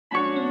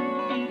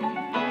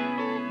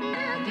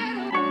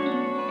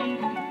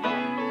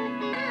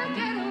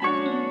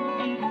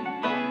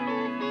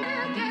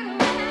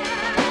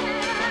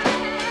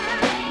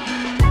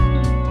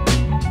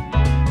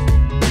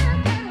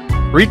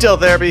Retail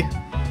Therapy.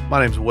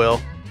 My name's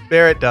Will.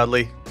 Barrett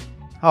Dudley.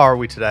 How are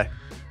we today?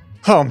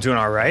 Oh, I'm doing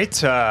all right.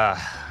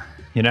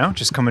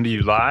 Just coming to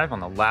you live on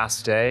the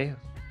last day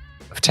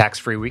of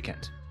tax-free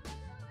weekend.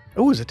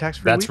 Oh, is it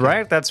tax-free That's weekend?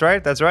 right. That's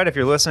right. If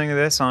you're listening to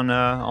this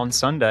on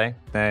Sunday,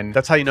 then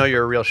That's how you know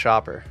you're a real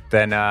shopper.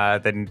 then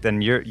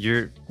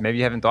you're maybe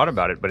you haven't thought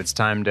about it, but it's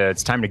time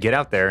to get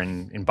out there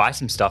and buy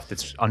some stuff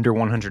that's under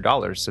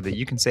 $100 so that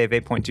you can save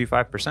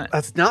 8.25%.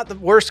 That's not the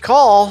worst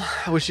call.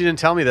 I wish you didn't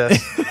tell me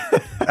this.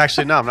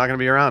 Actually, no, I'm not going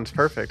to be around. It's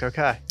perfect.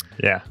 Okay.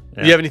 Yeah.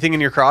 Do you have anything in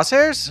your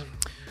crosshairs?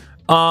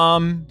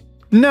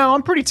 No,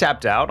 I'm pretty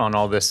tapped out on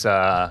all this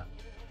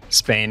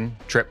Spain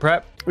trip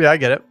prep. Yeah, I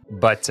get it.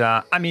 But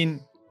I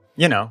mean,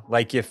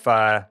 like if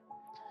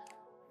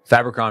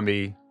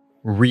Abercrombie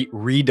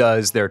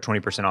redoes their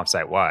 20% off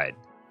site wide,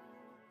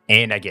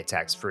 and I get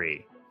tax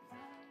free,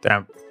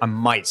 then I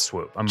might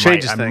swoop.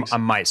 Changes things. I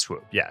might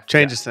swoop. Yeah,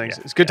 Changes things.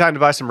 Yeah, It's a good time to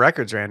buy some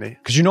records, Randy.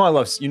 Because I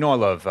love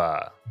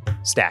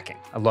stacking.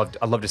 I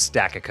love to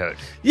stack a code.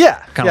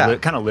 Yeah. Kind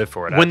of live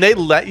for it. When they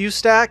let you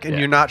stack and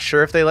Yeah. you're not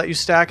sure if they let you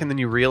stack, and then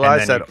you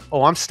realize then that,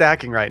 I'm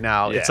stacking right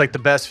now. Yeah. It's like the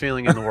best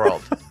feeling in the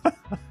world.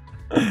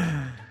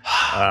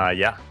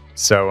 Yeah.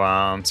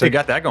 So you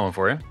got that going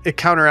for you. It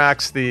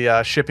counteracts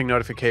the shipping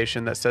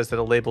notification that says that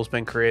a label's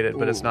been created,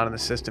 but it's not in the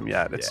system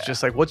yet. It's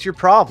just like, what's your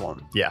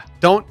problem? Yeah.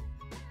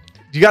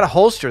 You got to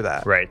holster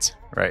that. Right.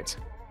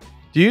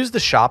 Do you use the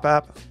Shop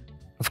app?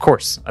 Of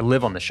course. I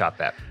live on the Shop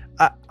app.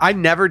 I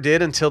never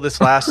did until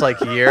this last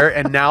year,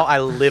 and now I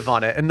live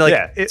on it. And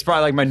it's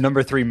probably like my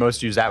number 3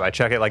 most used app. I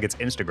check it like it's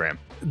Instagram.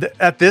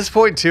 At this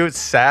point too, it's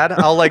sad.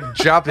 I'll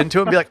jump into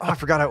it and be like, I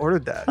forgot I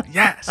ordered that.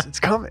 Yes, it's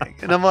coming.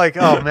 And I'm like,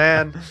 oh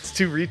man, it's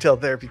too retail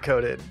therapy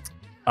coded.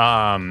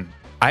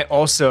 I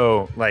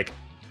also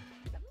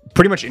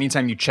pretty much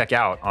anytime you check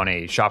out on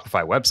a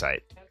Shopify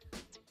website,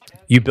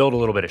 you build a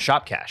little bit of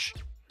shop cash.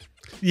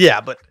 Yeah,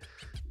 but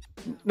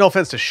no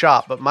offense to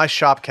Shop, but my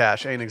Shop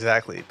cash ain't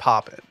exactly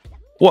popping.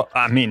 Well,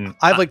 I mean,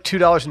 I have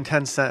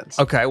 $2.10.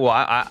 Okay, well,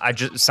 I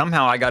just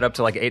somehow I got up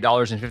to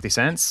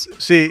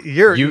 $8.50. See,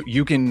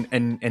 you can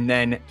and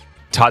then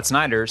Todd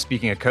Snyder,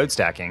 speaking of code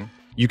stacking,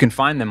 you can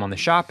find them on the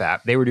Shop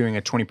app. They were doing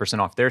a 20%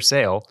 off their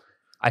sale.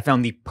 I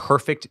found the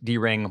perfect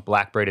D-ring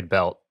black braided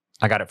belt.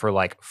 I got it for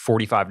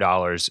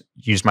 $45.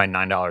 Used my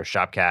 $9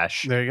 Shop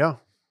cash. There you go.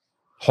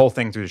 Whole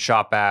thing through the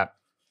Shop app.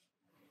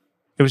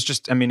 It was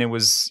just,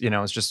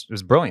 it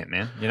was brilliant,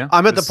 man.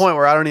 I'm at the point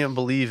where I don't even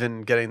believe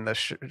in getting the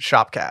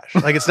shop cash.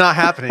 It's not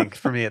happening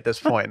for me at this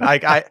point.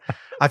 I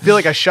feel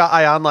like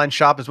I online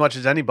shop as much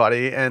as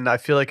anybody, and I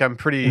feel like I'm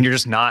pretty. And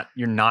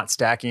you're not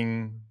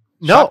stacking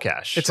shop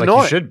cash. It's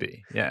annoying. You should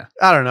be. Yeah.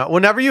 I don't know.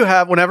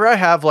 Whenever I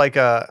have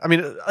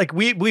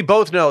we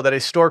both know that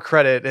a store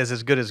credit is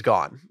as good as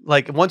gone.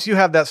 Once you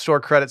have that store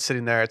credit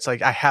sitting there, it's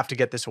I have to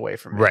get this away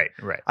from me. Right.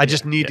 I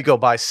just need to go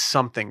buy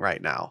something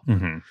right now.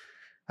 Mm-hmm.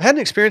 I had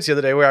an experience the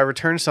other day where I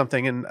returned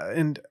something,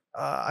 and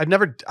I'd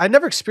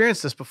never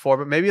experienced this before,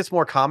 but maybe it's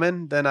more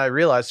common than I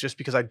realized just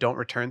because I don't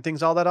return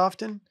things all that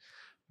often.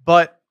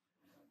 But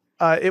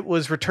it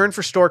was returned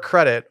for store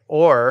credit,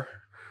 or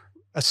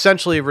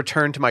essentially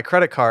returned to my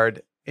credit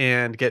card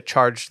and get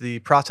charged the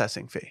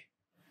processing fee.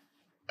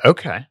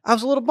 Okay. I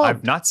was a little bummed.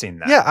 I've not seen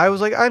that. Yeah, I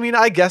was like,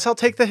 I guess I'll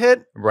take the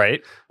hit.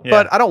 Right. Yeah.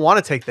 But I don't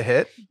want to take the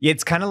hit. Yeah,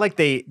 it's kind of like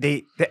they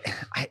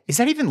is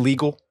that even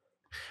legal?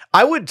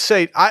 I would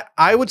say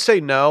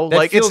no.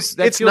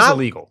 It's not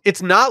illegal.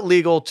 It's not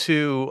legal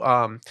to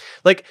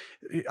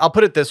I'll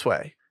put it this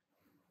way.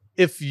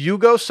 If you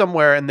go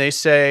somewhere and they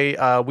say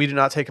we do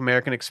not take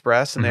American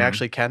Express, and they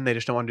actually can, they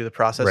just don't want to do the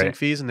processing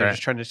fees, and they're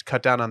just trying to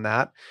cut down on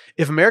that.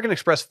 If American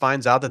Express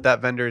finds out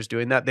that vendor is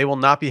doing that, they will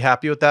not be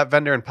happy with that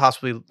vendor and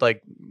possibly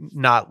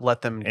not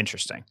let them.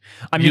 Interesting.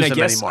 I mean,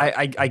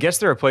 I guess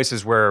there are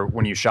places where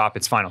when you shop,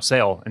 it's final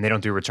sale and they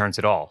don't do returns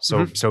at all.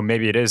 So so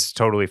maybe it is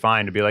totally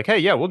fine to be like, hey,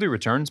 yeah, we'll do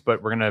returns,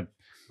 but we're gonna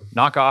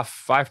knock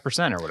off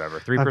 5% or whatever,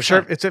 3%. I'm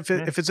sure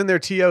if it's in their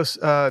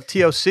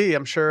TOC,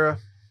 I'm sure.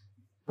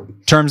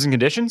 Terms and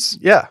conditions?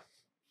 Yeah.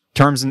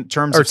 Terms of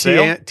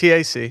sale?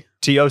 TAC.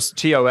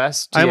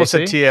 TOS? I almost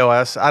said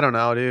TOS. I don't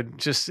know, dude.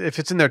 Just if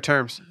it's in their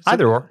terms.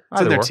 Either or.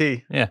 It's in their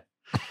T. Yeah.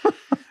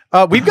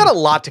 We've got a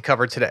lot to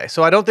cover today,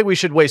 so I don't think we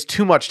should waste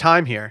too much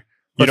time here.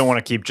 You don't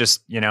want to keep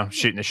just,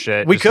 shooting the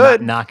shit. We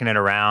could. Knocking it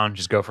around.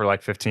 Just go for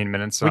 15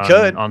 minutes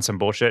on some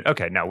bullshit.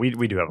 Okay, no, we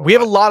do have We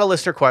have a lot of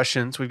listener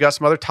questions. We've got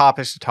some other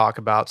topics to talk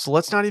about, so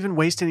let's not even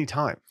waste any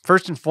time.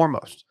 First and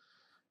foremost,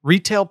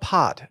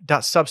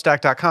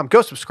 retailpod.substack.com.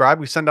 Go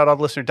subscribe. We send out all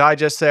the listener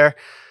digests there.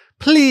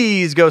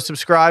 Please go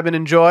subscribe and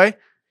enjoy.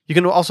 You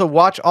can also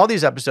watch all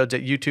these episodes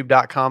at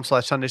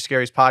youtube.com/Sunday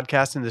Scaries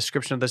podcast in the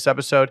description of this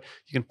episode.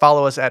 You can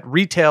follow us at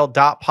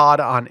retail.pod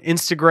on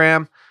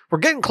Instagram. We're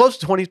getting close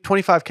to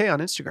 25K on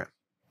Instagram.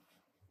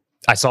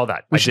 I saw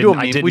that. I did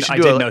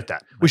note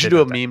that. We should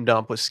do a meme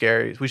dump with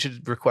Scaries. We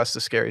should request the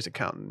Scaries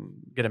account and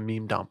get a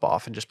meme dump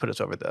off and just put us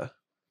over the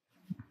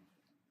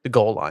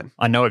goal line.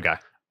 I know a guy.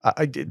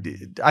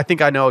 I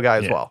think I know a guy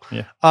as well.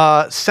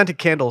 Yeah. Scented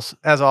candles,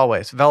 as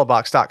always,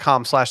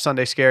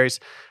 velobox.com/Sunday Scaries.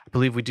 I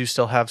believe we do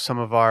still have some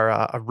of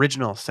our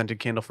original scented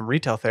candle from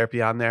Retail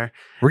Therapy on there.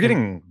 We're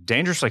getting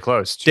dangerously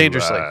close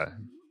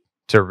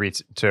to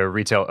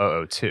retail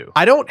 002.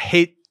 I don't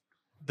hate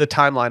the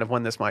timeline of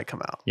when this might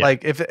come out. Yeah.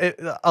 Like if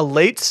a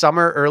late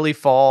summer, early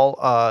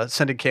fall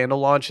scented candle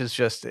launch is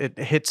just, it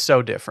hits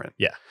so different.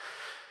 Yeah.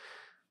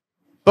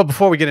 But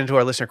before we get into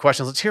our listener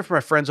questions, let's hear from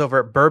our friends over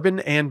at Bourbon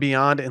and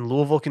Beyond in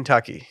Louisville,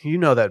 Kentucky. You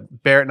know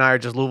that Barrett and I are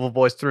just Louisville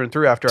boys through and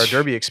through after our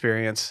Derby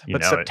experience.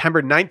 But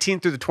September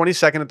 19th through the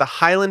 22nd at the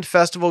Highland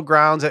Festival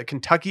grounds at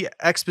Kentucky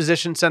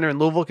Exposition Center in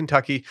Louisville,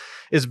 Kentucky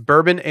is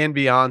Bourbon and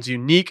Beyond's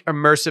unique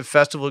immersive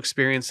festival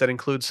experience that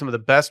includes some of the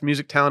best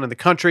music talent in the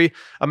country: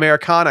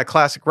 Americana,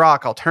 classic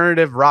rock,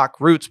 alternative rock,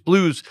 roots,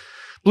 blues,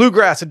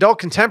 bluegrass, adult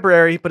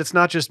contemporary. But it's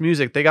not just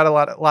music. They got a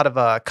lot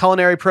of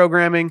culinary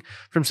programming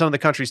from some of the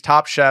country's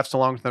top chefs,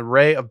 along with an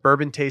array of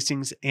bourbon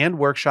tastings and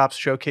workshops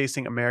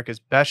showcasing America's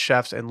best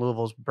chefs and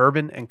Louisville's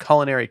bourbon and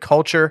culinary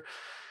culture.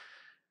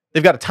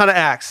 They've got a ton of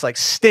acts like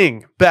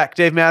Sting, Beck,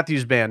 Dave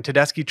Matthews Band,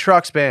 Tedeschi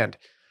Trucks Band,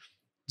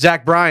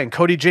 Zach Bryan,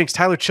 Cody Jinks,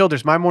 Tyler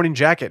Childers, My Morning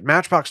Jacket,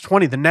 Matchbox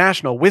 20, The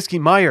National, Whiskey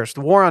Myers, The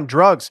War on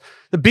Drugs,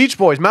 The Beach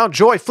Boys, Mount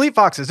Joy, Fleet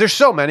Foxes. There's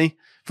so many.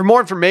 For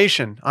more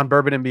information on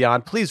Bourbon and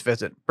Beyond, please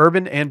visit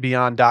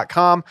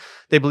bourbonandbeyond.com.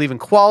 They believe in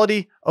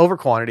quality over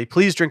quantity.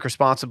 Please drink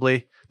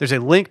responsibly. There's a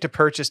link to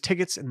purchase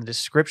tickets in the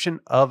description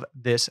of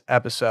this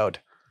episode.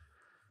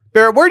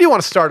 Barrett, where do you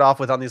want to start off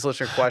with on these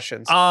listener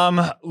questions?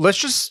 Let's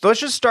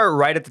just start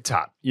right at the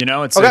top. You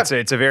know, it's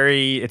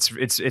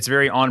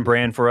very on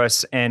brand for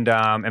us.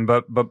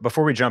 But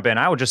before we jump in,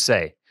 I will just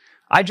say,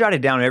 I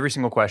jotted down every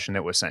single question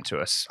that was sent to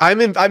us.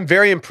 I'm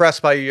very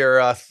impressed by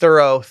your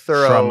thorough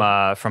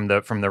from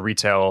the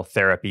Retail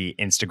Therapy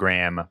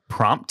Instagram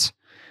prompt.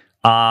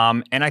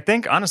 And I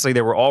think honestly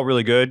they were all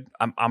really good.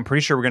 I'm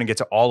pretty sure we're going to get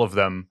to all of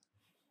them,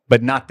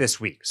 but not this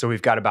week. So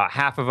we've got about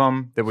half of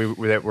them that we're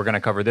going to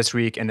cover this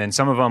week, and then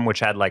some of them which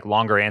had like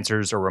longer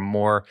answers or were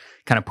more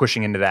kind of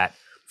pushing into that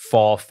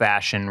fall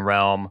fashion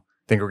realm. I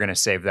think we're going to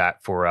save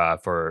that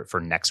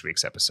for next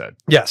week's episode.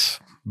 Yes.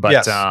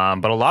 But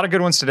a lot of good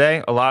ones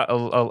today. A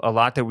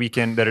lot that we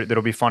can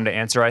that'll be fun to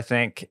answer, I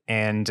think.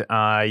 And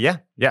yeah.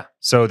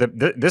 So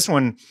this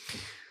one,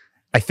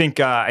 I think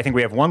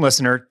we have one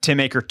listener, Tim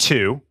Aker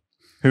 2,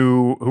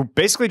 who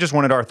basically just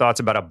wanted our thoughts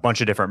about a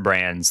bunch of different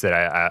brands that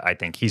I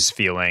think he's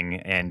feeling,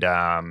 and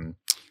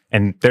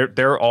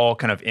they're all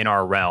kind of in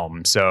our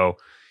realm. So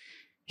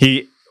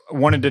he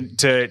wanted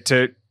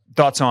to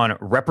thoughts on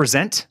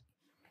Represent.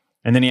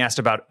 And then he asked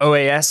about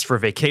OAS for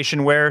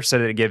vacation wear, said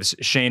that it gives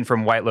Shane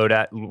from White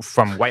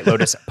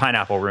Lotus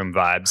Pineapple Room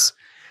vibes.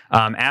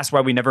 Asked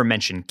why we never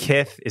mentioned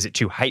Kith. Is it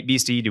too hype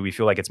beastie? Do we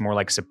feel like it's more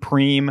like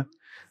Supreme?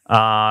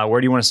 Where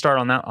do you want to start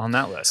on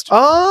that list?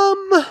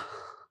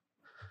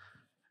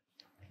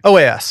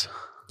 OAS.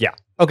 Yeah.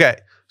 Okay.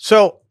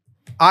 So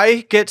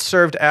I get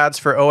served ads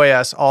for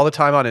OAS all the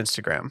time on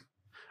Instagram.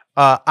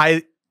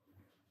 I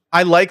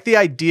like the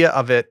idea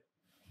of it,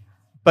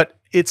 but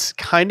it's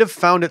kind of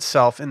found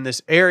itself in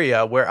this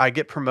area where I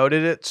get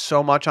promoted it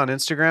so much on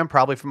Instagram,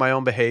 probably for my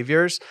own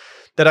behaviors,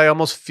 that I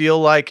almost feel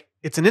like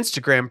it's an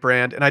Instagram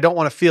brand, and I don't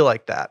want to feel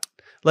like that.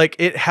 Like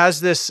it has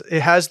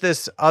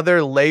this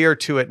other layer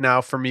to it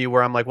now for me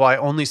where I'm like, well, I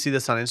only see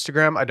this on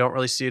Instagram. I don't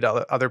really see it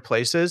other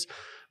places.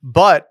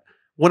 But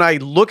when I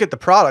look at the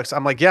products,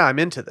 I'm like, yeah, I'm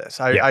into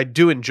this. I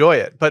do enjoy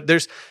it. But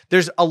there's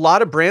a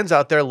lot of brands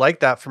out there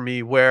like that for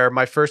me, where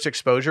my first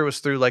exposure was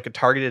through like a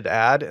targeted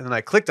ad, and then I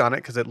clicked on it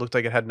because it looked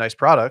like it had nice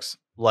products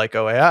like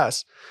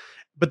OAS.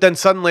 But then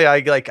suddenly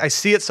I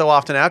see it so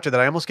often after that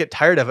I almost get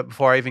tired of it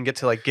before I even get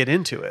to like get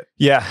into it.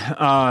 Yeah.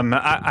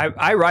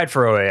 I ride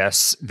for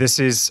OAS. This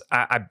is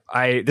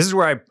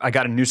where I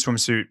got a new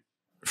swimsuit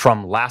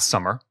from last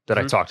summer that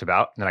I talked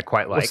about that I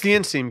quite like. What's the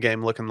inseam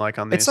game looking like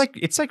on these?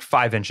 It's like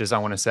 5 inches, I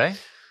want to say.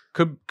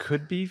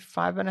 Could be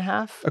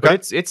 5.5. Okay.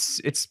 But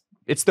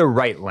it's the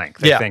right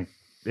length. I think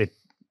it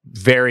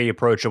very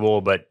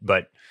approachable, but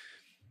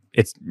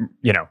it's,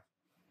 you know,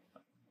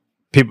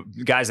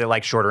 guys that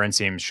like shorter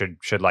inseams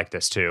should like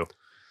this too.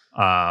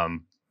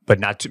 But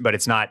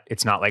it's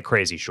not like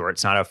crazy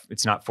short.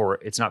 It's not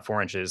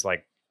 4 inches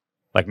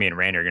like me and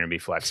Randy are going to be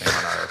flexing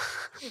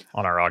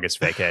on our August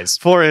vacays.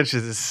 4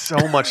 inches is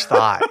so much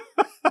thigh.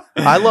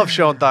 I love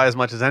showing thigh as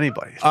much as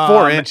anybody.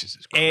 4 inches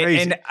is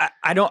crazy. And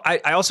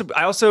I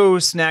also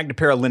snagged a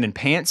pair of linen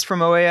pants from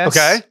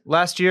OAS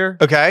last year.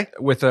 Okay.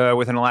 With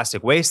an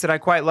elastic waist that I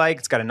quite like.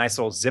 It's got a nice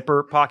little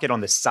zipper pocket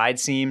on the side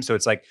seam. So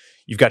it's like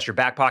you've got your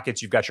back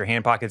pockets, you've got your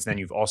hand pockets, then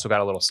you've also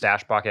got a little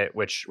stash pocket,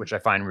 which I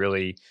find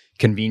really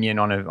convenient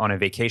on a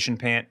vacation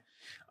pant.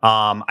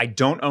 I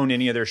don't own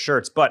any of their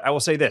shirts, but I will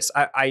say this.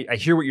 I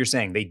hear what you're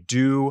saying.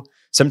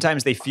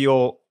 Sometimes they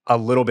feel a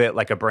little bit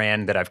like a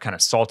brand that I've kind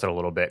of salted a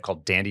little bit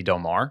called Dandy Del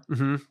Mar,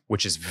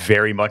 which is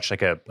very much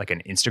like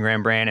an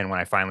Instagram brand. And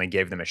when I finally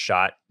gave them a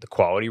shot, the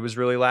quality was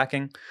really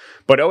lacking.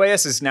 But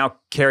OAS is now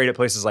carried at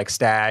places like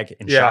Stag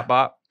and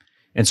Shopbop.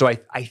 And so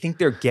I think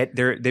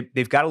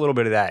they've got a little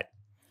bit of that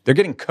they're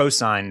getting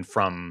co-signed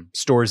from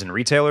stores and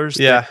retailers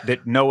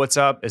that know what's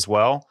up as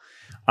well.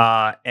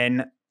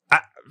 And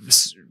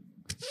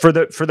for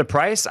the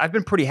price, I've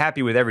been pretty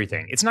happy with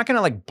everything. It's not going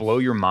to like blow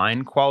your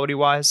mind quality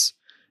wise.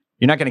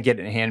 You're not going to get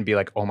it in hand and be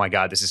like, oh my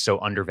God, this is so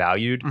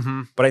undervalued.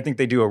 Mm-hmm. But I think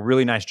they do a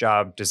really nice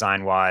job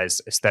design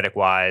wise, aesthetic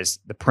wise.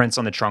 The prints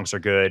on the trunks are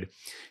good.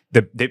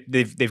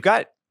 They've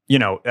got, you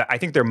know, I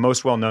think they're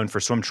most well known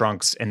for swim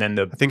trunks, and then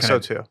I think so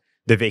too.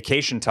 The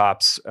vacation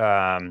tops,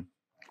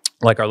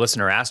 like our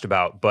listener asked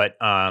about, but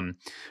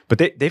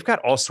they've got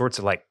all sorts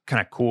of like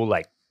kind of cool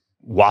like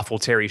waffle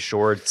terry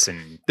shorts,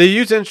 and they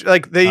use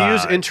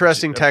use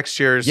interesting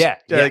textures,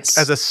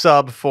 as a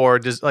sub for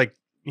just like,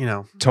 you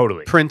know,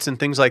 totally prints and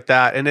things like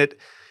that, and it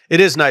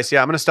is nice.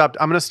 Yeah, I'm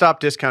gonna stop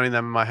discounting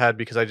them in my head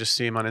because I just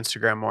see them on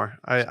Instagram more.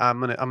 I'm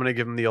gonna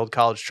give them the old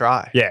college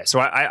try. Yeah, so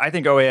I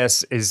think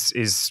OAS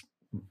is,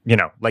 you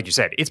know, like you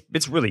said,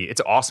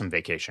 it's awesome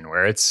vacation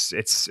wear. It's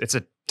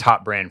a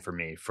top brand for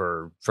me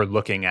for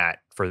looking at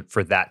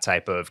for that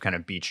type of kind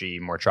of beachy,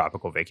 more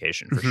tropical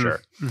vacation for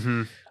sure.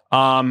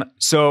 Mm-hmm.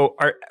 So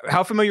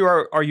how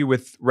familiar are you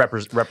with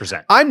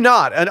Represent? I'm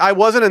not, and I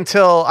was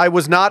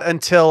not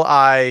until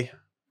I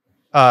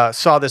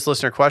saw this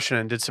listener question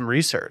and did some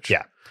research.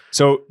 Yeah.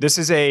 So this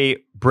is a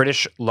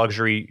British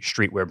luxury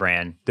streetwear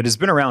brand that has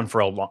been around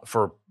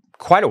for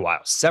quite a while,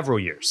 several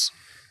years.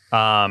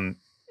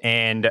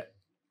 And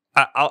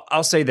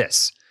I'll say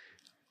this.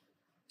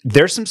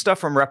 There's some stuff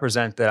from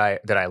Represent that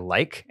I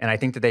like, and I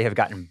think that they have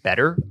gotten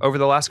better over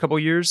the last couple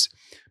of years.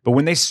 But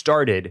when they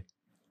started,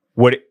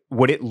 what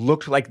it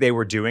looked like they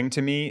were doing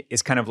to me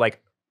is kind of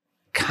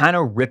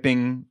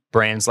ripping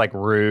brands like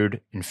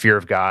Rude and Fear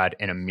of God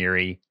and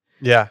Amiri.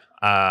 Yeah.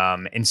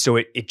 And so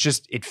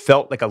it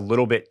felt like a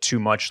little bit too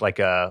much like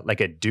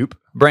a dupe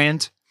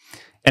brand.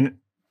 And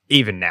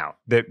even now,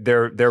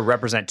 their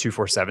Represent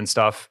 247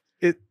 stuff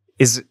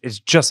is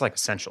just like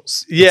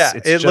Essentials. Yeah,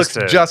 it looks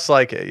just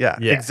like it. Yeah.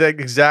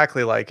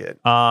 Exactly like it.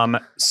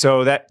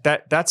 So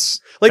that's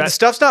like the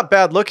stuff's not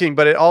bad looking,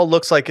 but it all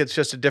looks like it's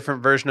just a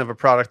different version of a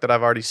product that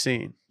I've already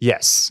seen.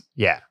 Yes.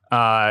 Yeah.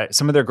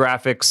 Some of their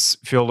graphics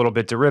feel a little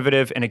bit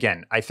derivative. And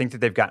again, I think that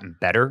they've gotten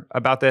better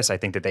about this. I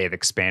think that they have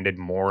expanded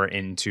more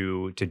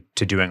into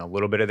doing a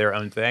little bit of their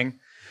own thing.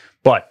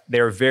 But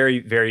they're very,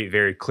 very,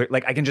 very clear.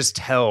 Like I can just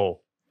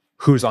tell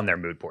who's on their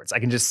mood boards. I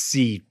can just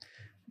see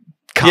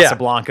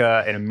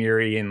Casablanca and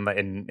Amiri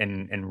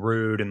and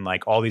Rude and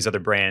like all these other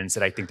brands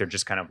that I think they're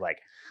just kind of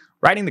like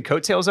riding the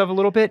coattails of a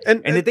little bit.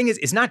 And the thing is,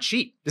 it's not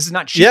cheap. This is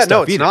not cheap. Yeah, stuff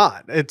no, it's either.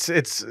 not.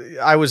 It's.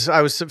 I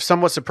was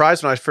somewhat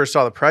surprised when I first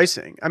saw the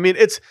pricing. I mean,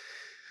 it's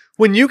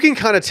when you can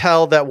kind of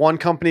tell that one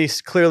company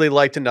clearly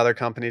liked another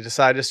company,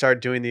 decided to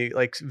start doing the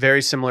like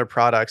very similar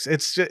products.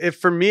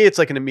 For me, it's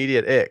like an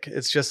immediate ick.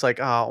 It's just like,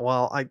 oh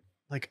well,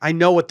 I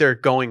know what they're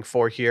going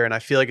for here, and I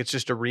feel like it's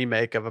just a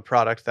remake of a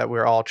product that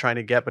we're all trying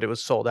to get, but it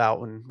was sold out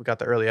when we got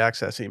the early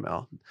access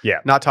email. Yeah,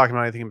 not talking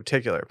about anything in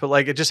particular, but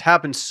like it just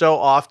happens so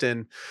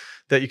often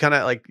that you kind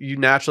of like you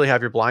naturally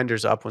have your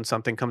blinders up when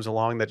something comes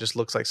along that just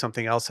looks like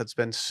something else that's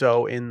been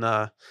so in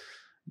the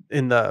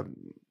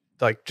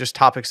like just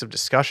topics of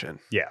discussion.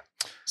 Yeah.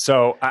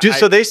 So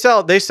so they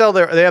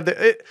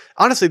have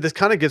honestly, this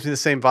kind of gives me the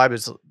same vibe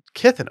as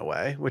Kith in a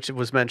way, which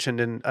was mentioned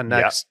in a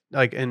next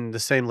like in the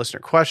same listener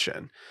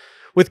question.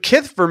 With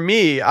Kith, for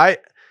me, I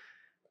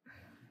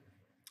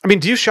mean,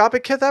 do you shop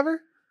at Kith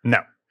ever?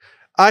 No.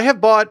 I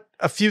have bought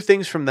a few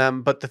things from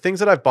them, but the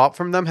things that I've bought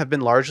from them have been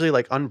largely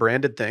like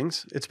unbranded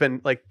things. It's been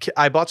like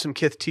I bought some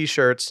Kith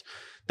t-shirts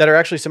that are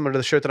actually similar to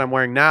the shirt that I'm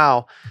wearing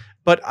now,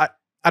 but I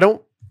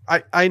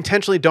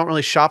intentionally don't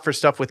really shop for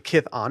stuff with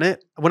Kith on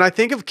it. When I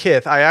think of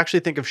Kith, I actually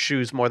think of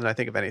shoes more than I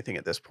think of anything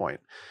at this point.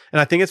 And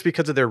I think it's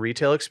because of their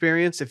retail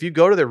experience. If you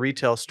go to their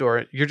retail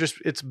store,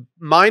 it's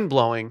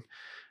mind-blowing.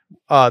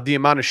 The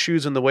amount of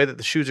shoes and the way that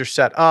the shoes are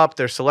set up,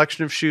 their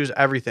selection of shoes,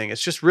 everything.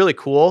 It's just really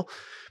cool.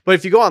 But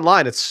if you go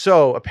online, it's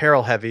so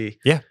apparel heavy.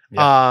 Yeah.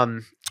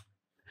 I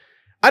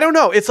don't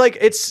know. It's like,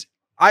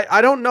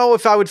 I don't know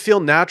if I would feel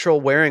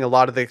natural wearing a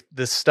lot of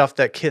the stuff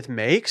that Kith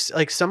makes.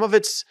 Like some of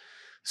it's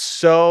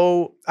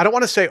so, I don't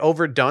want to say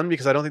overdone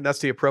because I don't think that's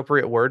the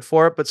appropriate word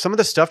for it, but some of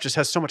the stuff just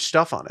has so much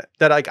stuff on it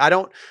that like,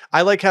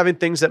 I like having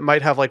things that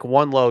might have like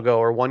one logo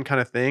or one kind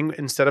of thing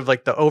instead of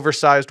like the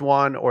oversized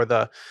one or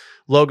the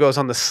logos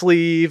on the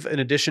sleeve in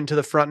addition to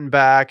the front and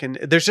back. And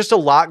there's just a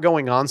lot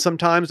going on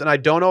sometimes. And I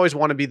don't always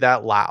want to be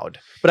that loud,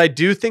 but I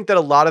do think that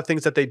a lot of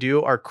things that they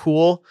do are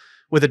cool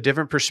with a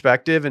different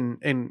perspective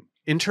and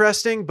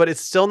interesting, but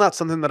it's still not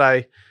something that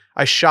I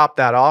shop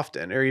that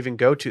often or even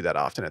go to that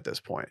often at this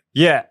point.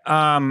 Yeah.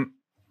 I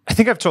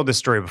think I've told this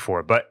story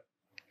before, but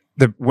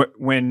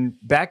when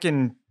back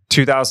in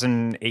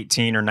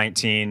 2018 or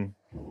 19,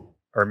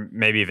 or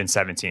maybe even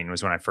 17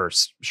 was when I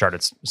first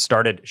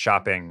started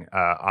shopping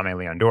Aimé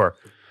Leon d'Or.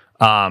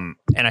 And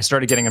I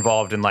started getting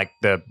involved in like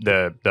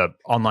the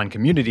online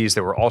communities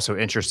that were also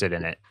interested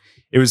in it.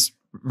 It was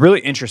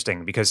really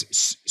interesting because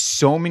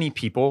so many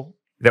people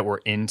that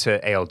were into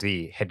ALD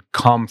had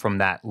come from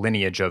that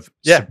lineage of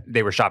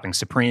they were shopping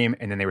Supreme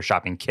and then they were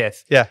shopping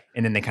Kith. Yeah.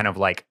 And then they kind of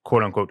like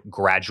quote unquote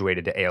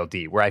graduated to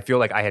ALD, where I feel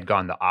like I had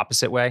gone the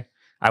opposite way.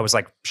 I was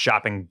like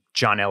shopping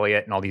John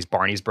Elliott and all these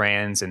Barney's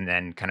brands and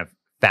then kind of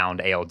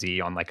found ALD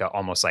on like a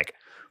almost like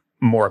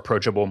more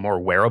approachable, more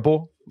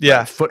wearable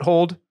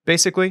foothold,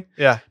 basically.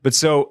 Yeah. But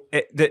so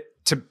the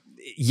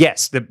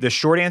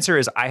short answer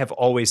is I have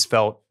always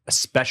felt,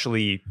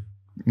 especially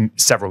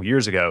several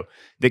years ago,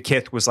 that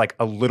Kith was like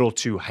a little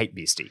too hype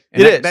beasty.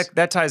 And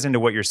that ties into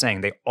what you're saying.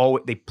 They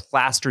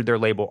plastered their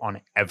label on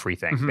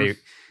everything. Mm-hmm.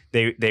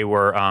 They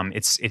were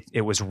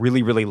it was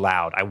really, really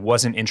loud. I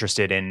wasn't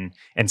interested in,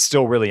 and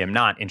still really am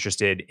not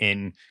interested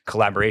in,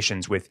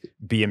 collaborations with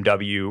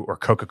BMW or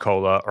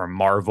Coca-Cola or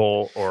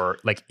Marvel or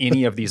like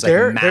any of these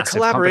like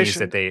massive companies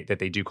that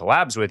they do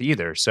collabs with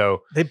either.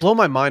 So they blow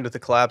my mind with the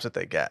collabs that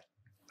they get.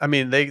 I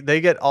mean,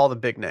 they get all the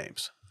big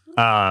names.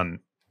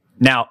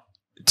 Now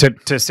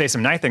to say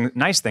some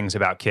nice things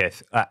about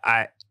Kith,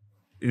 as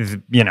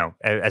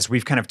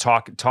we've kind of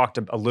talked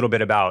a little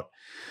bit about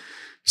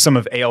some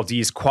of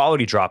ALD's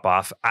quality drop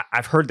off,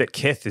 I've heard that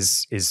Kith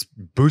is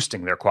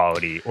boosting their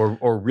quality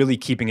or really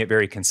keeping it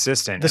very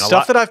consistent. The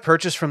stuff that I've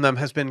purchased from them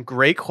has been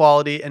great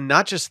quality, and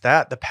not just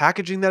that, the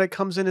packaging that it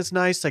comes in is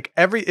nice. Like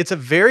it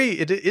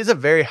is a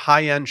very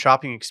high end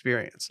shopping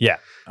experience. Yeah,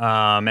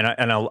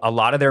 and a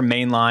lot of their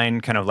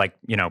mainline kind of like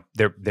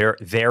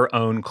their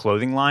own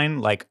clothing line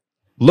like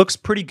looks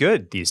pretty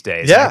good these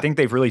days. Yeah, and I think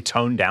they've really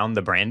toned down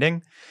the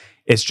branding.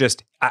 It's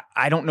just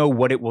I don't know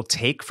what it will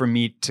take for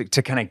me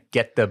to kind of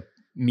get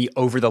me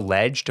over the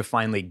ledge to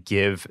finally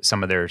give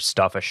some of their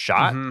stuff a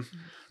shot. Mm-hmm.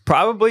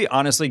 Probably,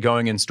 honestly,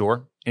 going in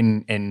store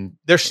and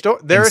their store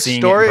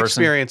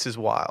experience is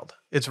wild.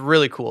 It's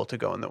really cool to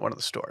go in one of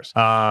the stores.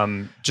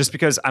 Just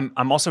because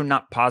I'm also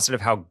not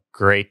positive how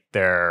great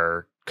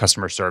their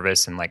customer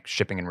service and like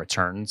shipping and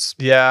returns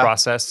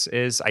process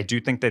is. I do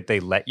think that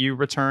they let you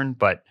return,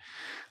 but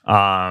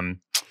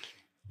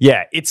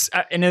it's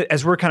and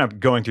as we're kind of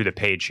going through the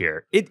page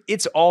here,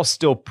 it's all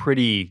still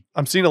pretty.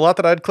 I'm seeing a lot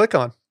that I'd click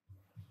on.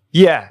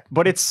 Yeah,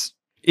 but it's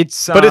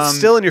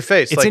still in your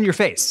face. It's in your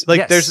face.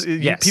 Like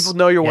people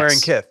know you're wearing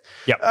Kith.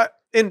 Yeah,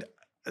 and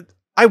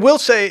I will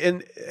say,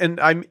 and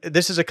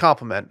this is a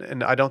compliment,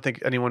 and I don't think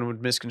anyone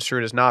would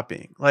misconstrue it as not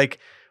being. Like,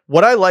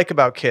 what I like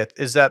about Kith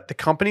is that the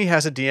company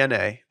has a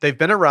DNA. They've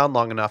been around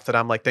long enough that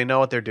I'm like, they know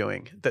what they're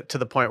doing. That to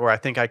the point where I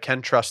think I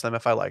can trust them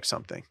if I like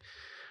something.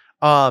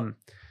 But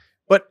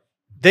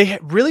they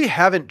really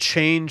haven't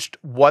changed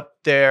what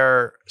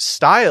their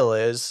style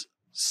is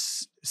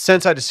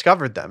since I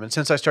discovered them and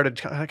since I started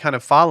kind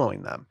of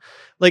following them.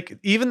 Like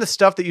even the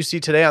stuff that you see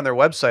today on their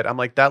website, I'm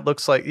like, that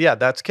looks like,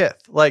 that's Kith.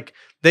 Like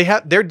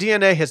their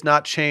DNA has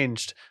not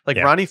changed. Like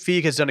Ronnie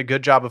Fieg has done a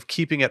good job of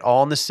keeping it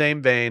all in the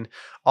same vein,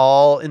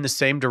 all in the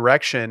same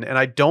direction. And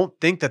I don't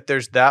think that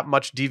there's that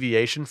much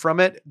deviation from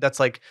it. That's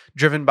like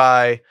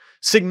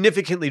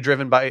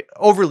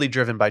overly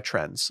driven by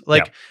trends.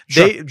 Like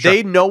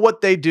they know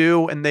what they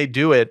do and they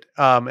do it.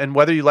 And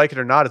whether you like it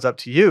or not is up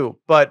to you.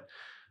 But,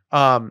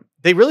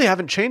 they really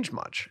haven't changed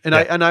much. And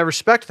I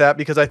respect that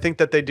because I think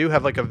that they do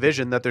have like a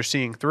vision that they're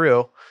seeing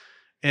through.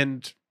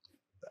 And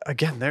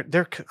again,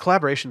 their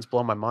collaborations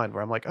blow my mind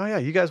where I'm like, oh yeah,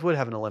 you guys would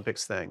have an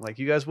Olympics thing. Like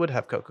you guys would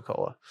have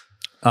Coca-Cola.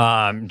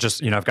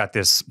 I've got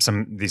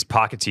these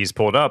pocket tees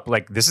pulled up.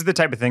 Like this is the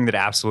type of thing that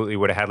absolutely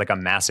would have had like a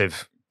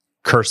massive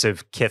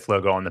cursive Kith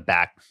logo on the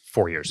back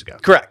 4 years ago.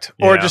 Correct.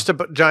 Or just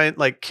a giant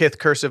like Kith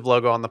cursive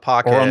logo on the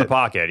pocket. Or on the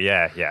pocket.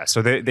 Yeah.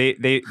 So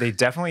they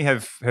definitely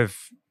have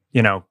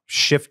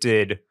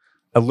shifted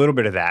a little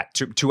bit of that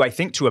to I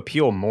think to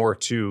appeal more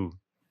to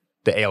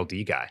the ALD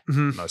guy,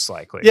 most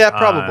likely. Yeah,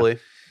 probably.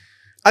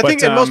 I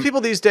think most people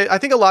these days, I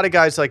think a lot of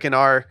guys like in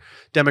our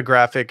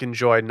demographic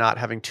enjoy not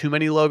having too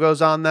many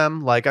logos on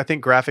them. Like I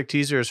think graphic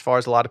tees are as far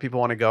as a lot of people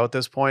want to go at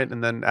this point.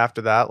 And then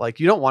after that, like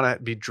you don't want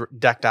to be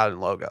decked out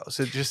in logos.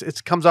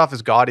 It comes off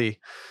as gaudy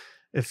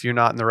if you're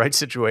not in the right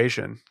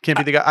situation. Can't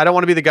be the guy. I don't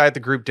want to be the guy at the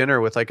group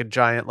dinner with like a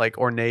giant like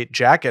ornate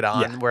jacket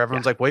on where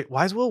everyone's like, wait,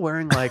 why is Will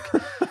wearing like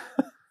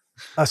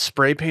a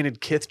spray painted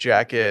Kith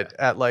jacket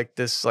at like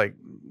this like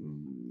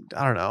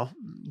I don't know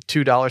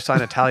 $2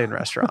 sign Italian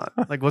restaurant?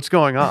 Like what's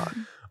going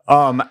on?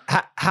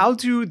 How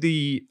do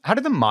the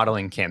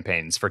modeling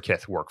campaigns for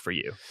Kith work for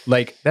you?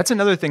 Like that's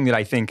another thing that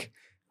I think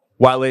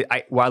while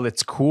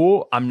it's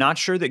cool, I'm not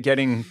sure that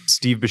getting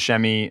Steve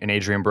Buscemi and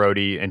Adrian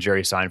Brody and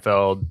Jerry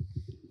Seinfeld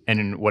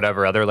and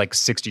whatever other like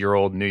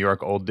 60-year-old New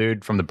York old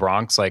dude from the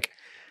Bronx, like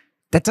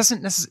that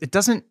it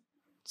doesn't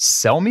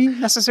sell me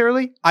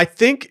necessarily. I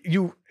think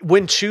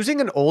when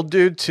choosing an old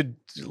dude to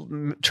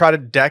try to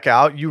deck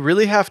out, you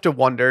really have to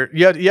wonder,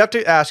 you have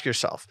to ask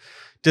yourself,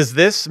 does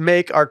this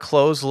make our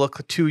clothes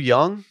look too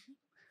young?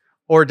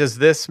 Or does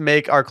this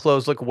make our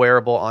clothes look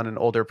wearable on an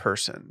older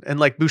person? And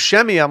like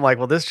Buscemi, I'm like,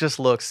 well, this just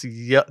looks,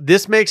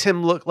 this makes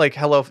him look like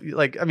hello.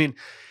 Like, I mean,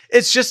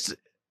 it just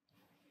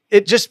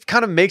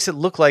kind of makes it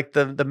look like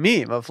the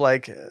meme of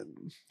like,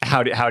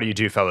 how do you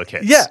do, fellow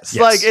kids? Yes.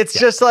 Like, it's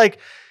just like,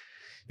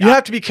 you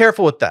have to be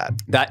careful with that.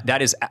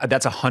 That's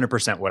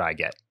 100% what I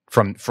get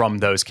from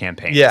those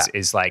campaigns. Yeah.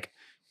 Is like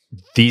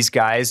these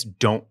guys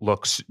don't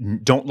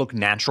look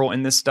natural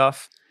in this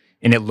stuff,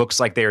 and it looks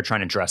like they are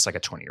trying to dress like a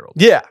 20-year-old.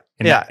 Yeah.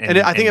 And yeah.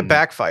 that- I think it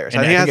backfires.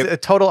 and I think it has a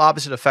total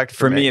opposite effect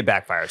for me. It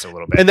backfires a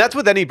little bit. And that's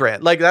with any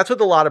brand. Like that's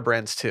with a lot of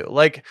brands too.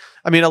 Like,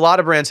 I mean, a lot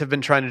of brands have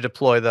been trying to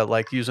deploy the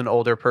like use an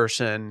older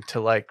person to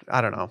like,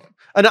 I don't know,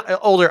 an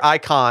older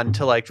icon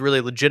to like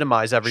really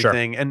legitimize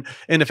everything. And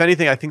if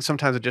anything, I think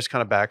sometimes it just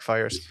kind of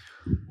backfires.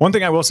 One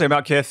thing I will say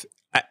about Kith,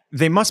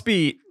 they must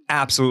be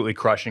absolutely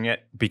crushing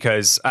it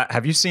because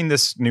have you seen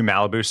this new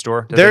Malibu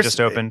store that they just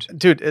opened?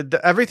 Dude,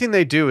 everything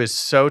they do is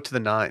so to the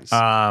nines.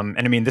 And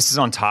I mean, this is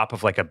on top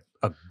of like a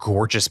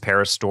gorgeous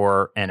Paris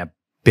store and a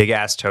big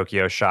ass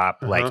Tokyo shop.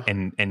 Like,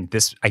 and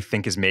this I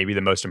think is maybe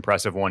the most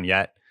impressive one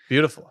yet.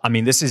 Beautiful. I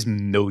mean, this is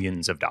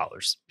millions of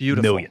dollars.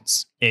 Beautiful.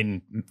 Millions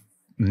in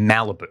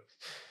Malibu.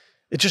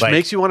 It just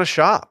makes you want to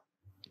shop.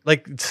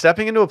 Like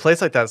stepping into a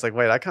place like that, it's like,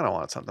 wait, I kind of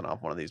want something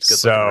off one of these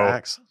good looking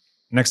racks.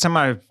 Next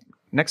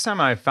time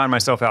I find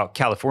myself out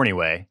California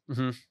way,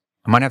 I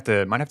might have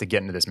to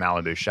get into this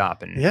Malibu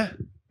shop and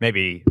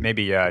maybe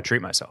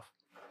treat myself.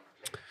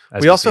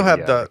 We also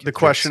have the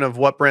question of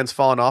what brand's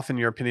fallen off in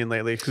your opinion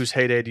lately. Whose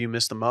heyday do you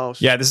miss the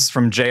most? Yeah, this is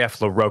from JF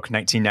LaRoque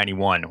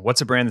 1991.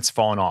 What's a brand that's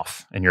fallen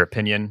off in your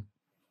opinion,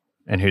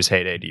 and whose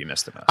heyday do you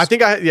miss the most? I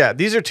think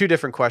these are two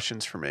different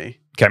questions for me.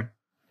 Okay.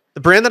 The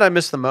brand that I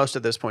miss the most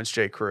at this point is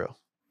J. Crew.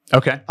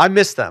 Okay. I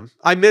miss them.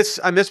 I miss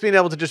being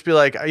able to just be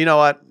like, you know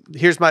what?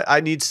 Here's I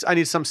need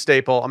some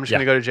staple. I'm just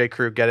gonna go to J.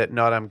 Crew, get it.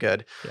 No, I'm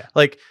good. Yeah.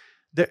 Like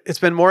it's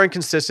been more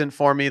inconsistent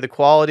for me. The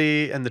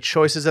quality and the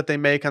choices that they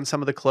make on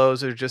some of the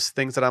clothes are just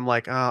things that I'm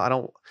like, oh, I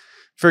don't.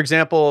 For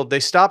example, they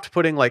stopped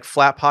putting like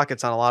flat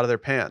pockets on a lot of their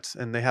pants,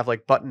 and they have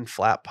like button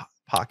flat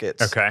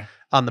pockets. Okay.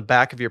 On the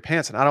back of your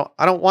pants, and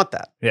I don't want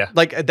that. Yeah.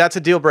 Like that's a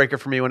deal breaker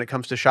for me when it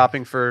comes to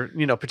shopping for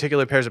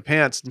particular pairs of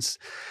pants. And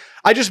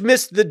I just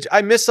miss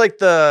like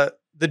the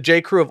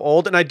J. Crew of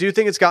old, and I do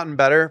think it's gotten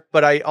better,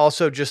 but I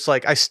also just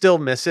like I still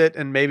miss it,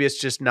 and maybe it's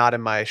just not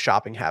in my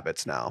shopping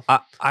habits now.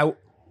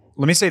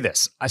 Let me say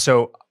this.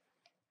 So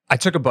I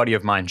took a buddy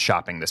of mine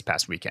shopping this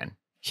past weekend.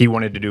 He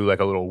wanted to do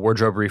like a little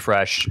wardrobe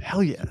refresh.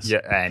 Hell yes.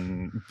 Yeah,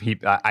 and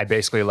I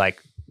basically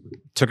like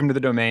took him to the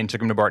Domain,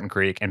 took him to Barton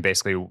Creek, and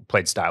basically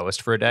played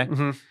stylist for a day.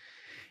 Mm-hmm.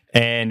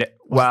 And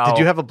did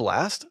you have a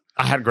blast?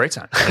 I had a great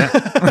time. Yeah.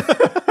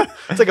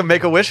 It's like a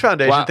Make-A-Wish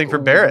Foundation thing for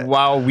Barrett.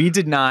 While we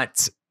did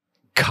not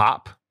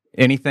cop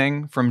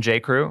anything from J.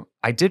 Crew,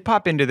 I did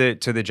pop into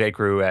the J.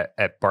 Crew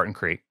at Barton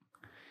Creek,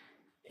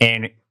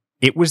 and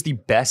it was the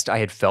best I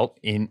had felt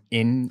in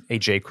a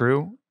J.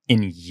 Crew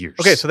in years.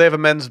 Okay, so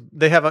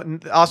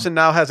Austin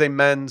now has a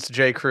men's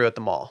J. Crew at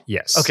the mall.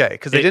 Yes. Okay,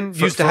 because they didn't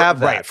used to have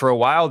that. Right. For a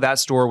while, that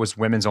store was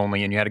women's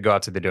only, and you had to go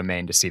out to the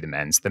Domain to see the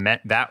men's.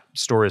 That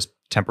store is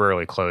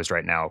temporarily closed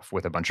right now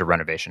with a bunch of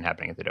renovation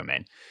happening at the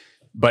Domain.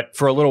 But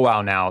for a little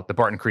while now, the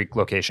Barton Creek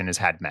location has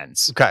had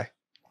men's. Okay.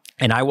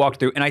 And I walked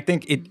through, and I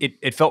think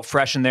it felt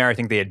fresh in there. I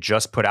think they had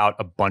just put out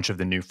a bunch of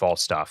the new fall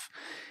stuff.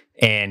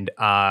 And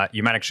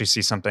you might actually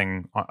see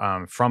something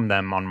from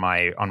them on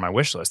my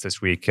wish list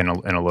this week in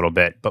a little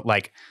bit. But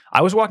like,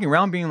 I was walking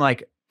around being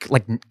like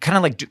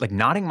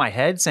nodding my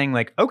head, saying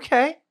like,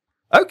 okay,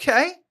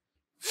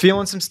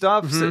 feeling some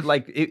stuff. Mm-hmm. So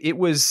like it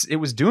was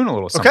doing a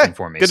little something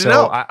for me. Good to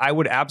know. I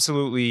would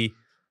absolutely.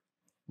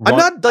 I'm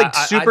not like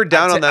super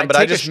down on them, but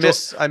I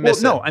miss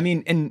it. No, I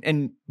mean,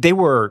 and they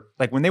were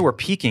like when they were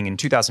peaking in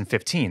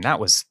 2015. That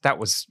was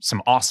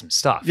some awesome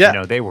stuff.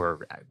 Yeah. They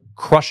were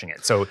crushing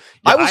it. So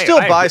I will still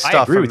buy stuff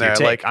I agree from with there. Your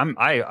take. Like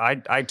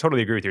I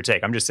totally agree with your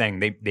take. I'm just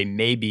saying they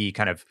may be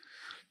kind of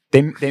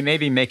they may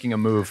be making a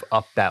move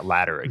up that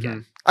ladder again.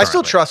 Mm-hmm. I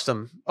still trust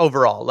them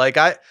overall. Like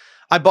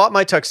I bought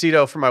my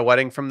tuxedo for my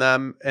wedding from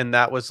them, and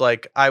that was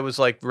like I was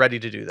like ready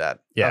to do that.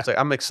 Yeah. I was like,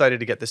 I'm excited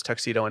to get this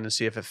tuxedo in and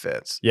see if it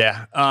fits.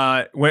 Yeah.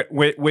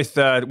 With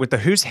the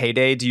whose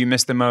heyday do you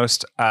miss the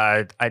most?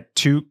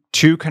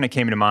 Two kind of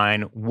came to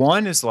mind.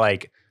 One is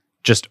like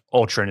just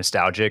ultra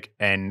nostalgic,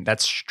 and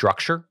that's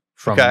Structure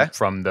from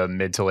the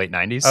mid to late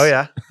 90s. Oh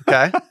yeah.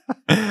 Okay.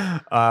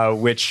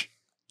 Which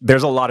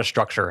there's a lot of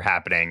Structure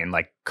happening in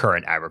like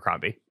current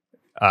Abercrombie.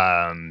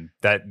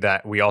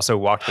 That we also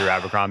walked through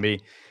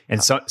Abercrombie.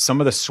 And some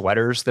of the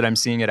sweaters that I'm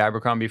seeing at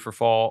Abercrombie for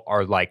fall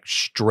are like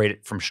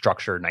straight from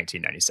Structure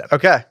 1997.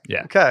 Okay.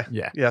 Yeah. Okay.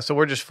 Yeah. Yeah. So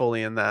we're just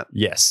fully in that.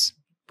 Yes.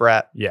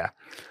 Brat. Yeah.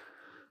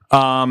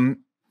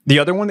 The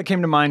other one that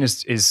came to mind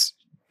is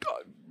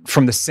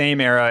from the same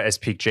era as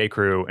Peak J.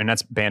 Crew, and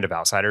that's Band of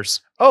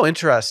Outsiders. Oh,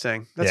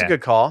 interesting. That's a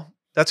good call.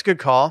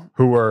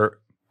 Who were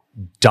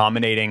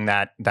dominating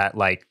that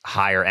like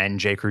higher end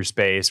J. Crew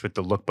space with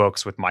the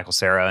lookbooks with Michael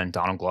Cera and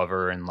Donald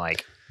Glover, and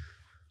like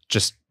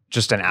just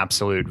an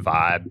absolute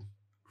vibe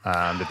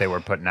that they were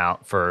putting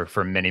out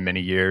for many,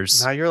 many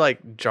years. Now you're like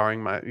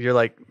you're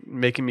like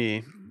making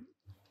me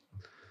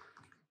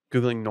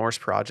Googling Norse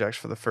projects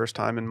for the first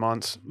time in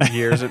months,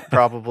 years. It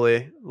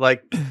probably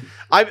like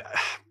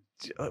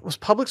was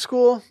Public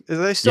School. Is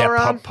they still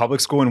around? Public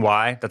School and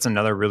Why. That's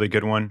another really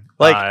good one.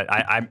 Like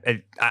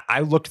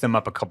I looked them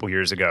up a couple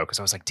years ago because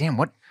I was like, damn,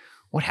 what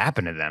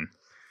happened to them?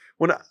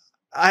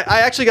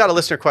 I actually got a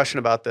listener question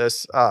about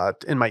this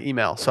in my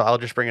email, so I'll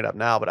just bring it up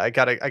now. But I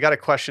got a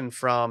question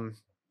from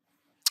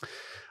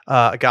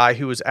a guy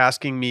who was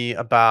asking me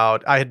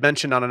about. I had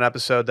mentioned on an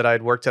episode that I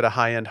had worked at a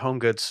high-end home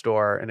goods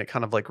store, and it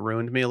kind of like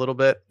ruined me a little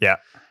bit. Yeah.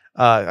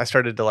 I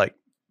started to like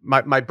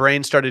my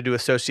brain started to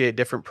associate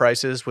different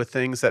prices with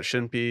things that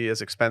shouldn't be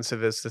as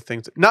expensive as the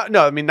things. Not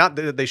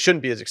that they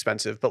shouldn't be as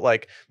expensive, but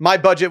like my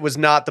budget was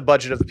not the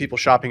budget of the people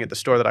shopping at the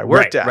store that I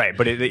worked at. Right,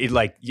 but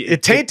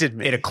it tainted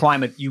me. It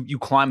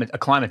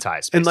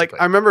acclimatized. And like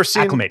I remember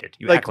seeing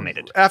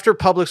acclimated. After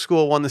public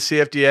school won the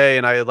CFDA,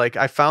 and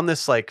I found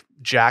this like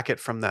jacket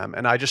from them,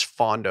 and I just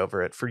fawned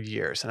over it for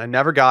years, and I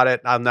never got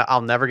it.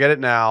 I'll never get it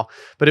now.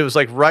 But it was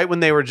like right when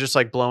they were just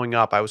like blowing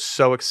up, I was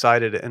so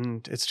excited,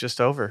 and it's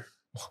just over.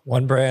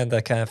 One brand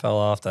that kind of fell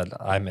off that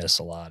I miss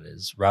a lot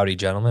is Rowdy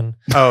Gentleman.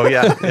 Oh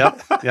yeah,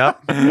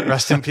 yep.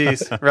 Rest in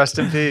peace. Rest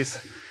in peace.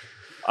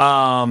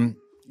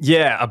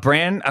 Yeah, a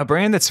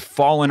brand that's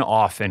fallen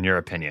off in your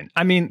opinion.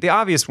 I mean, the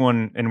obvious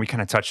one, and we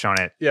kind of touched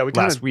on it. Yeah, we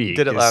last week.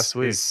 Did it last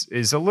week.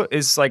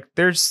 Is like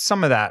there's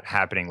some of that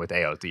happening with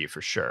AOD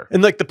for sure.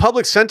 And like the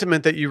public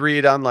sentiment that you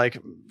read on like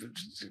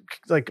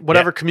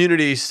whatever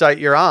community site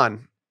you're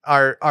on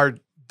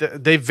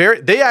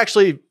they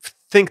actually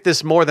think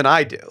this more than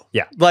I do.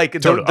 Yeah. Like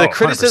totally. the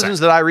criticisms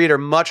that I read are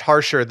much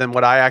harsher than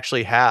what I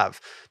actually have,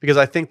 because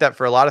I think that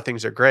for a lot of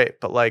things are great,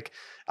 but like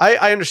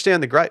I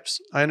understand the gripes.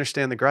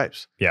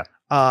 Yeah.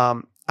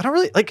 I don't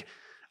really like,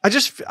 I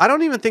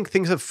don't even think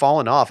things have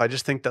fallen off. I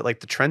just think that like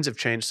the trends have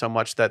changed so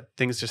much that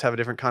things just have a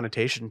different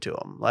connotation to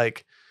them.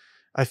 Like,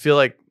 I feel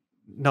like,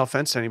 no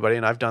offense to anybody,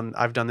 and I've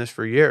done this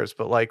for years,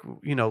 but like,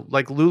 you know,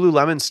 like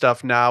Lululemon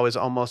stuff now is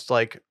almost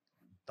like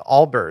the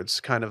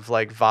Allbirds kind of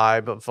like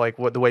vibe of like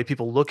what the way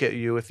people look at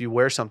you if you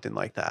wear something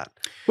like that,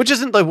 which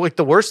isn't like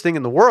the worst thing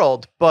in the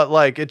world, but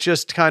like it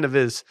just kind of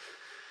is.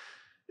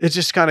 It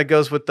just kind of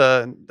goes with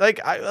the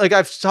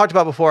I've talked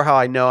about before how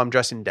I know I'm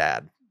dressing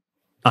dad.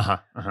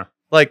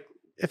 Like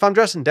if I'm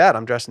dressing dad,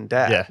 I'm dressing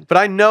dad. Yeah. But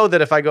I know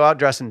that if I go out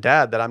dressing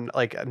dad, that I'm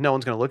like no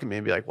one's gonna look at me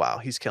and be like, wow,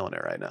 he's killing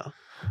it right now.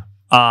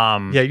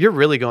 Yeah, you're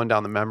really going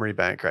down the memory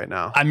bank right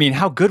now. I mean,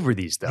 how good were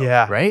these though?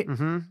 Yeah. Right?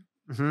 Mm-hmm.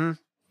 Mm-hmm.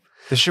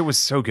 This shit was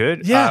so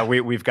good. Yeah.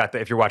 We've got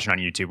if you're watching on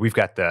YouTube, we've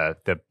got the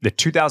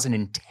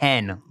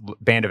 2010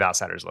 Band of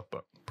Outsiders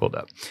lookbook pulled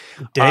up.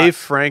 Dave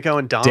Franco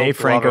and Donald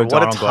Glover.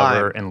 Donald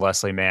Glover, and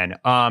Leslie Mann.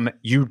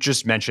 You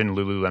just mentioned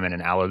Lululemon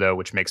and Aloe though,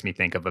 which makes me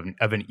think of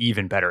an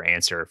even better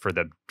answer for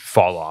the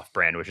fall off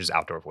brand, which is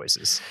Outdoor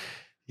Voices.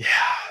 Yeah.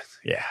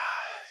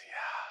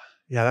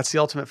 That's the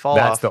ultimate fall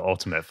off. That's the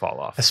ultimate fall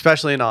off,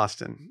 especially in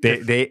Austin.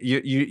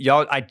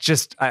 Y'all.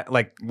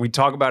 Like we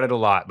talk about it a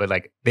lot, but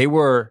like they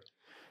were.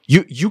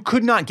 You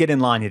could not get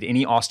in line at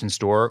any Austin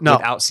store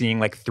without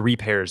seeing like 3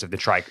 pairs of the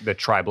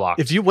tri block.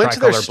 If you went to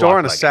their store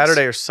on a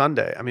Saturday or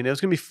Sunday, I mean, it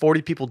was going to be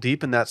 40 people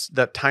deep in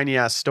that tiny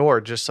ass store,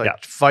 just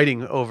like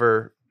fighting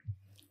over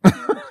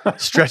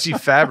stretchy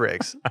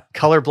fabrics,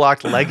 color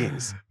blocked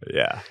leggings.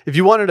 Yeah. If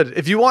you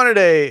wanted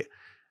a,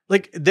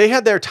 like they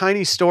had their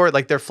tiny store,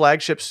 like their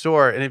flagship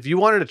store. And if you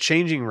wanted a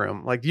changing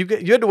room, like you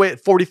had to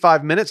wait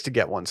 45 minutes to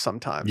get one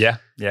sometimes. Yeah.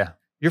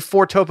 You're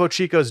 4 Topo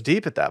Chicos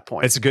deep at that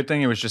point. It's a good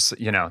thing it was just,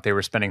 they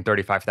were spending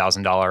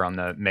 $35,000 on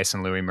the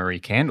Maison Louis Marie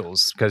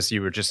candles because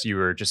you were just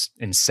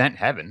in scent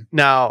heaven.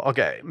 Now,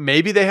 okay,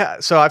 maybe they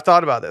had, so I've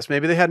thought about this.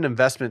 Maybe they had an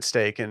investment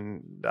stake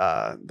in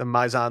the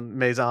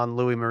Maison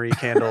Louis Marie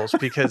candles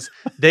because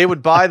they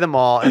would buy them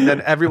all, and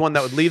then everyone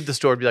that would leave the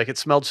store would be like, it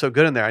smelled so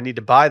good in there, I need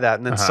to buy that.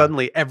 And then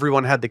suddenly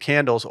everyone had the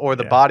candles or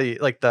the body,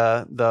 like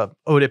the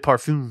eau de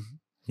parfum.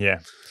 Yeah.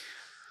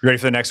 You ready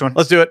for the next one?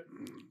 Let's do it.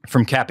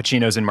 From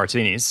Cappuccinos and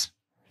Martinis.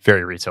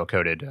 Very retail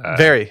coded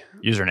very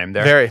username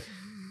there. Very.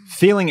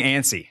 Feeling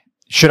antsy.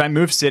 Should I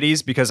move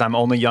cities because I'm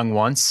only young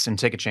once and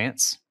take a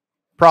chance?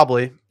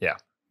 Probably. Yeah.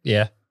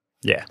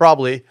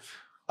 Probably.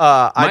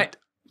 Go ahead.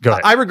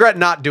 I regret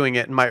not doing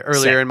it in my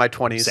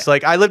 20s. Same.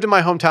 Like I lived in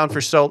my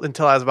hometown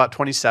until I was about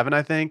 27,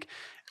 I think.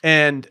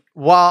 And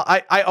while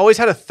I always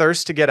had a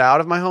thirst to get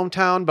out of my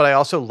hometown, but I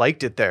also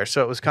liked it there.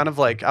 So it was kind of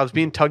like I was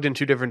being tugged in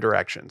 2 different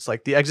directions.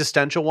 Like the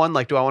existential one,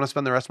 like, do I want to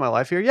spend the rest of my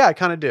life here? Yeah, I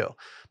kind of do.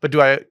 But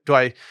do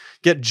I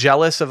get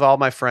jealous of all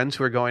my friends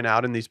who are going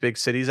out in these big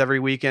cities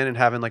every weekend and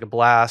having like a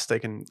blast? They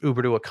can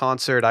Uber to a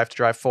concert. I have to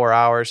drive 4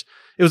 hours.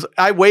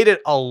 I waited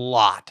a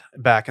lot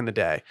back in the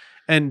day.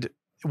 And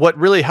what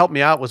really helped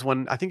me out was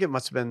when, I think it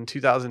must have been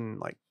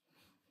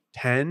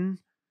 2010,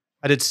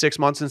 I did 6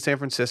 months in San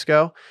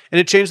Francisco,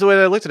 and it changed the way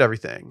that I looked at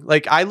everything.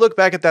 Like I look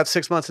back at that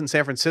 6 months in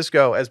San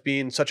Francisco as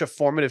being such a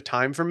formative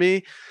time for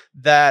me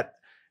that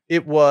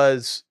it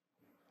was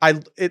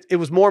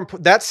more,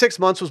 that 6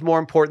 months was more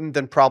important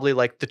than probably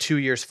like the 2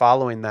 years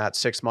following that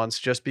 6 months,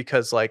 just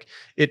because like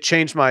it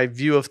changed my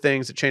view of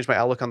things. It changed my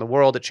outlook on the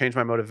world. It changed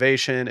my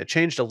motivation. It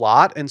changed a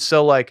lot. And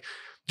so like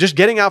just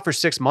getting out for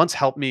 6 months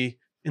helped me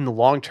in the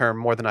long term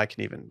more than I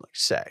can even like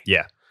say.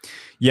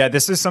 Yeah,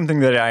 this is something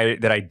that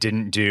I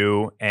didn't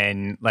do,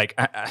 and like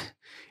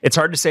it's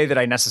hard to say that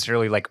I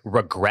necessarily like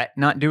regret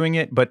not doing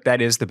it, but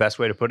that is the best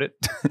way to put it.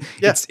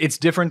 Yeah. It's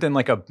different than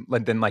like a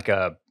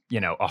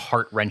a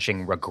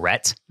heart-wrenching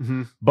regret.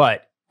 Mhm.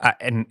 But I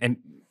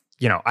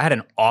had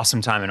an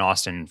awesome time in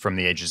Austin from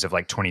the ages of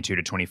like 22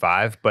 to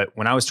 25. But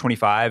when I was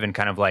 25 and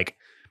kind of like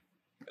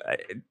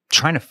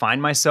trying to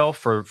find myself,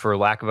 for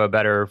lack of a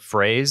better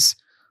phrase,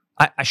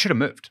 I should have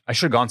moved. I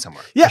should have gone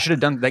somewhere. Yeah. I should have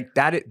done like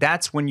that.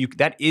 That's when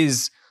that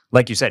is,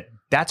 like you said,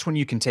 that's when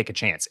you can take a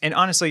chance. And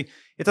honestly,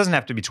 it doesn't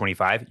have to be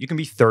 25. You can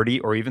be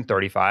 30 or even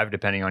 35,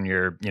 depending on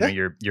your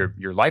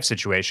your life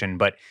situation.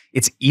 But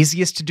it's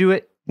easiest to do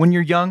it when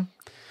you're young,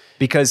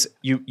 because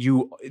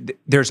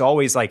there's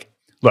always like,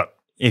 look,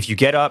 if you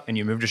get up and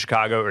you move to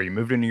Chicago or you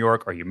move to New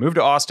York or you move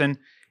to Austin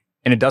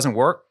and it doesn't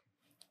work,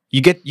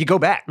 you go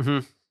back.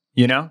 Mhm.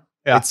 Yeah.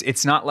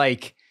 It's not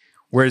like,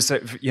 whereas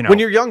when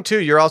you're young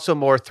too, you're also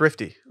more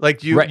thrifty.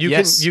 Like you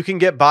can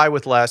get by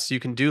with less, you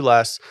can do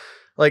less.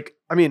 Like,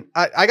 I mean,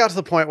 I got to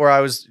the point where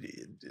I was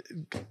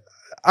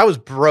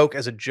broke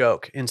as a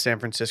joke in San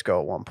Francisco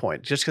at one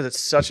point, just because it's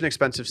such an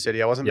expensive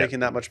city. I wasn't making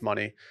that much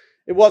money.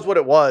 It was what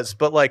it was.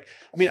 But like,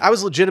 I mean, I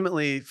was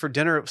legitimately for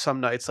dinner some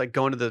nights, like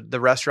going to the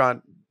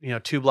restaurant,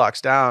 2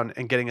 blocks down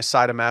and getting a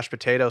side of mashed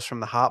potatoes from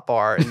the hot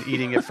bar and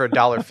eating it for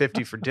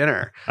 $1.50 for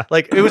dinner.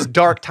 Like, it was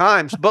dark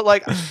times, but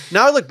like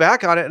now I look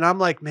back on it and I'm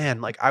like,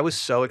 man, like I was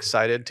so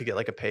excited to get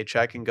like a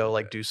paycheck and go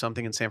like do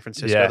something in San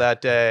Francisco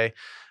that day.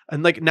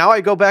 And like now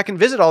I go back and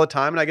visit all the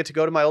time and I get to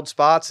go to my old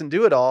spots and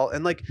do it all.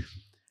 And like,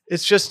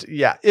 it's just,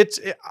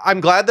 I'm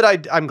glad that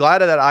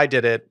I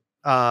did it.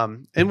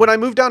 And when I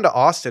moved down to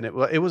Austin, it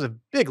was a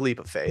big leap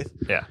of faith.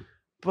 Yeah.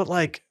 But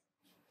like,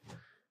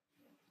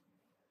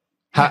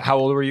 how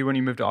old were you when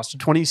you moved to Austin?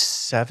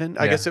 27.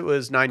 I guess it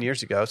was 9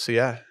 years ago. So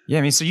yeah. Yeah.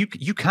 I mean, so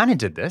you kind of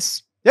did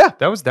this. Yeah.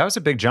 That was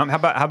a big jump. How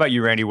about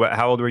you, Randy?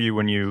 How old were you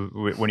when you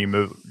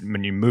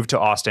moved to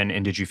Austin,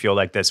 and did you feel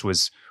like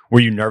were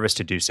you nervous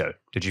to do so?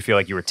 Did you feel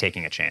like you were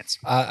taking a chance?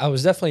 I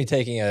was definitely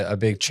taking a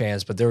big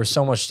chance, but there was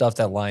so much stuff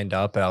that lined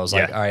up, and I was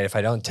like, all right, if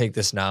I don't take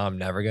this now, I'm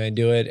never going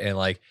to do it. And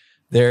like,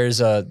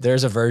 there's a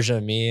version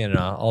of me in an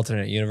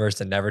alternate universe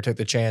that never took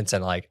the chance,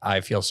 and like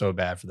I feel so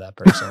bad for that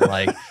person.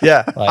 Like,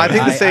 I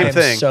think the same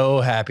thing. I'm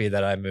so happy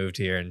that I moved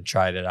here and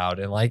tried it out,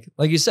 and like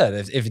you said,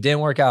 if it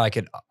didn't work out,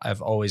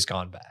 I've always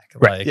gone back.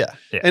 Right. Like,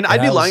 And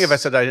I'd be lying if I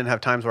said I didn't have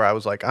times where I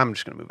was like, I'm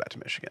just going to move back to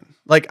Michigan.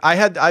 Like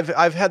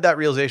I've had that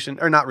realization,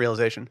 or not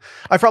realization.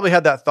 I probably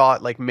had that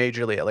thought like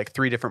majorly at like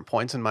 3 different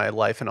points in my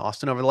life in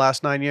Austin over the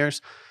last 9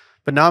 years.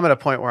 But now I'm at a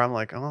point where I'm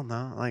like, oh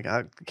no, like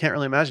I can't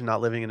really imagine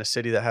not living in a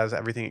city that has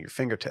everything at your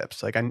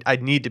fingertips. Like I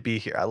need to be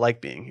here. I like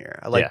being here.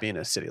 I like being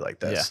in a city like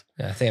this.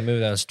 Yeah, I think I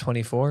moved when I was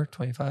 24,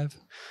 25.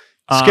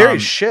 Scary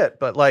as shit,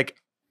 but like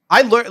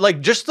I learned,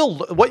 like just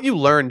what you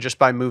learn just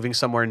by moving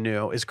somewhere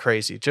new is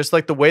crazy. Just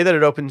like the way that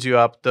it opens you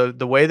up,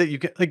 the way that you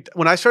can, like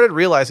when I started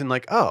realizing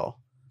like, oh,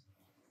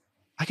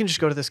 I can just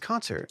go to this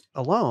concert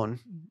alone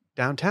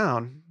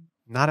downtown,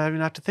 not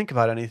even have to think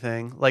about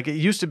anything. Like it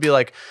used to be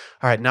like,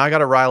 all right, now I got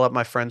to rile up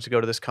my friends to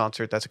go to this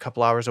concert. That's a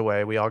couple hours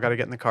away. We all got to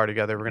get in the car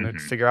together. We're going to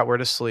figure out where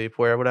to sleep,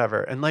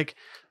 whatever. And like,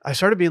 I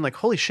started being like,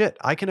 holy shit,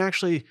 I can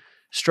actually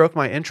stroke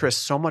my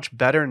interests so much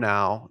better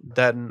now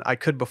than I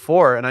could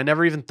before. And I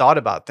never even thought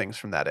about things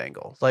from that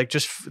angle. Like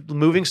just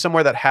moving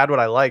somewhere that had what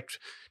I liked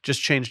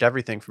just changed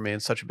everything for me in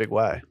such a big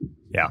way.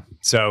 Yeah.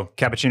 So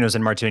cappuccinos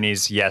and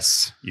martinis.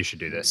 Yes, you should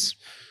do this.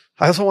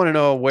 I also want to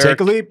know where Take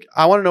a leap.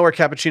 I want to know where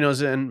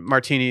cappuccinos and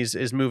martinis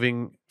is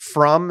moving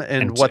from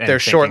and what their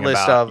short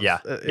list of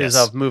is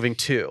of moving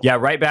to. Yeah,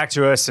 write back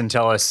to us and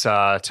tell us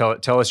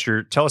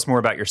more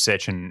about your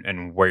sitch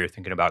and where you're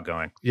thinking about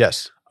going.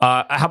 Yes.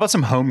 How about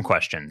some home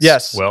questions?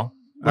 Yes. Will?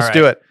 Let's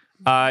do it.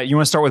 You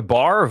want to start with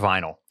bar or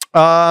vinyl?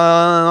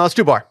 Let's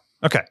do bar.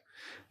 Okay.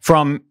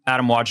 From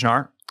Adam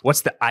Wajnar,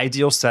 what's the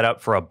ideal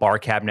setup for a bar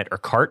cabinet or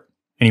cart?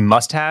 Any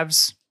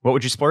must-haves? What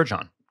would you splurge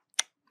on?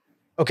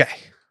 Okay.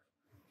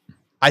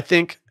 I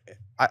think,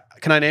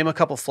 can I name a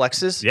couple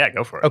flexes? Yeah,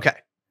 go for it. Okay.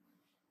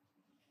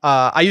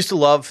 I used to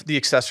love the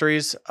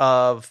accessories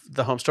of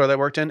the home store that I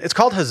worked in. It's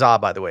called Huzzah,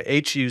 by the way.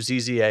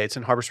 Huzzza. It's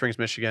in Harbor Springs,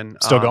 Michigan.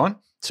 Still going?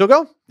 Still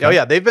go? Okay. Oh,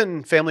 yeah. They've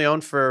been family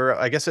owned for,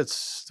 I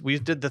guess we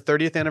did the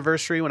 30th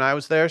anniversary when I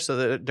was there.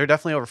 So they're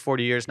definitely over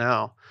 40 years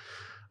now.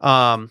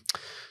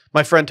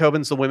 My friend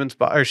Tobin's the women's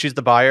buyer. She's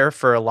the buyer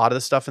for a lot of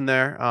the stuff in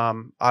there.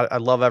 I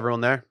love everyone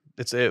there.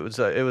 It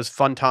was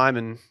fun time,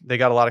 and they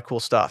got a lot of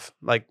cool stuff.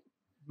 Like,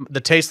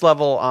 the taste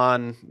level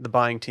on the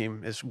buying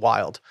team is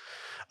wild.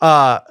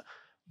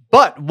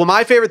 But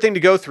my favorite thing to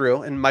go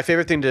through and my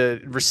favorite thing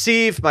to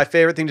receive, my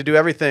favorite thing to do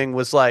everything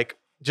was like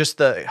just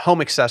the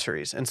home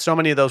accessories. And so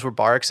many of those were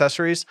bar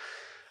accessories.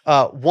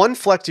 One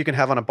flex you can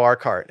have on a bar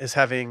cart is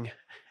having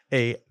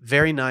a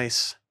very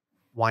nice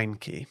wine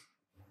key.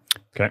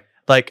 Okay.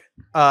 Like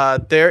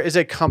there is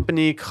a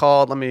company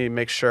called, let me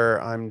make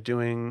sure I'm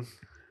doing,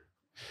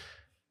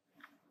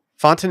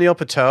 Fontenelle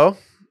Pateau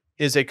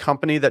is a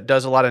company that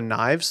does a lot of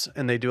knives,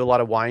 and they do a lot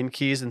of wine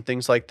keys and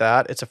things like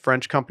that. It's a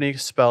French company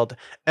spelled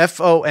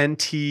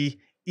Fontenille.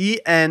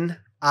 And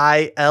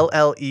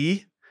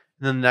then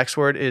the next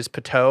word is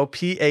Pateau,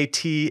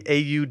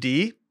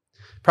 Pataud.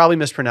 Probably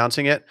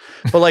mispronouncing it,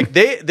 but like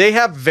they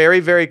have very,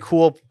 very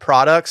cool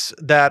products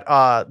that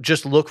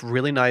just look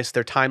really nice.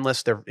 They're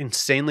timeless. They're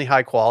insanely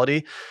high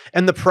quality,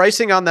 and the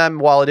pricing on them,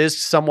 while it is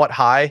somewhat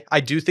high, I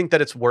do think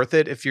that it's worth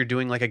it if you're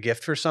doing like a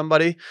gift for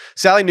somebody.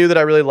 Sally knew that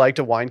I really liked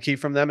a wine key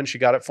from them, and she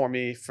got it for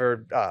me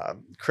for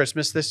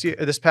Christmas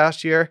this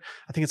past year.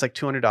 I think it's like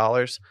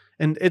 $200.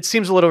 And it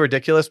seems a little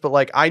ridiculous, but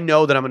like I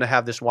know that I'm going to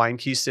have this wine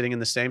key sitting in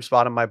the same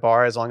spot in my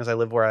bar as long as I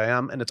live where I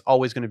am, and it's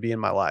always going to be in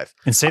my life.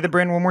 And say the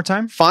brand one more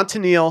time.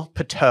 Fontenille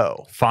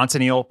Piteau.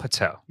 Fontenille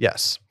Piteau.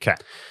 Yes. Okay.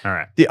 All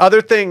right. The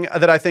other thing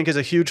that I think is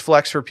a huge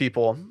flex for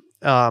people,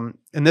 and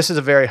this is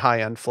a very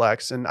high-end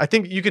flex, and I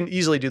think you can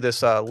easily do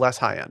this less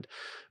high-end,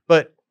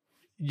 but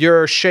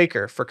your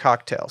shaker for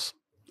cocktails.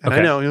 And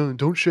I know,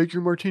 don't shake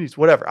your martinis.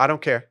 Whatever. I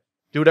don't care.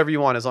 Do whatever you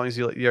want as long as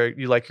you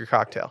like your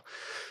cocktail.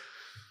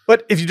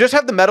 But if you just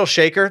have the metal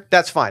shaker,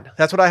 that's fine.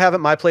 That's what I have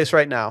at my place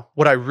right now.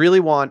 What I really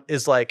want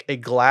is like a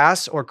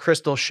glass or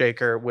crystal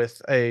shaker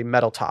with a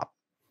metal top.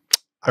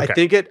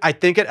 Okay. I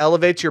think it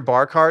elevates your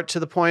bar cart to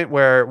the point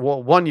where,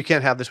 well, one, you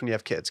can't have this when you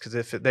have kids because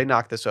if they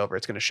knock this over,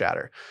 it's going to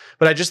shatter.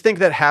 But I just think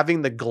that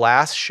having the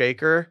glass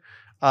shaker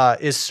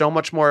is so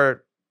much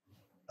more,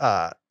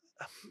 I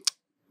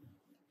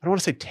don't want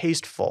to say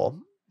tasteful,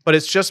 but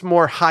it's just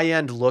more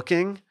high-end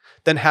looking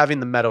than having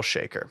the metal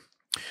shaker.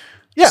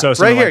 Yeah, so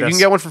right here. Like you can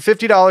get one for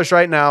 $50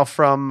 right now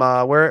from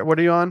where? What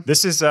are you on?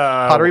 This is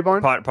Pottery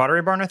Barn.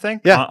 Pottery Barn, I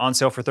think. Yeah, on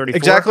sale for $34.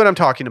 Exactly what I'm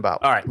talking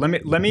about. All right, let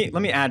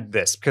me add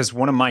this because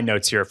one of my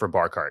notes here for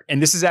Bar Cart, and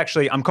this is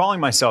actually I'm calling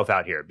myself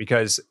out here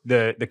because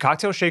the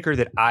cocktail shaker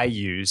that I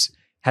use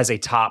has a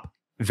top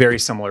very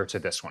similar to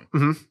this one.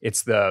 Mm-hmm.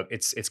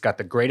 It's got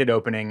the grated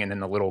opening and then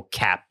the little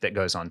cap that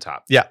goes on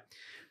top. Yeah,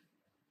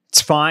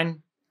 it's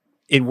fine.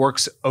 It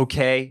works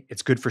okay.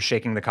 It's good for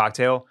shaking the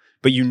cocktail.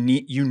 But you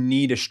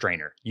need a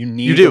strainer. You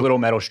need a little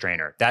metal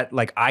strainer. That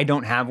like I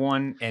don't have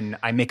one, and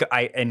I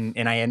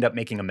end up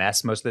making a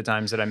mess most of the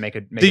times that I make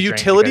the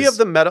utility of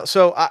the metal.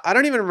 So I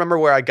don't even remember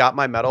where I got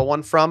my metal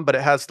one from, but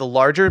it has the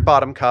larger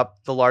bottom cup,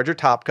 the larger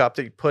top cup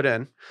that you put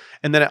in,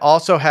 and then it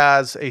also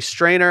has a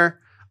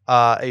strainer,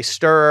 a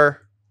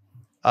stirrer,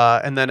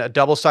 and then a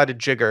double-sided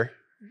jigger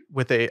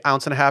with a 1.5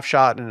 ounce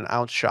shot and an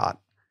ounce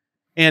shot,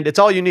 and it's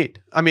all you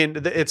need. I mean,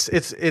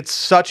 it's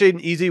such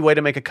an easy way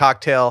to make a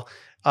cocktail.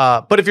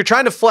 But if you're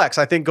trying to flex,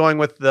 I think going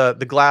with the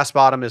glass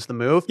bottom is the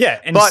move. Yeah,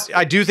 but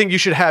I do think you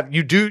should have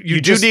you do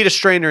need a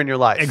strainer in your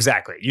life.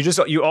 Exactly.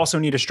 You also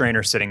need a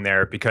strainer sitting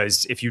there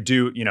because if you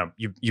do,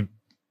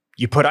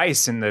 you put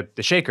ice in the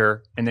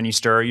shaker and then you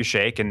stir, you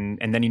shake, and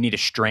then you need to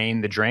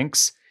strain the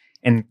drinks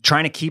and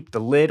trying to keep the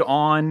lid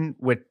on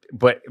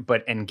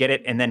and get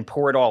it and then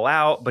pour it all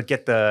out, but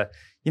get the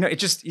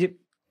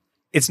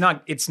it's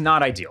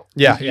not ideal.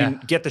 Yeah. You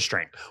get the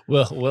strain.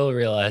 We'll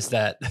realize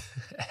that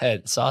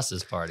at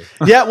Sauce's party.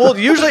 Yeah. Well,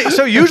 usually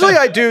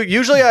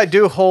I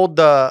do hold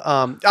the,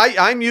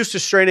 I'm used to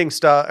straining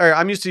stuff, or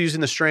I'm used to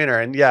using the strainer.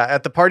 And yeah,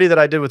 at the party that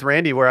I did with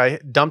Randy, where I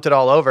dumped it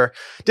all over,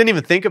 didn't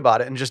even think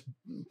about it and just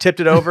tipped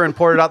it over and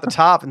poured it out the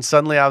top. And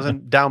suddenly I was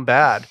down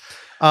bad.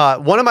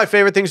 One of my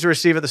favorite things to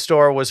receive at the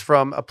store was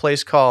from a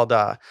place called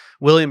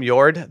William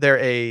Yord. They're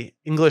a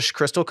English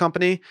crystal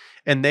company,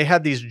 and they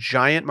had these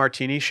giant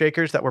martini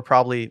shakers that were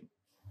probably,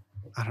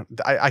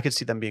 I could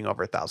see them being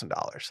over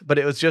 $1,000. But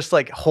it was just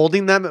like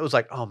holding them. It was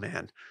like, oh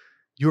man,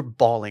 you're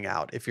balling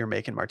out if you're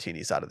making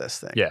martinis out of this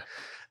thing. Yeah.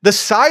 The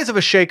size of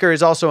a shaker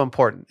is also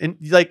important. And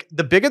like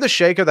the bigger the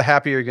shaker, the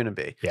happier you're going to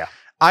be. Yeah.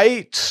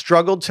 I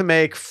struggled to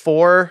make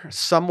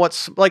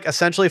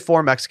essentially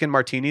four Mexican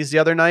martinis the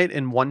other night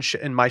in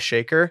in my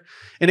shaker.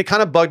 And it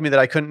kind of bugged me that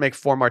I couldn't make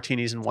 4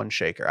 martinis in one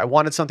shaker. I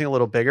wanted something a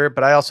little bigger,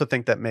 but I also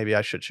think that maybe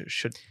I should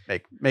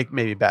make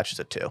maybe batches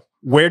of 2.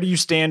 Where do you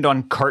stand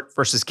on cart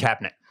versus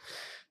cabinet?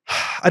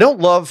 I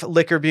don't love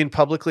liquor being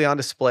publicly on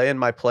display in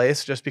my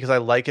place just because I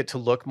like it to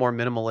look more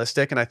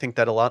minimalistic. And I think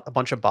that a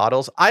bunch of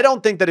bottles, I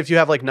don't think that if you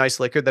have like nice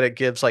liquor that it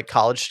gives like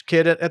college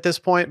kid at this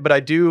point, but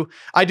I do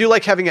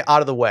like having it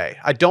out of the way.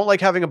 I don't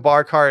like having a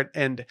bar cart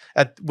and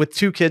with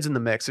 2 kids in the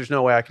mix, there's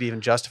no way I could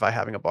even justify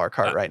having a bar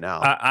cart right now.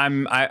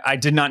 I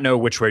did not know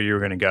which way you were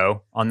going to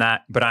go on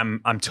that, but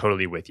I'm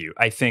totally with you.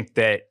 I think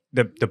that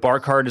the bar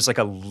cart is like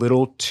a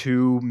little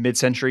too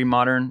mid-century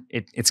modern.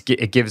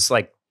 It gives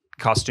like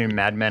costume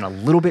Mad Men a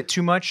little bit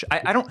too much.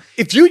 I don't.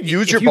 If you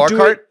use your bar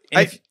cart,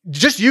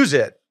 just use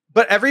it.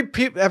 But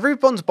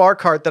everyone's bar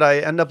cart that I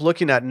end up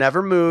looking at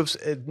never moves,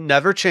 it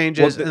never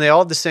changes, and they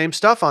all have the same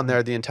stuff on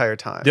there the entire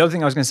time. The other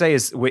thing I was going to say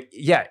is,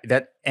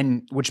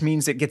 which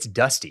means it gets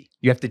dusty.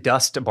 You have to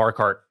dust a bar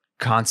cart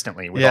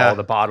constantly with all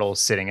the bottles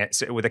sitting it.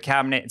 So with a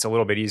cabinet, it's a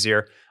little bit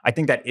easier. I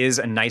think that is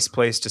a nice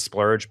place to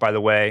splurge. By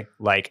the way,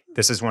 like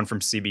this is one from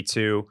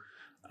CB2.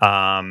 It's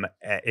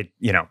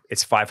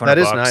 $500. That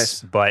is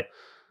nice, but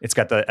it's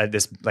got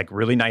this like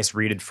really nice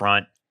reeded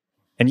front,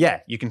 and yeah,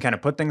 you can kind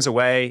of put things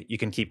away. You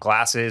can keep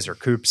glasses or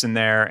coupes in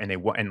there,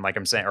 and like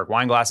I'm saying, or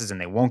wine glasses, and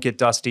they won't get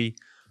dusty.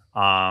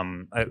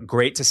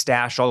 Great to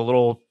stash all the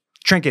little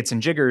trinkets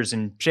and jiggers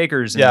and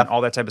shakers and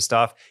all that type of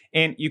stuff.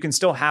 And you can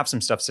still have some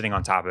stuff sitting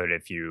on top of it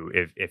if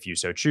you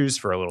so choose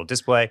for a little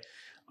display.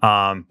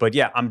 But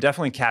yeah, I'm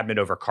definitely cabinet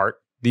over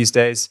cart these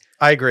days.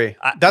 I agree.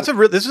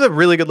 This is a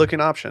really good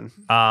looking option.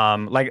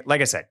 Like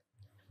I said,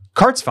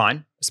 cart's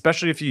fine,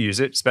 especially if you use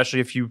it, especially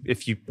if you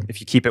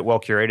keep it well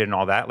curated and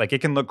all that. Like,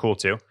 it can look cool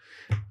too.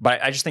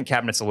 But I just think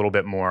cabinet's a little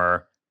bit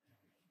more.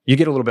 You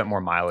get a little bit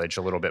more mileage,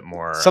 a little bit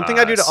more. Something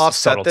I do to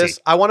offset subtlety. this,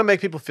 I want to make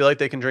people feel like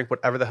they can drink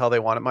whatever the hell they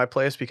want at my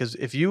place. Because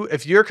if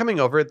you're coming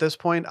over at this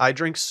point, I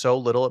drink so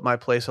little at my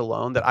place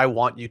alone that I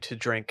want you to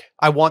drink.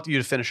 I want you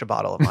to finish a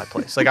bottle at my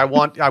place. Like, I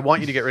want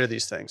you to get rid of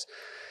these things.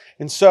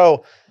 And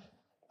so,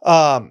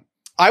 I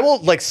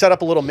will like set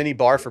up a little mini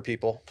bar for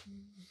people.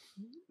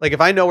 Like,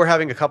 if I know we're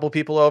having a couple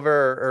people over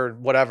or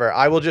whatever,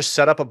 I will just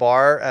set up a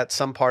bar at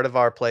some part of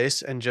our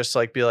place and just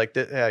like be like,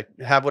 hey,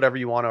 have whatever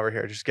you want over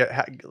here. Just get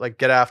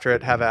after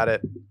it, have at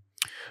it.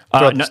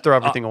 Throw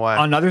everything away.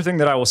 Another thing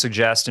that I will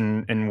suggest,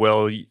 and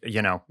Will,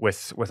 you know,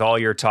 with all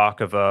your talk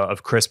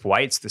of crisp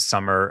whites this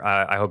summer,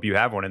 I hope you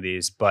have one of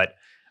these. But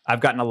I've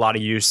gotten a lot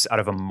of use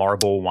out of a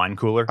marble wine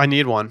cooler. I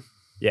need one.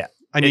 Yeah.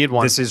 I need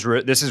one. This is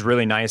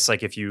really nice.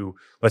 Like, if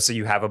let's say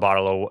you have a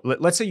bottle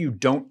of, let's say you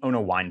don't own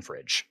a wine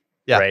fridge.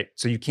 Yeah. Right.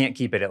 So you can't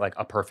keep it at like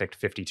a perfect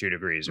 52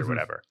 degrees or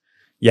whatever.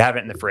 You have it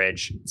in the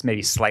fridge. It's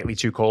maybe slightly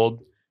too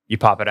cold. You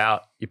pop it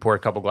out, you pour a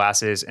couple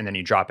glasses, and then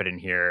you drop it in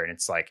here. And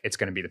it's like, it's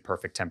going to be the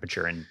perfect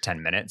temperature in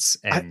 10 minutes.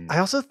 And I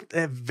also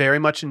have very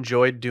much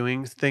enjoyed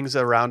doing things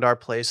around our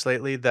place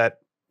lately that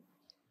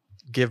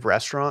give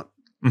restaurant.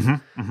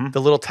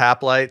 The little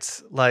tap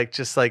lights, like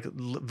just like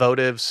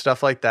votive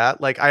stuff like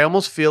that. Like, I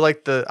almost feel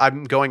like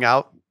I'm going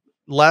out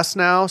less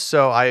now,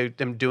 so I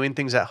am doing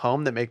things at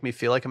home that make me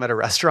feel like I'm at a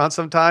restaurant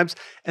sometimes.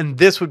 And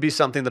this would be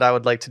something that I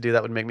would like to do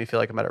that would make me feel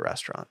like I'm at a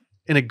restaurant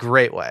in a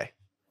great way.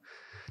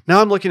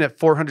 Now I'm looking at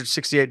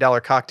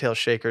 $468 cocktail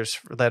shakers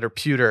that are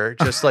pewter,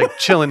 just like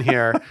chilling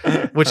here,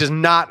 which is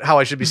not how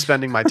I should be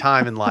spending my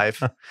time in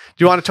life. Do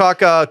you want to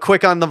talk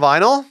quick on the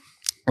vinyl?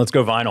 Let's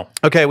go vinyl.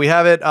 Okay, we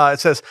have it. It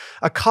says,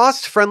 a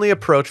cost-friendly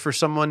approach for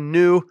someone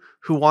new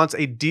who wants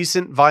a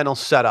decent vinyl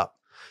setup.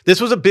 This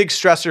was a big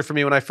stressor for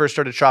me when I first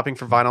started shopping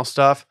for vinyl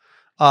stuff.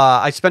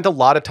 I spent a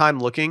lot of time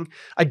looking.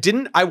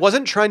 I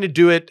wasn't trying to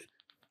do it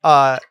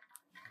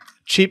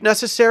cheap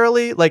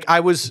necessarily. Like,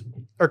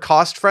 or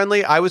cost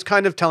friendly. I was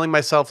kind of telling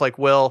myself, like,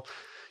 Will,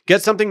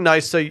 get something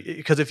nice.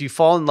 Because if you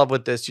fall in love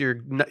with this, you're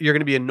going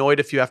to be annoyed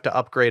if you have to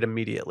upgrade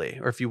immediately,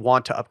 or if you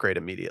want to upgrade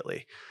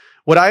immediately.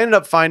 What I ended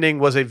up finding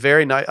was a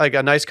very nice, like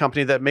a nice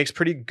company that makes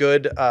pretty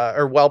good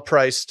or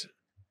well-priced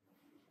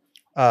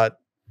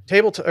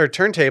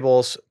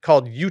turntables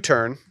called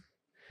U-Turn,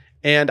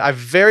 and I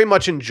very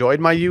much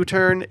enjoyed my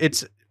U-Turn.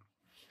 It's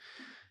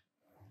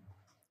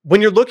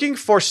when you're looking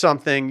for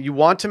something, you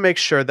want to make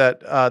sure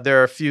that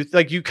there are a few,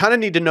 like, you kind of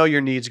need to know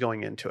your needs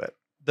going into it.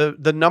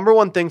 The number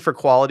one thing for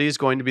quality is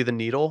going to be the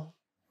needle,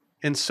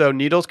 and so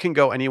needles can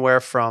go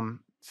anywhere from,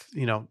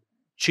 you know,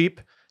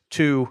 cheap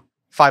to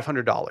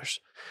 $500.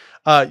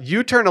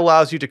 U-Turn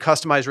allows you to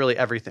customize really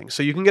everything.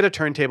 So you can get a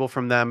turntable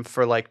from them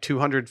for like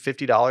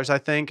 $250, I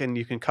think, and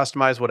you can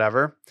customize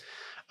whatever.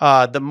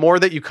 The more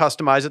that you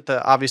customize it,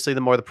 obviously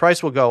the more the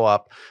price will go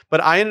up.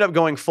 But I ended up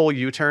going full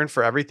U-Turn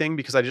for everything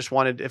because I just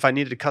wanted, if I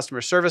needed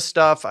customer service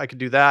stuff, I could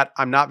do that.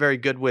 I'm not very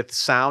good with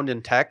sound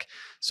and tech,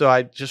 so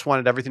I just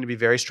wanted everything to be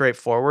very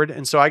straightforward.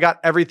 And so I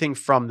got everything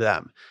from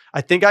them.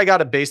 I think I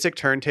got a basic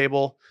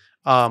turntable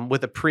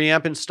with a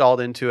preamp installed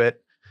into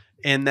it.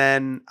 And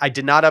then I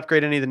did not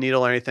upgrade any of the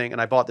needle or anything. And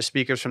I bought the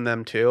speakers from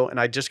them too. And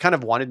I just kind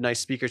of wanted nice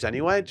speakers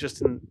anyway,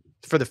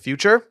 for the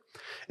future.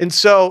 And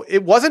so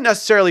it wasn't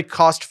necessarily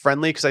cost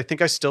friendly because I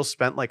think I still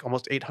spent like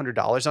almost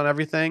 $800 on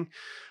everything.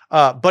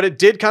 But it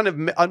did kind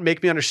of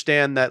make me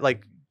understand that,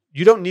 like,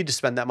 you don't need to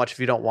spend that much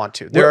if you don't want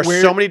to. There are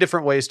so many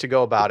different ways to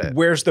go about it.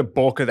 Where's the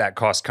bulk of that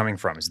cost coming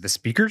from? Is it the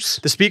speakers?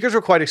 The speakers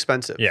were quite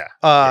expensive.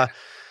 Yeah.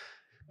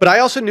 But I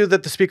also knew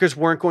that the speakers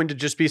weren't going to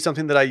just be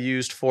something that I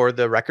used for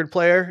the record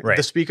player. Right.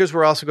 The speakers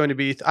were also going to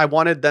be, I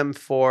wanted them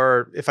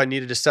for if I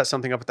needed to set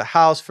something up at the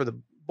house for the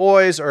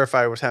boys, or if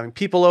I was having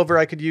people over,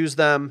 I could use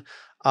them.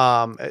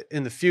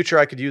 In the future,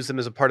 I could use them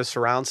as a part of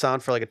surround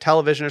sound for like a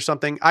television or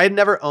something. I had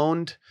never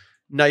owned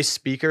nice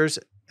speakers,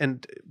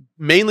 and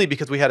mainly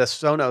because we had a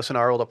Sonos in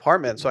our old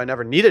apartment, so I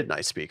never needed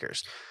nice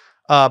speakers.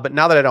 But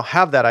now that I don't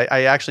have that,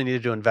 I actually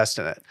needed to invest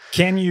in it.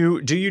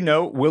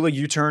 Will a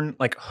U-Turn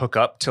like hook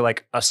up to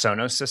like a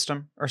Sonos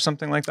system or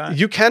something like that?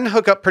 You can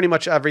hook up pretty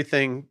much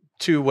everything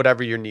to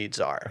whatever your needs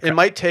are. Okay. It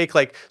might take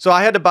so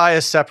I had to buy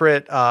a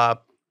separate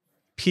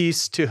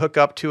piece to hook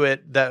up to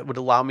it that would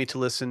allow me to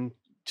listen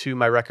to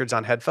my records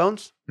on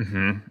headphones.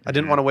 I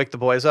didn't want to wake the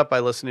boys up by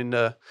listening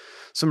to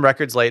some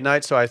records late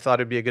night, so I thought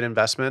it'd be a good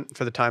investment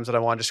for the times that I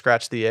wanted to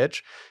scratch the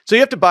itch. So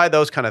you have to buy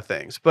those kind of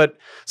things. But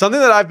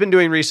something that I've been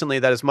doing recently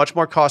that is much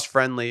more cost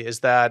friendly is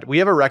that we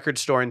have a record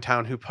store in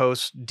town who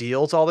posts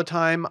deals all the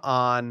time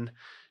on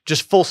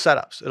just full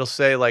setups. It'll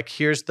say like,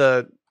 here's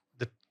the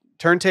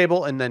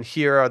turntable, and then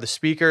here are the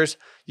speakers.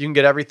 You can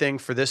get everything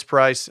for this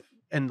price.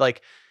 And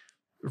like,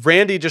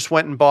 Randy just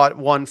went and bought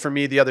one for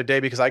me the other day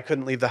because I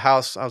couldn't leave the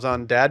house. I was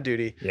on dad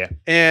duty. Yeah.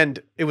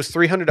 And it was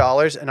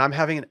 $300, and I'm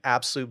having an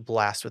absolute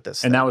blast with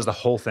this And thing. that was the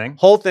whole thing?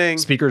 Whole thing.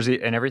 Speakers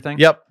and everything?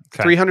 Yep.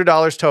 Okay.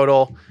 $300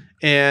 total.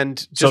 And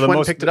just went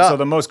and picked it up. So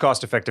the most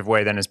cost-effective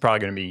way then is probably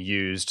going to be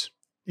used.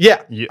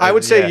 Yeah, I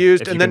would say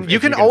used. And then you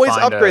can always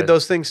upgrade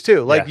those things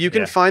too. Like you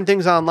can find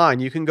things online.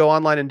 You can go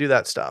online and do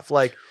that stuff.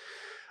 Like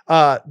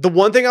the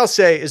one thing I'll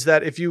say is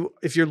that if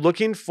you're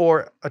looking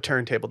for a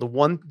turntable, the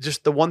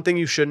one thing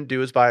you shouldn't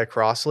do is buy a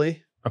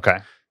Crossley. Okay.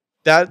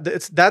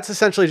 That's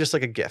essentially just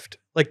like a gift.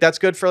 Like that's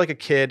good for like a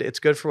kid. It's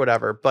good for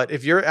whatever. But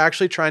if you're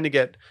actually trying to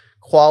get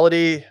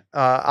quality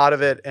out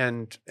of it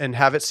and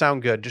have it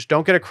sound good, just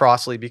don't get a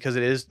Crossley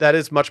because that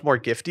is much more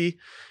gifty.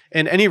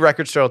 And any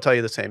record store will tell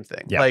you the same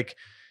thing. Yeah. Like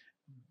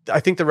I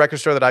think the record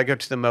store that I go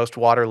to the most,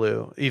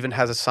 Waterloo, even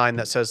has a sign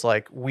that says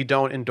like, we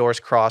don't endorse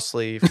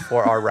Crossley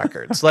for our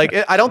records. Like,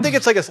 I don't think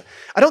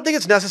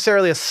it's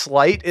necessarily a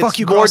slight. It's more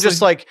Crossley. just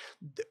like,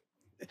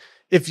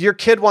 if your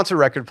kid wants a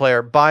record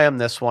player, buy them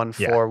this one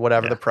for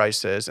whatever the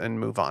price is and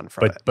move on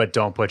from it. But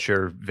don't put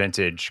your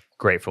vintage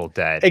Grateful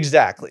Dead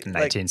exactly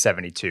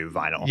 1972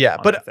 vinyl. Yeah,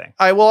 but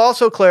I will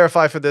also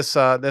clarify for this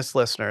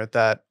listener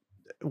that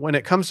when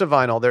it comes to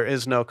vinyl, there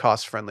is no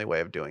cost-friendly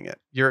way of doing it.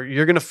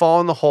 You're going to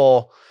fall in the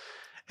hole.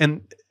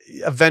 And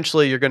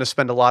eventually you're going to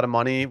spend a lot of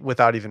money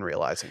without even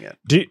realizing it.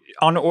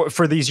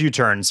 For these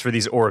U-turns, for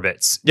these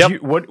Orbits,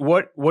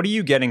 what are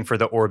you getting for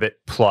the Orbit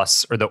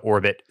Plus or the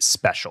Orbit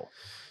Special?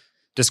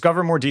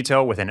 Discover more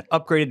detail with an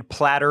upgraded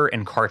platter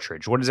and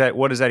cartridge. What does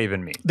that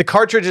even mean? The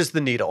cartridge is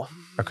the needle.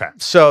 Okay.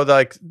 So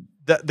like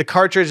the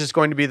cartridge is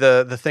going to be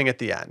the thing at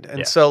the end.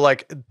 And so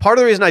like part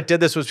of the reason I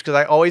did this was because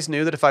I always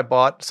knew that if I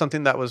bought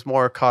something that was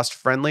more cost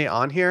friendly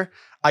on here,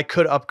 I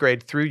could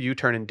upgrade through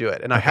U-turn and do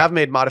it. And I have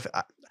made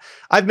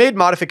I've made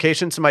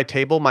modifications to my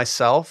table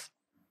myself,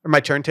 or my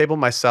turntable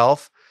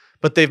myself,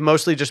 but they've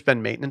mostly just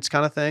been maintenance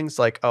kind of things.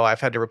 Like, oh,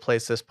 I've had to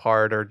replace this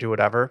part or do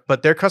whatever.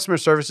 But their customer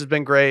service has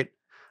been great.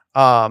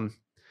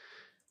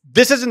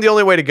 This isn't the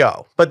only way to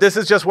go, but this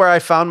is just where I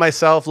found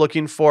myself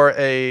looking for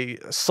a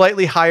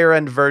slightly higher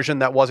end version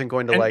that wasn't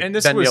going to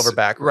bend me over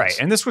backwards. Right.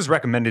 And this was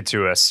recommended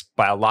to us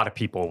by a lot of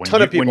people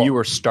when you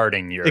were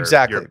starting your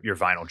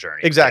vinyl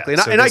journey. Exactly.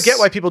 Yeah. And I get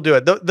why people do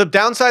it. The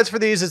downsides for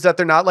these is that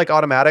they're not like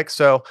automatic.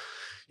 So,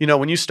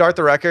 when you start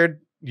the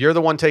record, you're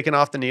the one taking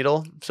off the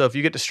needle. So if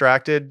you get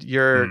distracted,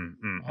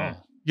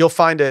 you'll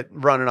find it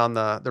running on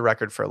the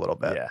record for a little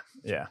bit.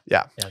 Yeah.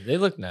 They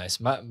look nice.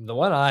 The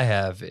one I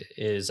have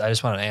is I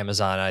just went on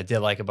Amazon. I did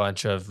like a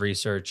bunch of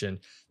research, and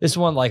this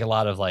one, like a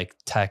lot of like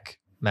tech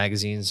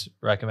magazines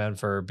recommend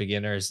for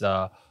beginners,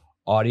 the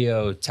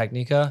Audio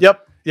Technica.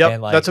 Yep.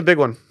 And that's a big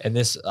one. And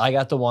I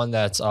got the one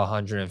that's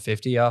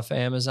 150 off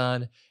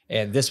Amazon.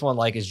 And this one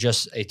is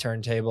just a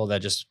turntable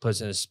that just puts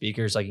in the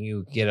speakers. Like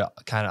you get a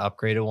kind of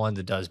upgraded one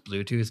that does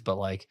Bluetooth, but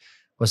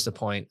what's the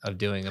point of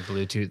doing a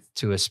Bluetooth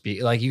to a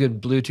speaker? Like you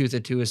could Bluetooth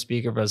it to a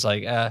speaker, but it's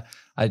like,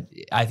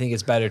 I think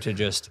it's better to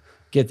just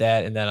get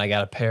that. And then I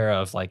got a pair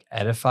of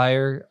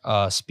Edifier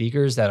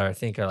speakers that I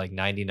think are like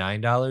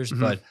 $99,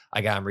 but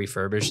I got them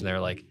refurbished and they're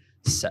like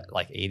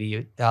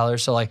 $80.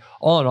 So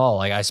all in all,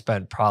 I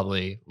spent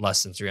probably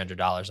less than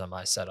 $300 on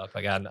my setup.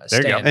 I got a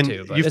stand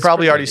too. But you've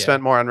probably already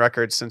spent more on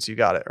records since you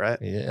got it, right?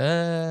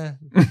 Yeah,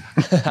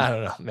 I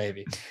don't know,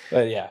 maybe,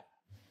 but yeah.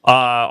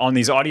 On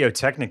these Audio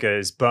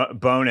Technicas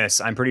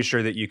bonus, I'm pretty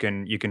sure that you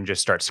can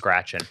just start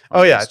scratching.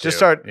 Oh yeah, just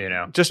start doing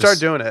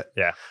it.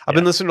 Yeah, I've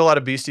been listening to a lot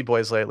of Beastie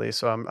Boys lately,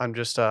 so I'm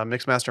just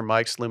Mixmaster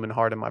Mike's looming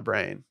hard in my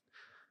brain.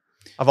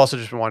 I've also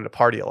just been wanting to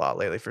party a lot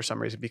lately for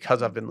some reason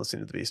because I've been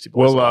listening to the Beastie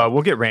Boys.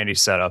 We'll get Randy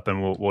set up and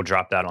we'll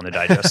drop that on the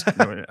digest.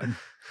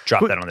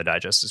 Drop that on the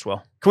digest as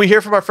well. Can we hear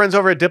from our friends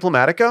over at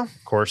Diplomatico?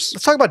 Of course.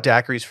 Let's talk about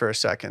daiquiris for a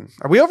second.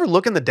 Are we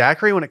overlooking the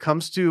daiquiri when it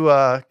comes to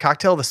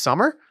cocktail of the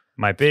summer?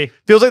 Might be.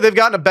 Feels like they've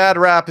gotten a bad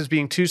rap as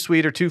being too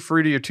sweet or too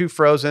fruity or too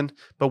frozen,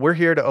 but we're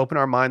here to open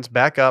our minds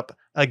back up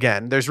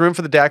again. There's room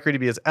for the daiquiri to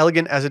be as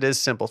elegant as it is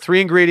simple. 3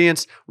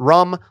 ingredients: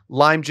 rum,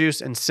 lime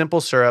juice, and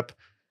simple syrup.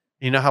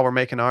 You know how we're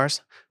making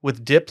ours?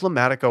 With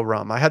Diplomatico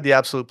rum. I had the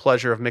absolute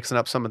pleasure of mixing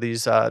up some of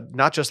these,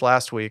 not just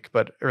last week,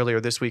 but earlier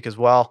this week as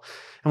well.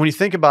 And when you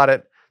think about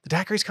it, the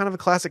daiquiri is kind of a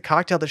classic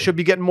cocktail that should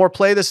be getting more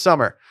play this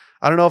summer.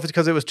 I don't know if it's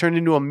because it was turned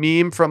into a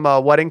meme from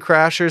Wedding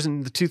Crashers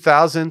in the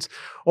 2000s,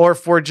 or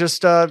if we're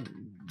just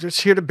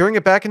here to bring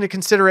it back into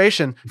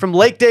consideration. From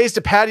lake days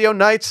to patio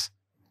nights,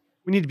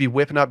 we need to be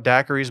whipping up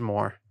daiquiris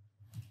more.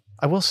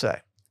 I will say,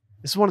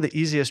 this is one of the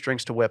easiest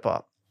drinks to whip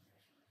up.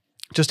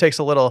 It just takes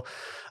a little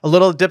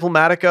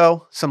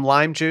Diplomatico, some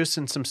lime juice,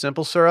 and some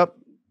simple syrup.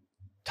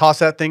 Toss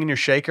that thing in your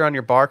shaker on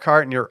your bar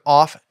cart, and you're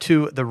off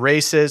to the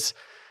races.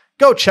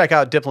 Go check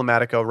out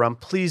Diplomatico rum.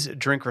 Please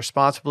drink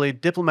responsibly.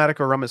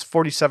 Diplomatico rum is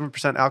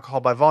 47% alcohol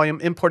by volume,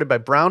 imported by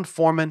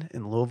Brown-Forman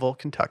in Louisville,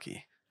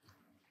 Kentucky.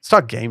 Let's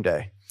talk game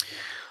day.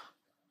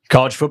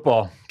 College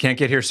football. Can't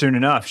get here soon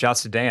enough.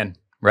 Shouts to Dan.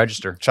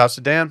 Register. Shouts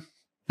to Dan.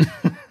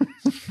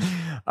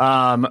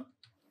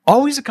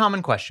 Always a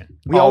common question.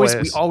 We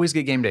Always. always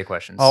get game day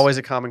questions. Always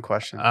a common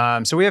question.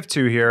 So we have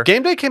 2 here.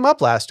 Game day came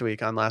up last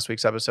week on last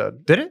week's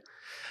episode. Did it?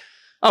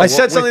 I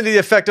said something to the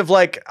effect of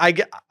like,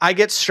 I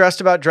get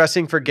stressed about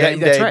dressing for game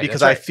day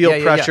because I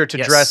feel pressure to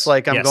dress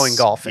like I'm going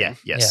golfing. Yeah,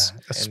 yes.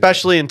 Yeah.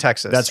 Especially in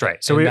Texas. That's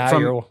right. So So we now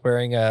you're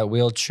wearing a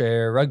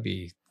wheelchair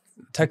rugby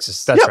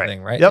Texas That's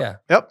thing, right?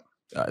 Yep. Yep.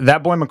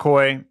 That boy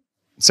McCoy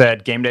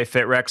said Game Day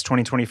Fit Rex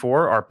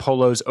 2024 are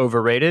polos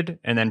overrated.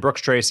 And then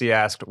Brooks Tracy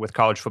asked, with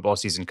college football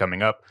season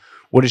coming up,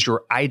 what is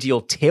your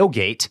ideal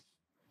tailgate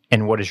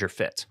and what is your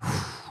fit?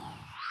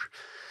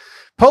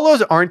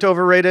 Polos aren't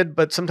overrated,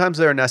 but sometimes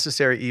they're a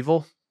necessary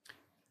evil.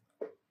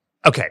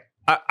 Okay,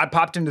 I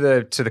popped into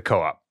the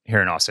co-op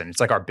here in Austin. It's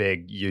like our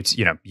big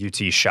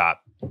UT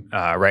shop,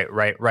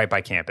 right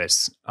by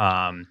campus.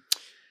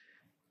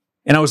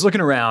 And I was looking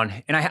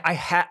around, and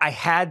I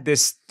had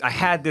this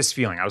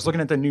feeling. I was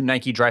looking at the new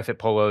Nike Dry Fit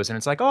polos, and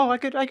it's like, oh, I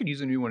could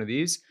use a new one of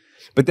these.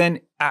 But then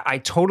I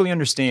totally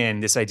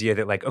understand this idea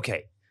that like,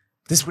 okay,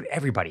 this is what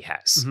everybody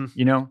has. Mm-hmm.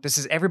 You know,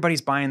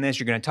 everybody's buying this.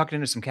 You're going to tuck it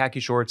into some khaki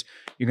shorts.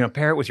 You're going to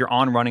pair it with your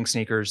on running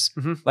sneakers.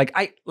 Mm-hmm.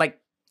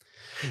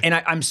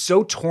 I'm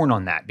so torn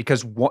on that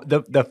because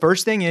the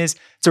first thing is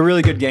it's a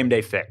really good game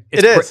day fit.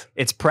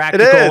 It's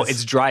practical. It is.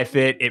 It's dry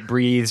fit. It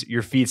breathes.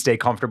 Your feet stay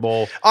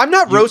comfortable. I'm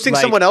not roasting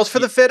someone else for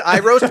the fit. I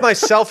roast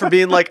myself for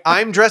being like,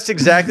 I'm dressed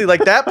exactly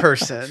like that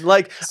person.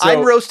 Like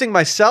I'm roasting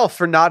myself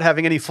for not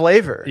having any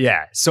flavor.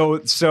 Yeah.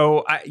 So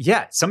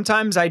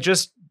sometimes I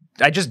just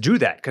do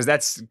that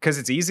because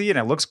it's easy and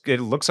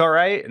it looks all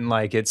right and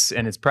like it's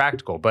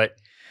practical,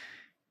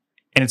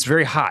 and it's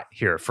very hot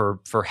here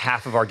for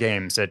half of our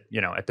games at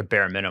the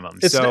bare minimum.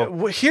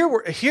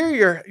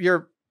 Here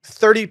you're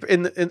 30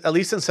 in at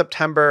least in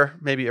September,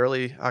 maybe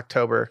early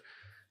October.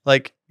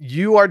 Like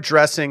you are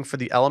dressing for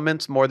the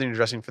elements more than you're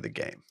dressing for the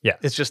game. Yeah.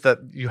 It's just that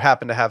you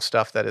happen to have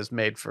stuff that is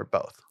made for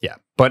both. Yeah.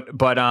 But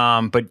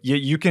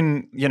you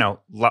can,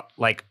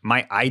 like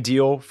my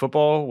ideal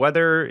football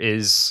weather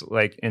is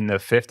like in the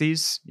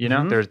 50s,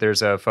 Mm-hmm.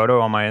 there's a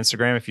photo on my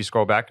Instagram. If you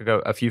scroll back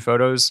a few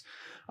photos,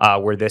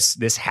 where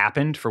this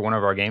happened for one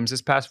of our games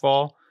this past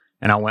fall.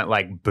 And I went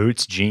like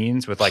boots,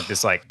 jeans with like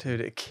this like dude,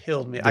 it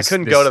killed me. I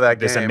couldn't go to that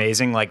game. This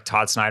amazing like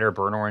Todd Snyder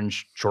burnt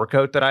orange short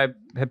coat that I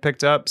had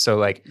picked up. So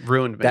like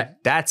ruined me.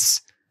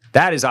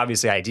 That is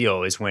obviously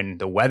ideal is when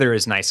the weather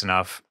is nice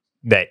enough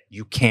that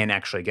you can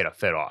actually get a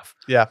fit off.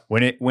 Yeah.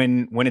 When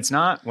it's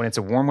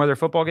a warm weather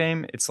football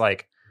game, it's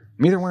like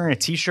I'm either wearing a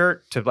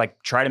t-shirt to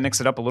like try to mix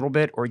it up a little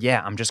bit, or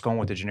I'm just going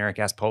with the generic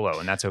ass polo,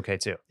 and that's okay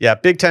too. Yeah,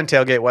 Big Ten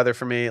tailgate weather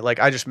for me. Like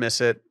I just miss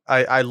it.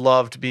 I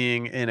loved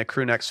being in a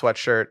crew neck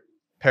sweatshirt,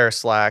 pair of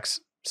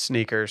slacks,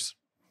 sneakers,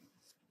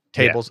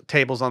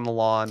 tables on the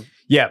lawn.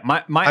 Yeah,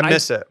 I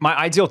miss it. My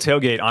ideal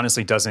tailgate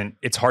honestly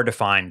it's hard to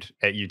find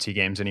at UT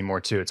games anymore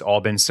too. It's all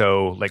been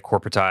so like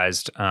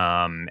corporatized.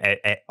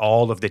 At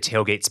all of the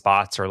tailgate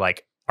spots are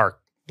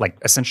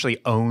essentially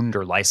owned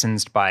or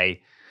licensed by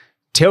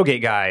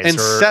tailgate guys and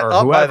or set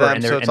up whoever, by them,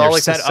 and so they're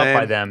like set the up same.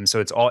 by them. So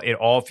it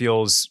all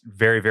feels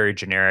very, very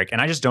generic.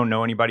 And I just don't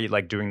know anybody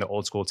like doing the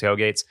old school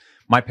tailgates.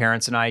 My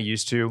parents and I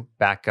used to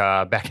back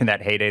in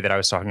that heyday that I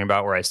was talking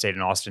about, where I stayed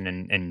in Austin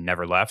and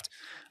never left.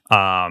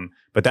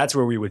 But that's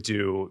where we would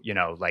do,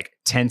 like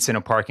tents in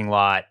a parking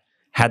lot,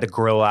 had the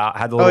grill out,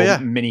 had the little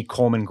mini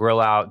Coleman grill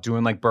out,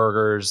 doing like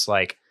burgers,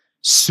 like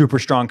super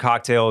strong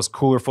cocktails,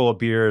 cooler full of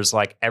beers.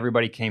 Like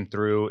everybody came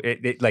through.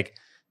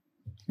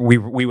 We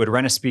would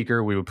rent a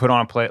speaker. We would put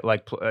on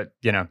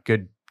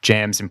good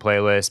jams and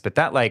playlists. But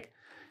that like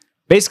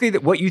basically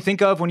what you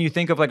think of when you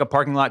think of like a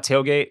parking lot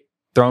tailgate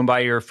thrown by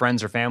your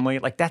friends or family,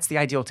 like that's the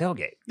ideal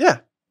tailgate. Yeah.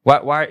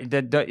 Why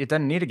it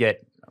doesn't need to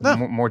get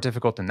more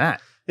difficult than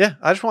that. Yeah,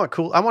 I just want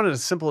cool. I want it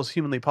as simple as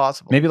humanly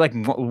possible. Maybe like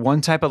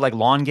one type of like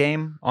lawn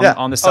game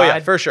on the side. Oh yeah,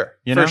 for sure.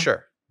 For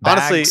sure.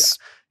 Bags. Honestly,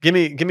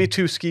 give me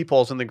 2 ski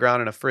poles in the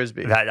ground and a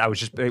frisbee.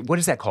 What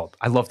is that called?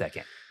 I love that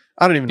game.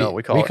 I don't even know what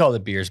we call it. We call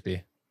it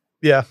Beersby.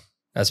 Yeah.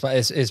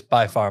 It's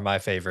by far my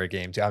favorite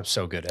game too. I'm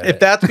so good at it. If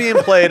that's being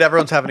played,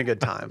 everyone's having a good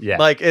time. Yeah.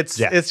 Like it's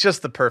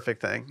just the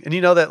perfect thing. And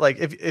you know that like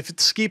if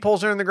ski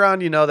poles are in the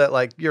ground, you know that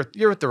like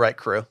you're with the right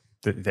crew.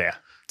 Yeah.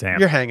 Damn.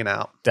 You're hanging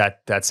out.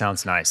 That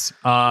sounds nice.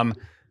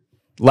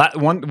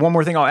 One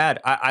more thing I'll add.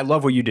 I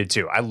love what you did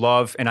too. I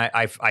love, and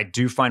I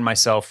do find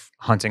myself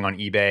hunting on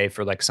eBay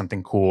for like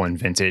something cool and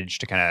vintage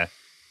to kind of.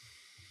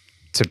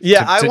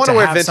 I want to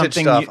wear vintage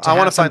stuff. I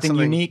want to find something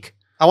unique.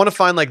 I want to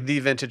find like the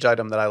vintage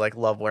item that I like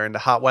love wearing to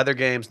hot weather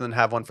games, and then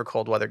have one for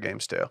cold weather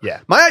games too. Yeah.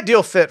 My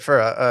ideal fit for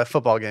a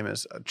football game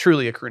is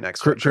truly a crew neck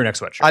sweatshirt. Crew neck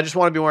sweatshirt. I just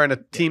want to be wearing a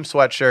team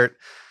sweatshirt,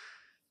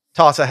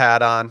 toss a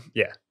hat on.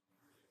 Yeah.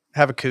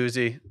 Have a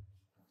koozie.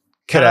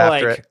 Kind of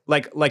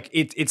like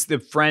it's the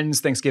Friends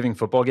Thanksgiving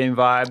football game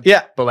vibe.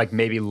 Yeah. But like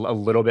maybe a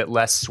little bit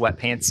less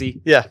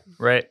sweatpantsy. Yeah.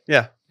 Right.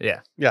 Yeah. Yeah.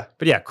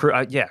 But yeah,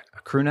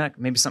 a crew neck,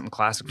 maybe something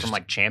classic from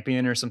like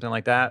Champion or something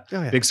like that.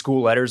 Oh, yeah. Big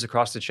school letters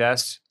across the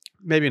chest.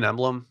 Maybe an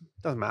emblem.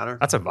 Doesn't matter.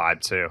 That's a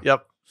vibe too.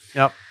 Yep.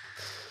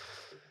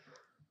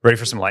 Ready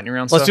for some lightning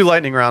round Let's stuff? do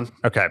lightning round.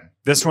 Okay.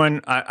 This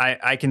one,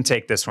 I can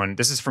take this one.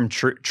 This is from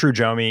True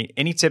Jomi.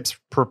 Any tips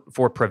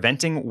for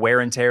preventing wear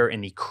and tear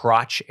in the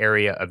crotch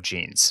area of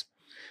jeans?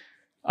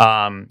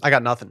 I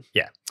got nothing.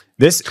 Yeah.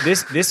 This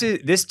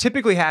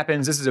typically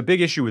happens. This is a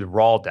big issue with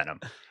raw denim.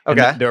 And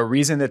Okay. the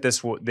reason that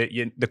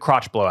the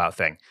crotch blowout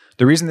thing,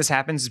 the reason this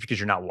happens is because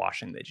you're not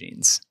washing the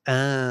jeans.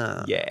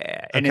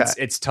 Yeah, and Okay.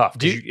 it's tough.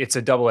 It's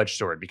a double-edged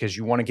sword because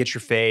you want to get your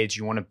fades,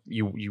 you want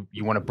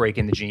to break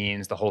in the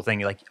jeans, the whole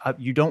thing. You're like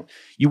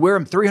you wear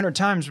them 300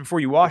 times before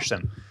you wash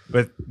them,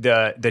 but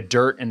the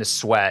dirt and the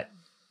sweat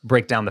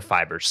break down the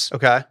fibers.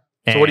 Okay.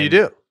 So what do you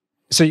do?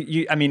 So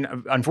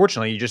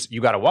unfortunately,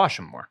 you got to wash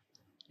them more.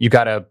 You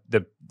got to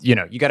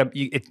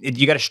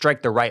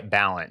strike the right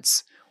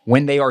balance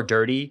when they are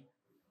dirty.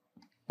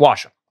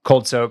 Wash them.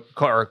 Cold soap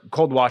or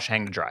cold wash,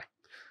 hang to dry.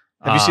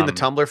 Have you seen the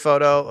Tumblr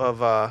photo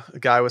of a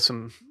guy with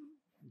some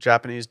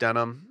Japanese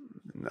denim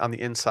on the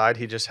inside?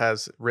 He just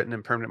has written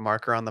in permanent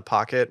marker on the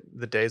pocket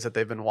the days that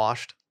they've been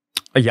washed.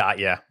 Yeah.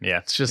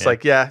 It's just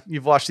like,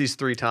 you've washed these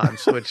 3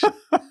 times, which I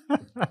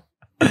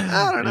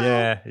don't know.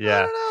 Yeah.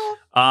 I don't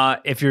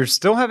know. If you're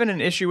still having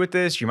an issue with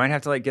this, you might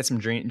have to like get some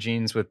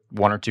jeans with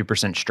 1 or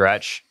 2%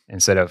 stretch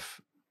instead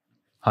of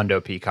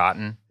Hundo P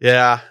cotton.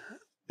 Yeah.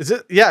 Is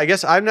it? Yeah, I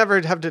guess I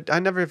never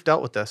have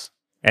dealt with this.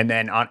 And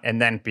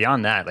then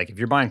beyond that, like if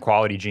you're buying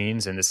quality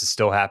jeans and this is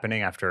still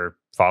happening after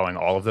following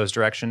all of those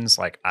directions,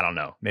 like I don't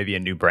know, maybe a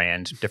new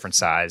brand, different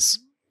size,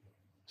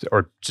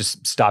 or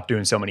just stop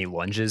doing so many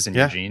lunges in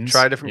your jeans.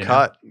 Try a different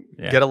cut.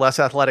 Yeah. Get a less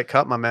athletic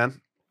cut, my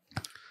man.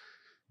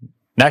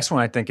 Next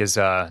one I think is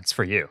it's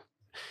for you.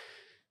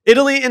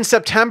 Italy in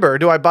September.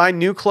 Do I buy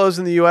new clothes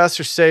in the US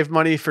or save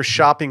money for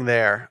shopping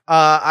there?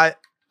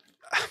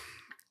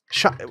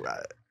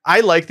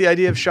 I like the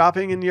idea of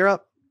shopping in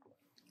Europe,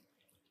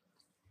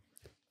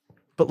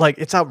 but like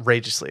it's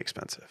outrageously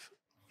expensive.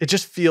 It's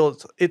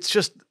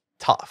just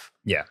tough.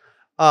 Yeah.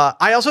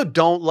 I also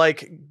don't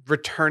like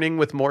returning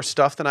with more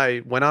stuff than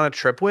I went on a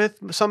trip with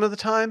some of the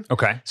time.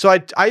 Okay. So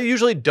I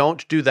usually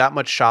don't do that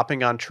much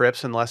shopping on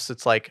trips unless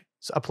it's like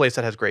a place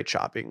that has great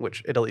shopping,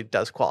 which Italy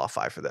does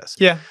qualify for this.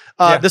 Yeah.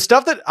 The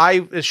stuff that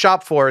I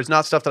shop for is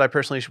not stuff that I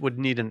personally would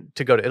need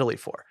to go to Italy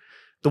for.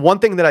 The one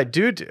thing that I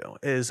do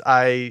is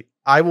I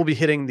will be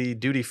hitting the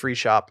duty-free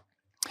shop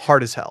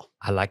hard as hell.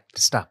 I like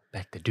to stop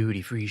at the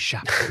duty-free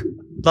shop.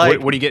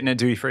 Like, what are you getting at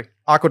duty-free?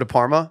 Aqua di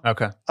Parma.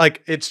 Okay.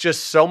 Like it's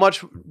just so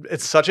much.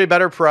 It's such a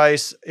better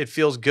price. It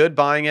feels good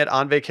buying it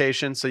on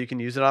vacation, so you can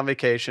use it on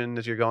vacation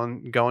as you're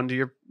going to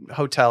your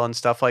hotel and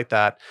stuff like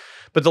that.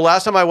 But the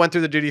last time I went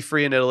through the duty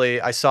free in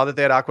Italy, I saw that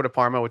they had Aqua di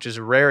Parma, which is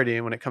a rarity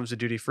when it comes to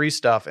duty free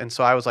stuff. And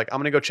so I was like, I'm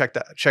gonna go check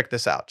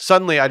this out.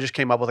 Suddenly, I just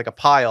came up with like a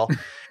pile,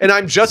 and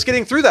I'm just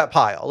getting through that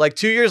pile. Like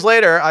 2 years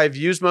later, I've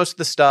used most of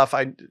the stuff.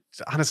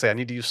 Honestly, I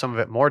need to use some of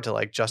it more to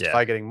like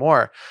justify getting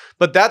more.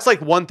 But that's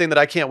like one thing that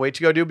I can't wait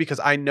to go do because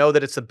I know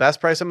that it's the best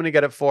price I'm going to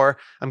get it for.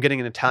 I'm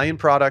getting an Italian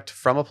product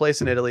from a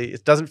place in Italy.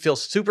 It doesn't feel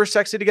super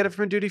sexy to get it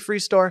from a duty free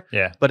store.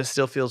 Yeah, but it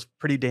still feels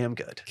pretty damn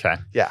good. Okay.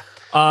 Yeah.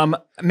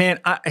 Man,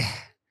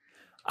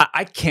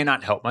 I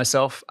cannot help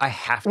myself. I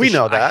have to. We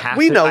know that.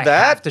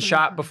 I have to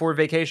shop before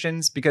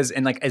vacations because,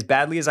 and like as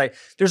badly as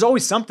there's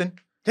always something.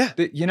 Yeah.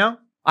 That, you know,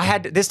 I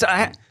had to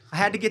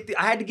get these.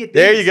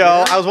 There you go.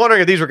 You know? I was wondering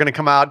if these were going to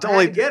come out. I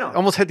had to get them.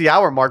 Almost hit the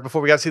hour mark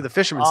before we got to see the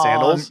fisherman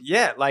sandals.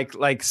 Yeah.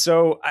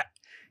 So.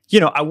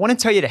 I want to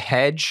tell you to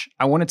hedge.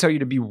 I want to tell you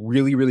to be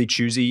really, really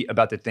choosy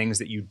about the things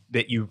that you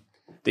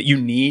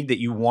need, that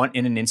you want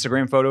in an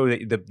Instagram photo,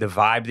 the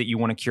vibe that you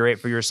want to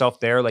curate for yourself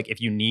there. Like if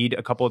you need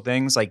a couple of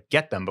things, like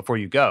get them before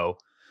you go.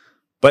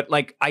 But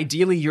like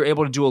ideally you're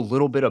able to do a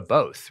little bit of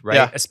both, right?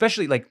 Yeah.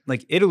 Especially like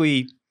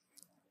Italy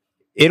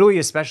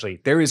especially,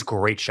 there is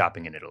great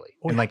shopping in Italy.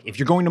 And like if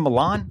you're going to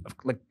Milan,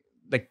 like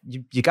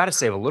you got to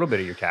save a little bit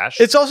of your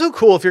cash. It's also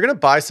cool if you're going to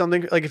buy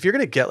something, like if you're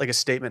going to get like a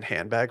statement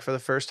handbag for the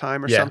first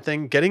time or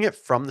something, getting it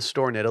from the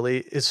store in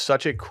Italy is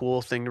such a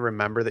cool thing to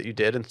remember that you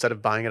did instead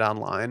of buying it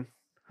online.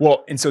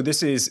 Well, and so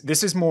this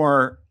is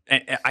more.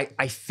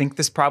 I think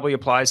this probably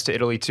applies to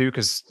Italy too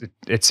because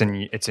it's in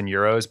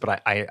euros,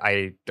 but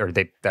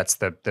that's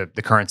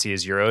the currency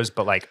is euros.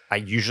 But like I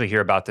usually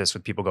hear about this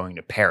with people going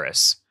to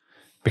Paris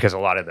because a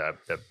lot of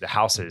the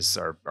houses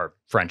are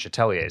French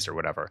ateliers or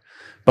whatever.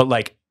 But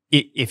like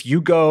if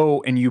you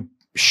go and you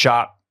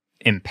shop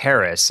in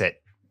Paris at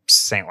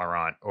Saint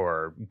Laurent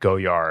or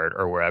Goyard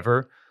or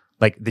wherever,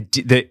 like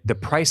the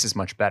price is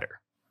much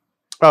better.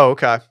 Oh,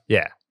 okay.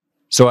 Yeah.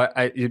 So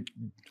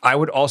I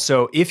would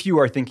also, if you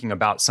are thinking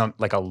about some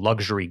like a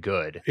luxury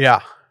good. Yeah.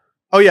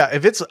 Oh yeah.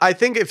 I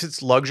think if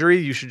it's luxury,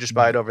 you should just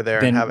buy it over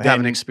there and have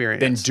an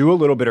experience. Then do a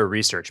little bit of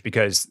research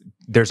because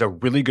there's a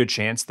really good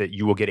chance that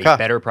you will get a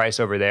better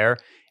price over there.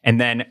 And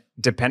then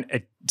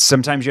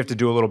sometimes you have to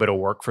do a little bit of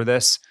work for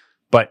this,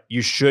 but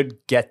you should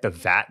get the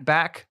VAT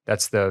back.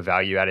 That's the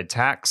value added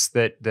tax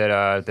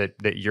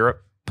that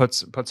Europe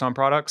puts on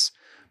products.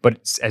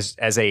 But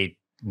as a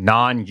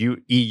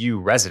non-EU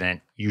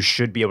resident, you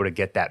should be able to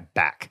get that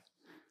back.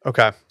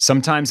 Okay.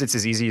 Sometimes it's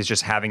as easy as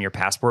just having your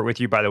passport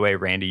with you. By the way,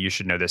 Randy, you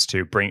should know this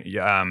too. Bring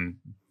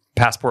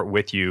passport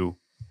with you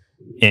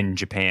in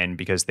Japan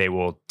because they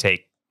will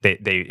take they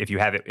if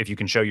you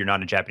can show you're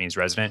not a Japanese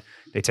resident,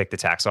 they take the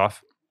tax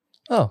off.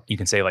 Oh, You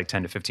can say like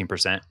 10 to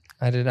 15%.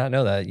 I did not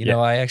know that. You Yeah.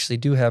 know, I actually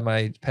do have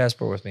my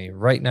passport with me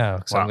right now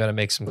because Wow. I'm going to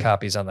make some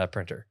copies on that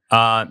printer.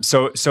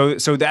 So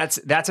that's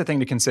a thing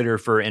to consider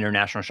for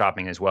international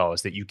shopping as well,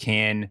 is that you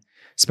can,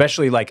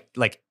 especially like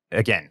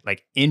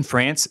in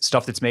France,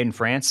 stuff that's made in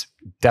France,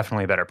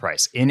 definitely a better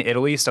price. In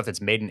Italy, stuff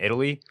that's made in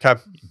Italy, Okay.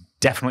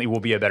 definitely will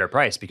be a better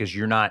price because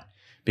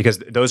because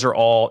those are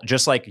all,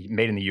 just like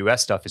made in the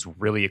US stuff is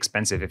really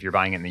expensive if you're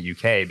buying it in the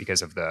UK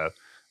because of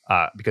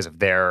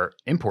their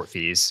import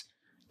fees.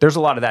 There's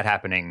a lot of that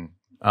happening,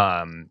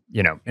 in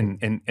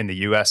the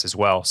US as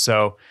well.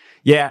 So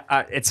yeah,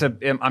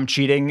 I'm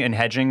cheating and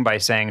hedging by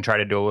saying try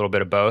to do a little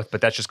bit of both,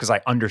 but that's just because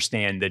I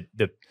understand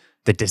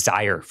the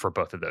desire for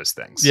both of those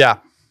things. Yeah.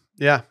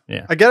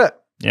 I get it.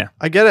 Yeah.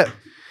 I get it.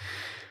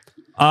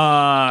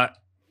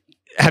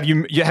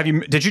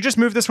 Did you just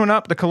move this one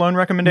up, the cologne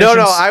recommendations?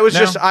 No,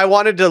 I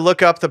wanted to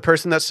look up the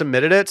person that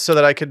submitted it so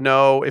that I could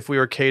know if we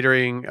were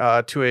catering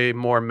to a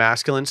more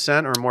masculine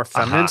scent or a more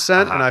feminine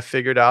scent. And I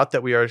figured out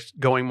that we are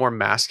going more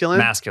masculine.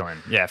 Masculine.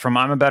 Yeah. From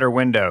I'm a Better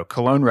Window,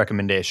 cologne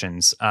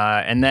recommendations.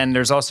 And then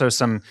there's also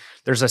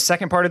there's a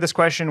second part of this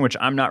question, which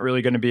I'm not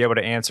really going to be able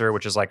to answer,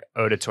 which is like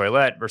eau de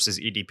toilette versus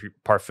ED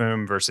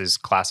parfum versus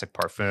classic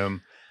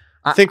parfum.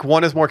 I think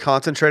one is more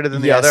concentrated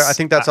than the Yes. other. I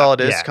think that's all it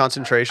is, Yeah.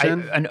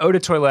 concentration. An eau de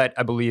toilette,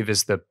 I believe,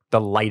 is the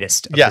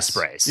lightest of the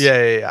sprays.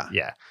 Yeah.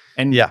 Yeah.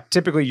 And Yeah.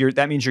 typically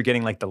that means you're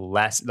getting like the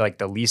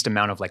least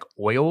amount of like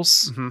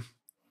oils,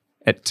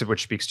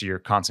 which speaks to your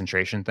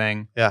concentration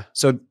thing. Yeah.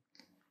 So,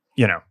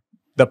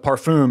 the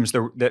parfums,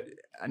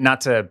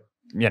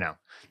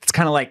 it's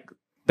kind of like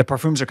the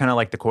parfums are kind of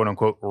like the quote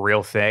unquote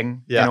real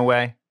thing in a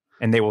way,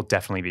 and they will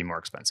definitely be more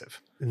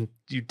expensive. And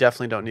you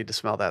definitely don't need to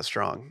smell that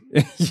strong.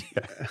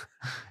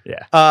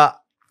 Yeah.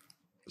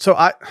 So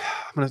I'm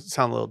going to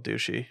sound a little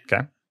douchey. Okay.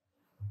 I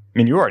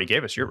mean, you already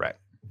gave us your right.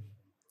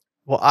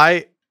 Well,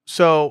 I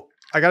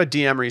got a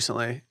DM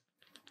recently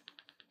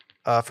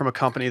from a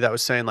company that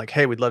was saying like,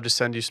 "Hey, we'd love to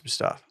send you some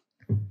stuff."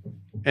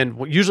 And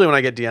usually when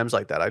I get DMs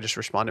like that, I just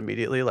respond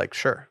immediately, like,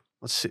 "Sure,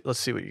 let's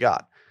see what you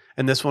got."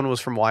 And this one was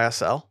from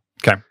YSL.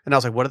 Okay. And I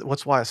was like,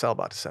 "What's YSL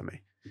about to send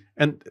me?"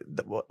 And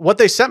what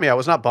they sent me, I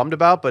was not bummed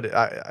about, but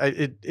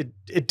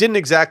it didn't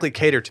exactly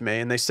cater to me.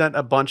 And they sent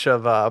a bunch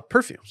of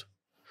perfumes.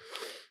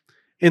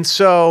 And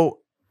so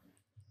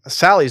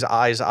Sally's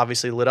eyes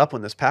obviously lit up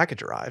when this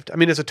package arrived. I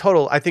mean, I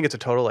think it's a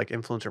total like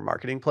influencer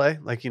marketing play.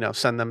 Like,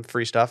 send them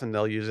free stuff and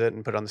they'll use it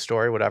and put it on the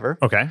story, whatever.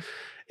 Okay.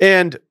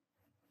 And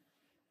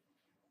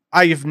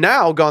I've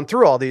now gone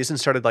through all these and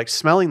started like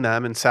smelling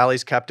them, and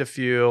Sally's kept a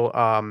few.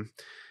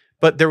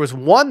 But there was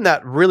one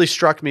that really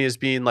struck me as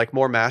being like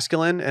more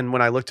masculine. And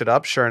when I looked it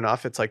up, sure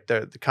enough, it's like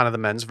the kind of the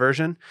men's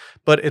version,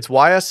 but it's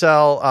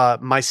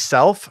YSL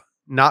Myself.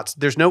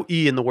 There's no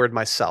E in the word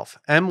myself,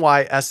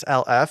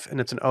 MYSLF, and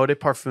it's an eau de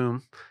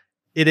parfum.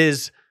 It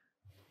is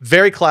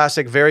very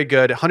classic, very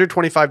good,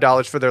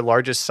 $125 for their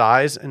largest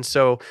size. And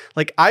so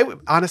like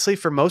honestly,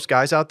 for most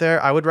guys out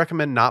there, I would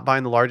recommend not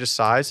buying the largest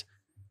size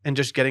and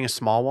just getting a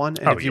small one.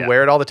 And if you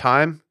wear it all the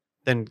time,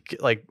 then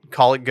like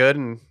call it good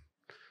and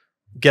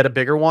get a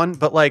bigger one.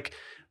 But like,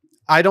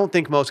 I don't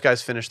think most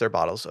guys finish their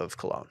bottles of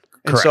cologne.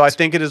 And so I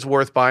think it is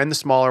worth buying the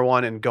smaller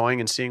one and going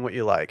and seeing what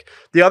you like.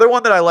 The other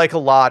one that I like a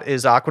lot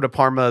is Acqua di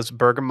Parma's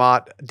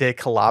Bergamot de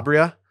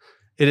Calabria.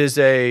 It is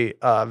a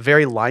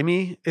very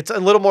limey. It's a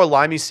little more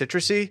limey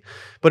citrusy,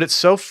 but it's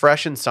so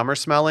fresh and summer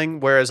smelling.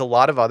 Whereas a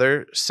lot of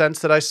other scents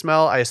that I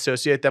smell, I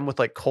associate them with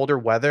like colder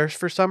weather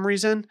for some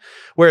reason.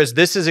 Whereas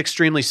this is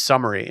extremely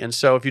summery. And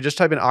so if you just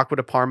type in Acqua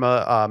di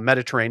Parma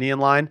Mediterranean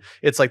line,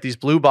 it's like these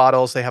blue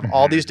bottles. They have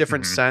all these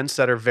different scents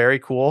that are very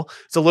cool.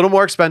 It's a little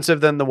more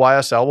expensive than the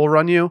YSL will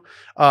run you.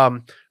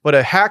 But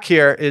a hack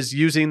here is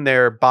using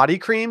their body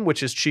cream,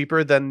 which is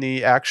cheaper than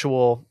the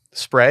actual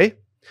spray.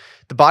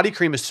 The body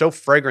cream is so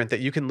fragrant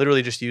that you can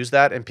literally just use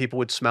that and people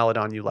would smell it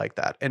on you like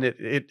that. And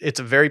it's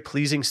a very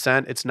pleasing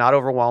scent. It's not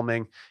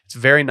overwhelming. It's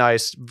very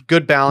nice.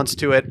 Good balance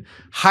to it.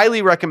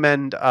 Highly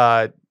recommend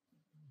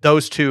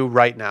those two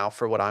right now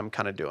for what I'm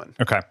kind of doing.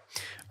 Okay.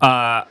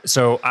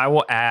 So I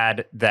will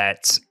add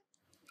that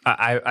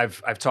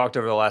I've talked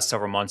over the last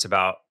several months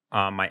about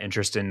my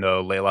interest in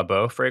the Le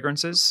Labo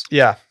fragrances.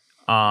 Yeah.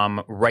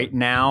 Right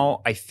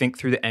now, I think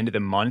through the end of the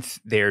month,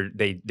 they're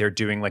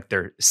doing like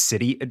their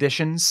city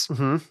editions,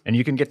 and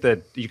you can get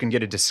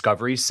a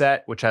discovery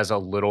set, which has a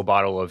little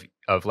bottle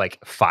of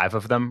like 5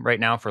 of them right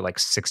now for like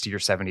 $60 or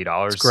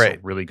 $70. Great, so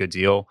really good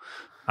deal.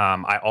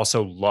 I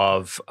also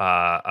love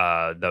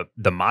the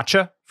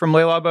matcha from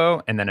Le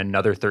Labo, and then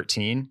another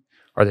 13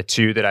 are the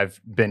 2 that I've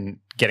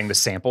been getting the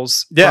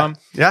samples from.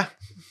 Yeah.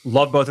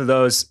 Love both of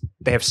those.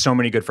 They have so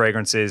many good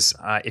fragrances.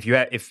 If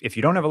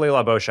you don't have a Le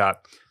Labo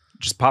shop,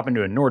 just pop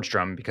into a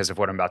Nordstrom because of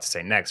what I'm about to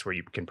say next, where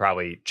you can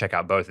probably check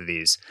out both of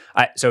these.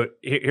 So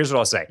here's what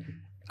I'll say.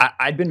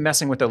 I'd been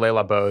messing with the Le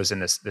Labos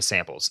and the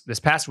samples. This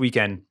past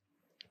weekend,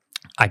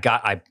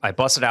 I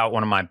busted out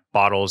one of my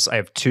bottles. I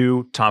have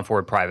 2 Tom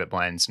Ford private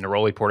blends,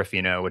 Neroli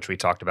Portofino, which we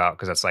talked about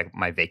because that's like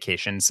my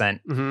vacation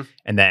scent, and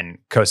then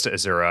Costa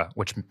Azura,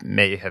 which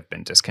may have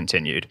been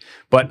discontinued.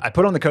 But I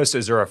put on the Costa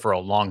Azura for a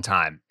long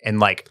time, and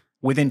like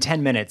within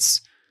 10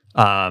 minutes,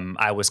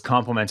 I was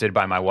complimented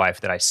by my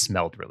wife that I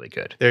smelled really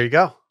good. There you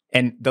go.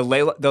 And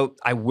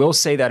I will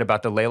say that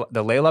about the Le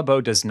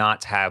Labo does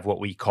not have what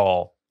we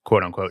call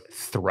quote unquote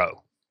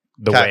throw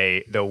the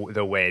way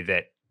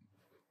that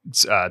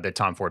the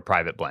Tom Ford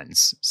private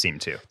blends seem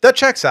to. That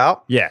checks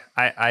out. Yeah,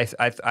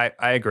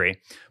 I agree.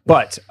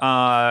 But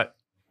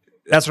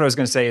that's what I was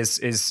going to say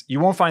is you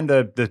won't find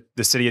the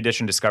City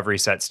Edition Discovery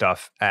Set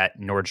stuff at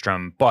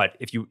Nordstrom. But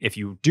if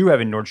you do have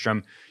in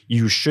Nordstrom,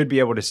 you should be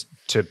able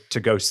to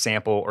go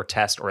sample or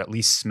test or at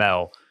least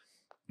smell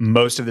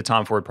most of the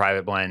Tom Ford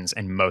private blends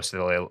and most of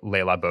the Le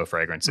Labo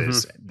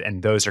fragrances.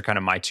 And those are kind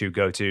of my 2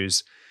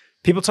 go-tos.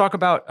 People talk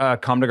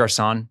about Comme des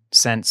Garçons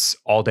scents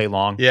all day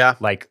long. Yeah.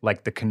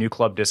 Like the Canoe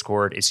Club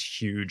Discord is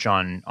huge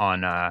on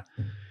a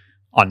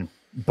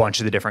bunch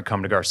of the different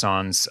Comme des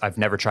Garçons. I've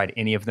never tried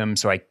any of them,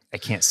 so I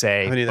can't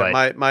say. I haven't either.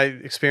 But my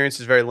experience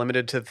is very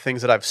limited to the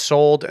things that I've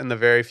sold and the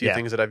very few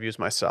things that I've used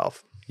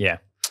myself. Yeah.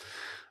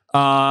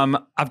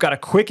 I've got a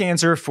quick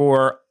answer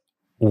for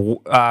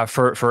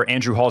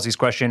Andrew Halsey's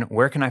question.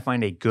 Where can I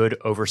find a good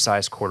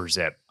oversized quarter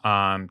zip?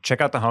 Check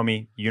out the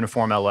homie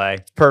Uniform LA.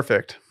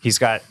 Perfect. He's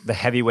got the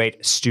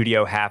heavyweight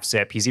studio half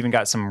zip. He's even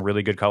got some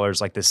really good colors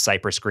like this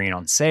cypress green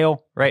on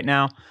sale right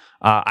now.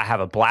 I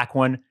have a black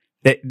one.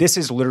 This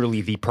is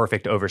literally the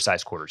perfect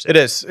oversized quarter zip.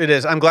 It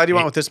is. I'm glad you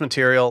went with this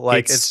material.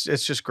 Like it's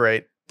just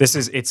great.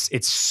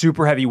 It's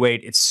super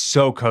heavyweight. It's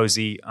so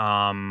cozy.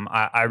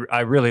 I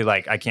really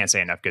like. I can't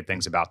say enough good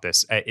things about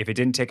this. If it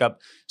didn't take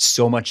up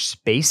so much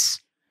space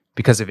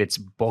because of its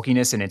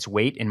bulkiness and its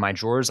weight in my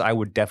drawers, I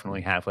would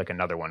definitely have like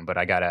another one. But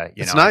I gotta,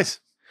 it's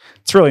nice.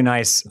 It's really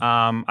nice.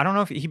 I don't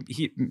know if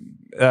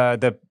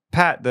the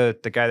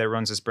guy that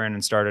runs this brand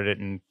and started it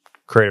and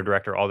creative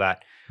director, all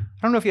that. I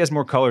don't know if he has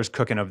more colors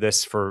cooking of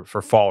this for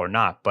fall or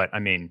not. But I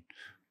mean,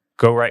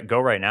 go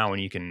right now when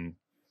you can.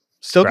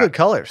 Still good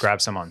colors. Grab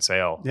some on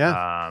sale.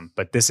 Yeah.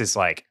 But this is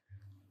like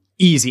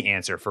easy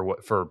answer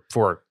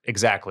for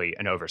exactly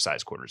an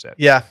oversized quarter zip.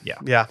 Yeah.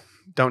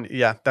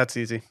 That's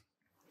easy.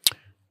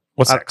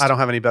 What's next? I don't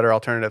have any better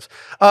alternatives.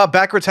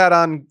 Backwards hat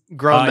on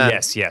grown men.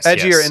 Yes.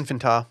 Edgy or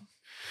infantile?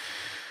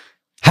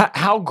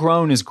 How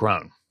grown is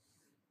grown?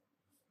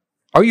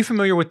 Are you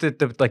familiar with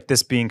the like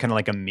this being kind of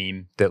like a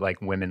meme that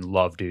like women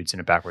love dudes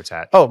in a backwards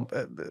hat? Oh,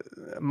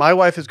 my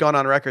wife has gone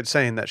on record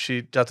saying that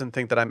she doesn't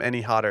think that I'm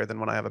any hotter than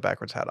when I have a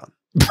backwards hat on.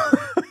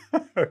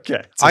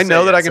 Okay. I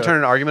know that I can turn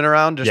an argument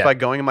around just by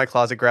going in my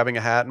closet, grabbing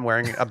a hat, and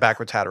wearing a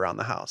backwards hat around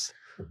the house.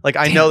 Like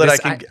I know that I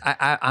can.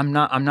 I'm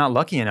not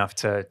lucky enough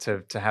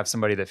to have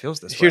somebody that feels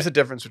this way. Here's the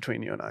difference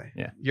between you and I.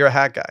 Yeah. You're a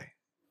hat guy.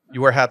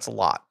 You wear hats a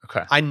lot.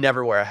 Okay. I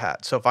never wear a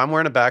hat. So if I'm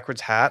wearing a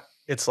backwards hat,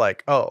 it's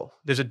like, oh,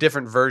 there's a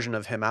different version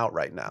of him out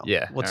right now.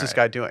 Yeah. What's this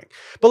guy doing?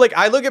 But like,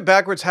 I look at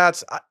backwards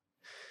hats. I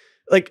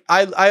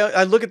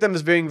look at them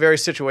as being very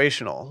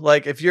situational.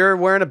 Like if you're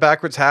wearing a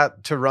backwards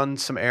hat to run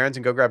some errands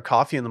and go grab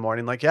coffee in the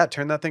morning, like, yeah,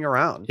 turn that thing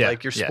around. Yeah.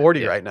 Like you're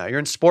sporty right now. You're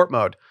in sport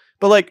mode.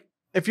 But like,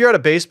 if you're at a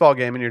baseball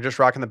game and you're just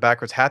rocking the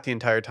backwards hat the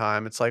entire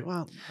time, it's like,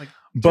 well, like,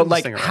 but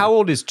like, how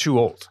old is too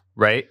old,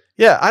 right?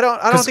 Yeah, I don't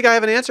think I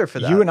have an answer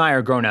for that. You and I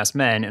are grown ass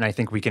men, and I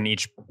think we can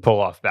each pull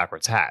off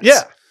backwards hats.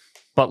 Yeah,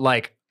 but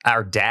like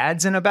our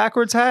dad's in a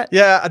backwards hat.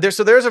 Yeah, there's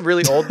like a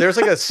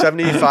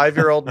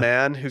 75-year-old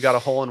man who got a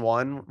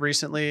hole-in-one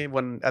recently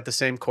when at the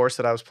same course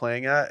that I was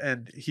playing at,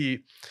 and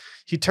he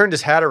turned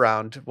his hat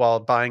around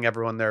while buying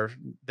everyone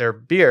their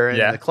beer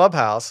in the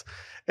clubhouse.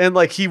 And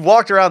like he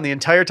walked around the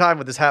entire time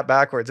with his hat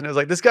backwards, and it was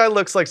like, this guy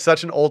looks like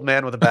such an old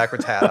man with a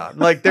backwards hat on.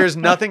 Like there's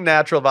nothing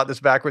natural about this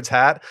backwards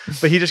hat,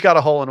 but he just got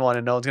a hole in one,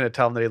 and no one's gonna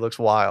tell him that he looks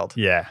wild.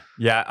 Yeah.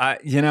 I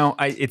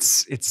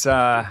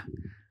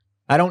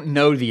don't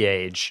know the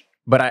age,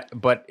 but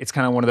it's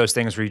kind of one of those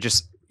things where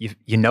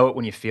you know it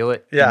when you feel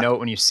it. Yeah. You know it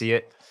when you see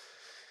it.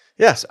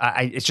 Yes,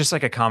 it's just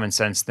like a common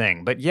sense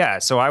thing. But yeah,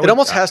 so it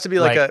almost has to be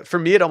for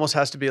me, it almost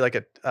has to be like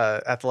a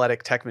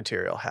athletic tech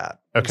material hat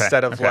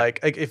instead of like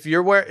if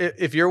you're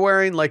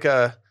wearing like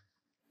a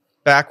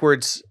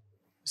backwards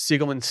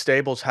Siegelman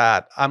Stables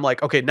hat, I'm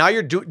like, okay, now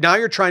you're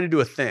trying to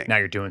do a thing. Now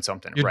you're doing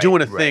something. You're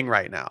doing a thing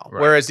right now.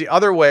 Right. Whereas the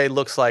other way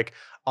looks like,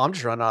 oh, I'm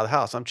just running out of the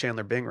house. I'm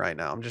Chandler Bing right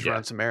now. I'm just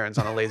running some errands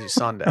on a lazy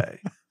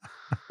Sunday.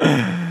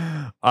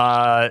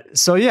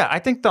 So yeah, I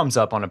think thumbs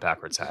up on a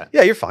backwards hat.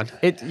 Yeah, you're fine.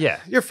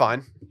 You're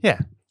fine. Yeah.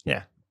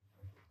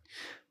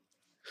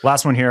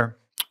 Last one here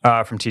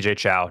from TJ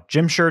Chow.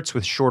 Gym shirts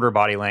with shorter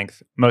body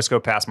length. Most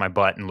go past my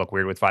butt and look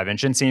weird with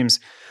 5-inch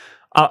inseams.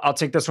 I'll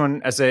take this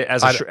one as a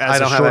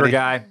shorter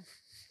guy.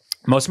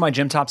 Most of my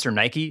gym tops are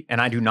Nike, and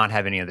I do not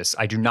have any of this.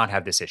 I do not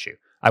have this issue.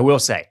 I will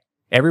say,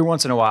 Every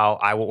once in a while,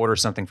 I will order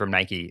something from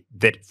Nike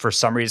that for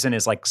some reason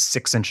is like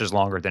 6 inches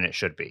longer than it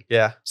should be.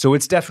 Yeah. So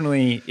it's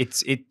definitely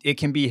it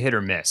can be hit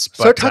or miss. But,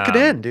 Start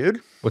tucking in,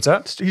 dude. What's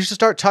up? You should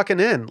start tucking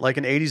in like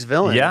an 80s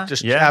villain. Yeah,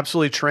 Just yeah.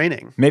 absolutely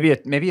training. Maybe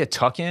a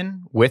tuck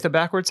in with a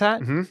backwards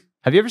hat. Mhm.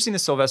 Have you ever seen the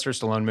Sylvester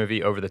Stallone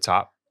movie Over the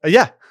Top?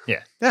 Yeah.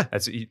 Yeah. Yeah. I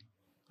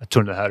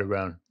turn the hat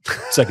around.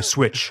 It's like a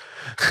switch.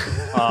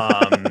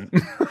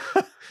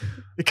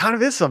 It kind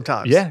of is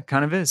sometimes. Yeah,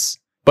 kind of is.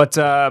 But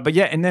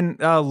yeah, and then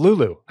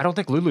Lulu. I don't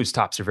think Lulu's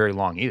tops are very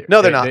long either.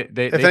 No, they're not. If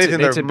anything,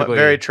 they're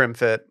very trim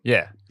fit.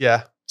 Yeah.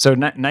 Yeah. So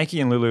Nike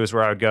and Lulu is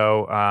where I would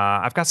go.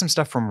 I've got some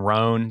stuff from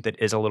Rhone that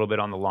is a little bit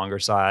on the longer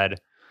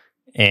side,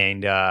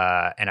 and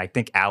I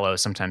think Aloe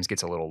sometimes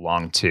gets a little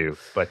long too.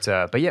 But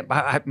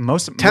yeah,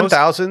 most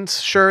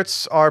 10,000s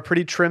shirts are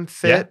pretty trim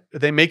fit. Yeah.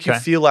 They make you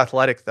feel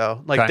athletic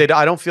though. Like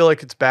I don't feel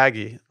like it's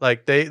baggy.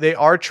 Like they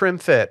are trim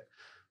fit,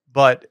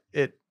 but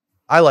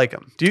I like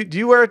them. Do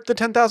you wear the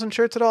 10,000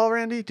 shirts at all,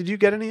 Randy? Did you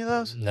get any of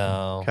those?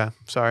 No. Okay,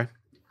 sorry.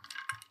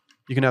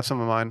 You can have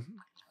some of mine.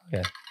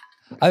 Okay.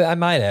 I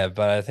might have,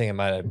 but I think it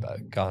might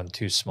have gone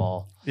too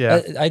small.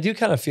 Yeah. I do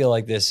kind of feel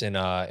like this in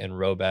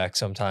Rowback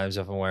sometimes.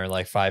 If I'm wearing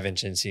like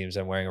 5-inch inseams,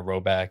 I'm wearing a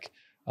Rowback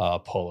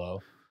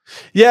polo.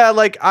 Yeah,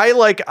 like I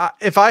like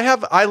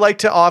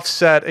to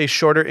offset a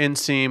shorter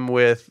inseam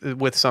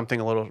with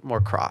something a little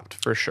more cropped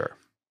for sure.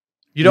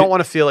 You don't want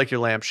to feel like you're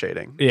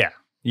lampshading. Yeah.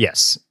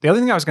 Yes. The other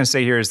thing I was going to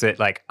say here is that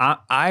like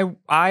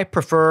I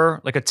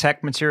prefer like a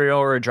tech material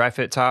or a dry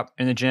fit top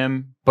in the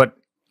gym, but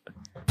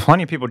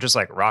plenty of people just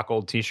like rock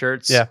old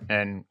t-shirts. Yeah.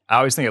 And I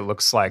always think it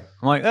looks like,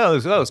 I'm like, oh,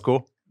 that was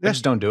cool. Yeah. I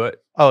just don't do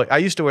it. Oh, I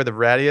used to wear the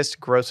rattiest,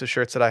 grossest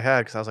shirts that I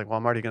had because I was like, well,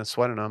 I'm already going to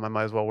sweat in them. I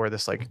might as well wear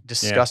this like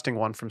disgusting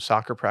one from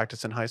soccer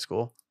practice in high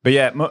school. But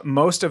yeah,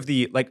 most of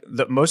the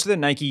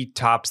Nike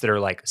tops that are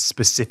like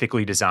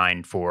specifically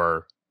designed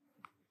for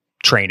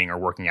training or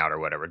working out or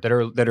whatever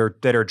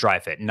that are dry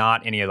fit,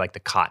 not any of like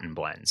the cotton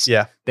blends.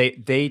 Yeah.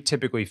 They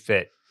typically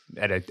fit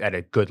at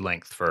a good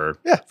length for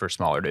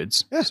smaller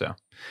dudes. Yeah. So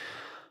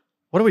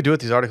what do we do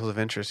with these articles of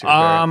interest here?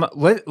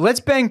 Let's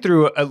bang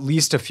through at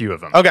least a few of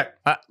them. Okay.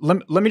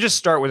 Let me just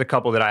start with a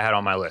couple that I had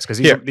on my list because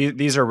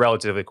these are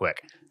relatively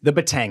quick. The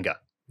Batanga.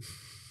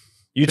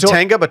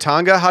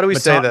 Batanga? How do we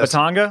say this?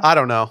 Batanga? I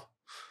don't know.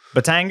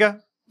 Batanga?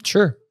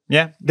 Sure.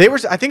 Yeah.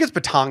 I think it's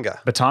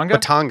Batanga.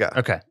 Batanga.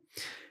 Okay.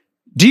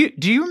 Do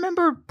you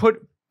remember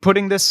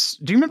putting this?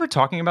 Do you remember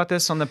talking about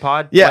this on the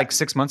pod like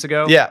 6 months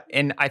ago? Yeah.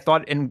 And I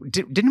thought,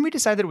 didn't we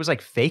decide that it was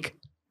like fake?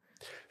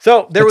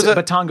 So there was a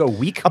Batanga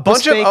week. A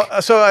bunch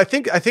of so I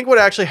think what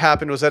actually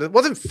happened was that it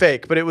wasn't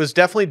fake, but it was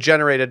definitely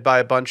generated by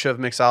a bunch of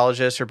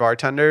mixologists or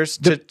bartenders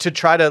to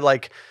try to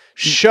like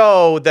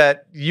show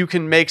that you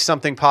can make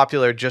something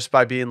popular just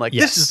by being like,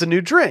 this is the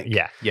new drink.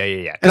 Yeah.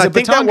 And I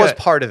think that was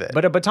part of it.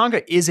 But a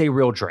Batanga is a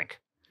real drink.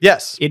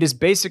 Yes. It is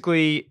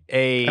basically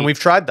and we've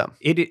tried them.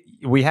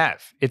 We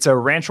have. It's a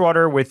ranch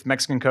water with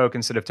Mexican Coke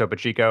instead of Topo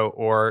Chico,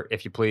 or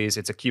if you please,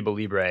 it's a Cuba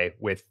Libre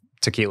with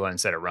tequila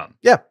instead of rum.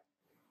 Yeah.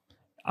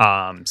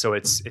 So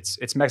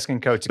it's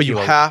Mexican Coke, tequila,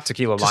 but you have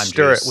tequila to lime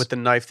stir juice. It with the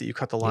knife that you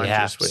cut the lime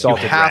juice with.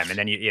 Salted rim, and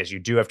then you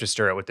do have to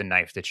stir it with the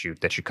knife that you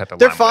cut the lime.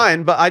 They're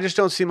fine, but I just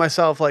don't see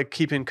myself like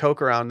keeping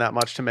Coke around that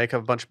much to make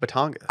a bunch of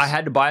Batangas. I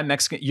had to buy a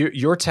Mexican.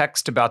 Your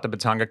text about the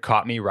Batanga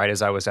caught me right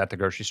as I was at the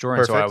grocery store,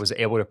 and so I was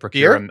able to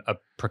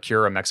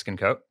procure a Mexican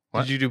Coke.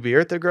 What? Did you do beer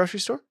at the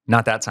grocery store?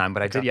 Not that time,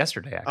 but I did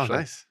yesterday. Actually, oh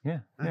nice, yeah,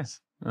 nice.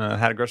 Yeah.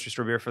 Had a grocery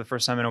store beer for the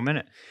first time in a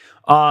minute.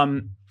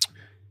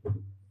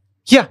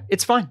 Yeah,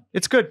 it's fine.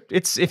 It's good.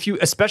 It's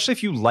especially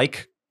if you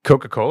like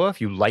Coca-Cola,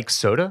 if you like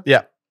soda.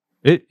 Yeah,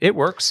 it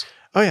works.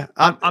 Oh yeah.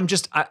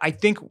 I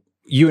think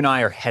you and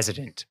I are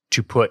hesitant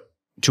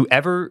to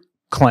ever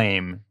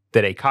claim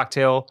that a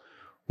cocktail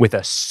with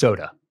a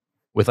soda,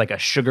 with like a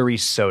sugary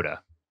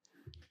soda,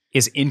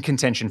 is in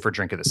contention for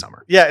drink of the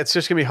summer. Yeah, it's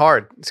just gonna be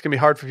hard. It's gonna be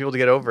hard for people to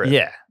get over it.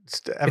 Yeah.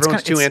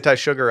 Everyone's too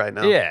anti-sugar right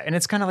now. Yeah, and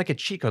it's kind of like a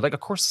cheat code. Like,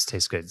 of course this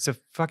tastes good. It's a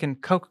fucking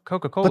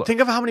Coca-Cola. But think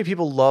of how many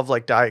people love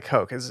like Diet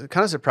Coke. It's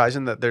kind of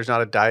surprising that there's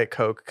not a Diet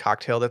Coke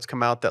cocktail that's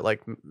come out that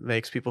like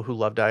makes people who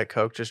love Diet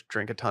Coke just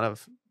drink a ton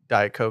of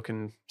Diet Coke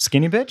and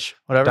skinny bitch,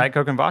 whatever. Diet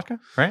Coke and vodka,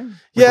 right? With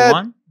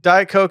yeah,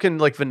 Diet Coke and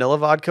like vanilla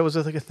vodka was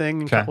like a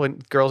thing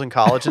with girls in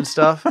college and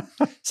stuff.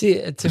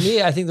 See, to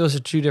me, I think those are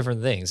two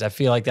different things. I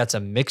feel like that's a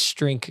mixed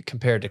drink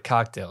compared to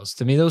cocktails.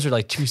 To me, those are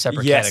like two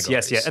separate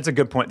categories. Yes. That's a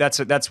good point.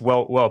 That's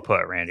well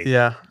put, Randy.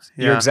 Yeah.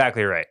 You're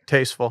exactly right.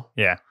 Tasteful.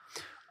 Yeah.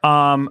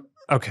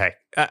 Okay.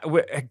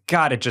 I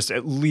gotta just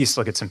at least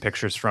look at some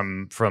pictures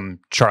from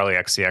Charlie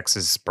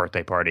XCX's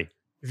birthday party.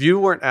 If you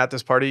weren't at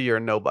this party, you're a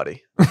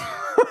nobody.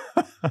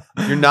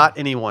 You're not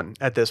anyone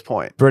at this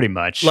point. Pretty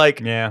much. Like,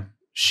 yeah.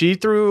 She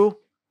threw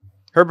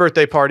her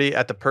birthday party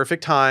at the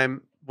perfect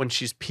time when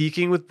she's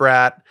peaking with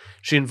Brat.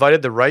 She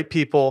invited the right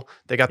people.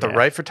 They got the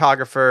right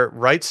photographer,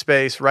 right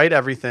space, right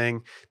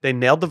everything. They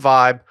nailed the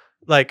vibe.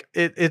 Like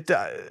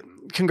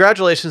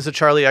congratulations to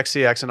Charlie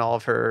XCX and all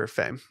of her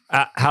fame.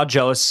 How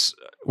jealous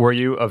were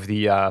you of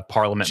the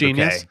Parliament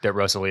bouquet that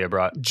Rosalia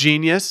brought?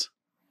 Genius.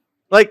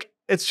 Like,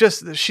 it's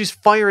just, she's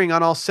firing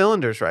on all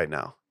cylinders right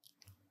now.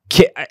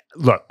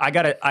 Look, I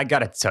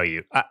gotta tell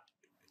you,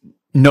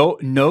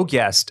 no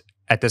guest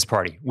at this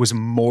party was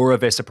more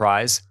of a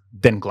surprise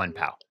than Glenn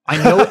Powell.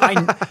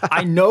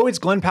 I know it's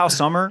Glenn Powell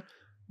summer,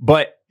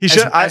 but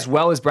as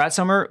well as Brad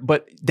Summer.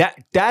 But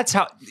that's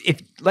how.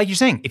 If like you're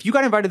saying, if you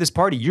got invited to this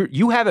party,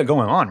 you have it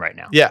going on right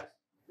now. Yeah.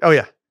 Oh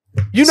yeah.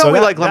 We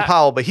like Glenn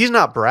Powell, but he's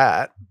not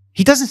Brad.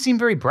 He doesn't seem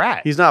very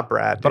Brad. He's not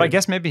Brad, dude. But I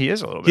guess maybe he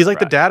is a little bit. He's like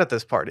Brad. the dad at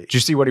this party. Did you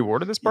see what he wore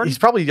to this party? He's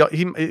probably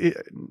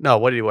no.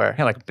 What did he wear? He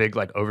had like a big,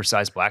 like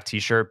oversized black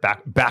T-shirt,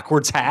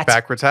 backwards hat.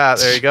 Backwards hat.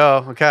 There you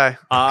go. Okay.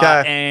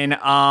 Okay. And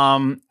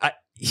I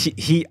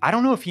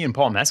don't know if he and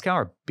Paul Mescal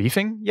are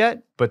beefing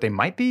yet, but they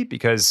might be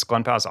because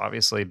Glenn Powell's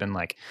obviously been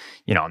like,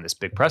 on this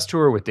big press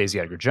tour with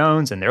Daisy Edgar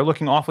Jones, and they're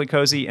looking awfully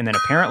cozy. And then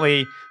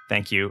apparently,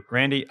 thank you,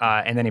 Randy.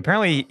 And then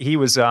apparently he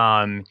was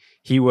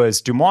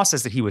Dumois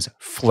says that he was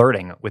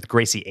flirting with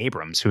Gracie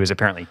Abrams, who is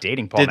apparently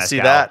dating Paul Mescal. Did see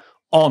that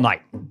all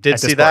night. Did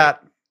see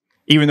that.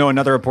 Even though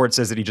another report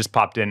says that he just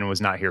popped in and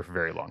was not here for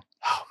very long.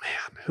 Oh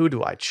man, who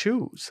do I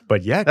choose?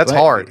 But yeah, that's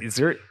Glenn, hard. Is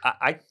there?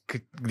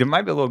 There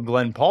might be a little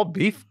Glenn Paul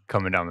beef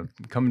coming down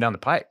the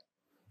pipe.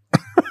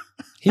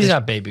 He's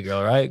not baby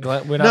girl, right?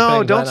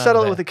 Don't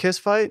settle it with a kiss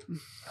fight.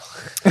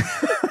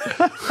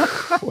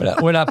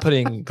 we're not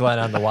putting Glenn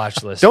on the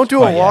watch list. Don't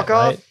do a walk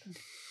off.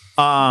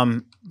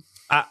 Right?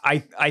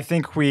 I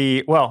think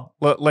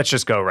let's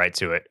just go right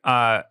to it.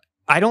 I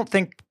don't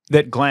think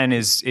that Glenn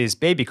is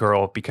baby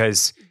girl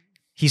because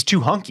he's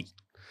too hunky.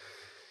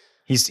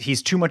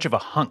 He's too much of a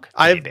hunk.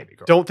 I baby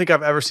girl. Don't think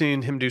I've ever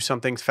seen him do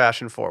something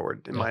fashion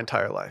forward in my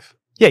entire life.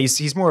 Yeah,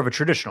 he's more of a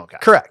traditional guy.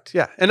 Correct.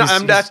 Yeah, and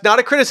that's not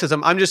a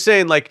criticism. I'm just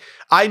saying, like,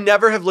 I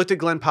never have looked at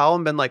Glenn Powell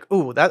and been like,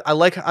 "Ooh, that I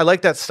like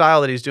that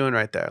style that he's doing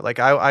right there." Like,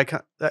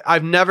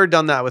 I've never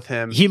done that with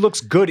him. He looks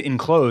good in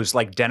clothes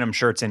like denim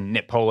shirts and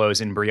knit polos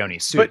and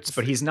Brioni suits,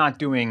 but he's not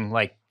doing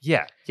like,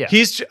 yeah.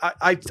 He's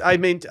I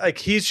mean, like,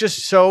 he's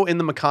just so in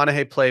the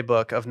McConaughey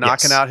playbook of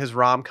knocking out his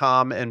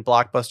rom-com and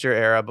blockbuster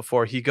era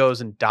before he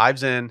goes and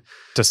dives in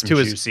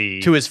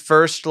to his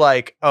first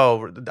now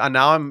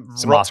I'm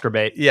some Oscar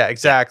bait. Yeah,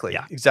 exactly.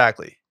 Yeah.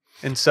 Exactly.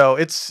 And so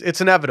it's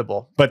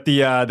inevitable. But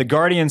the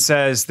Guardian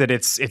says that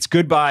it's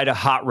goodbye to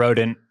hot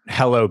rodent,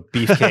 hello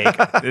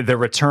beefcake, the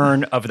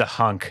return of the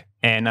hunk.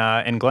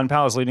 And Glenn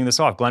Powell is leading this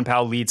off. Glenn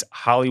Powell leads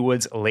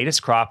Hollywood's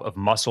latest crop of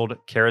muscled,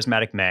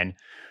 charismatic men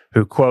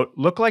who, quote,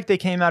 look like they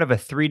came out of a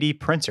 3D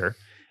printer.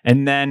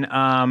 And then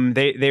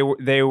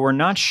they were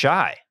not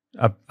shy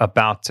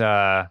about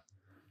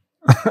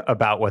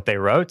what they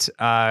wrote.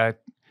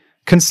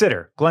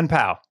 Consider Glenn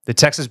Powell, the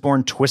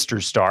Texas-born Twister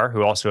star,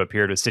 who also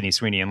appeared with Sydney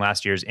Sweeney in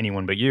last year's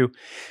Anyone But You,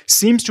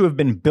 seems to have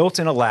been built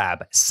in a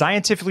lab,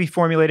 scientifically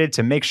formulated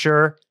to make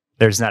sure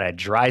there's not a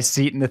dry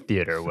seat in the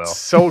theater, Will. It's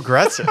so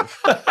aggressive.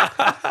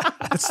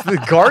 It's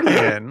the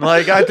Guardian.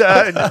 Like,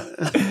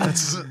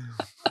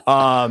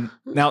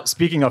 now,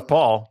 speaking of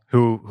Paul,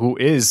 who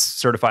is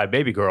certified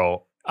baby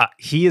girl,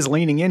 he is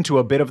leaning into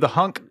a bit of the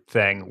hunk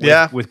thing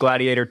with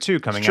Gladiator 2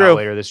 coming out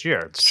later this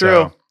year. It's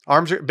true.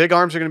 Big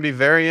arms are going to be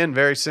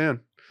very soon.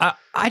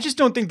 I just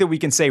don't think that we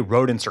can say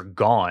rodents are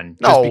gone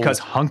just because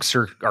hunks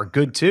are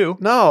good too.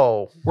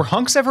 No. Were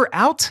hunks ever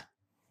out?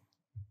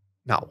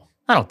 No.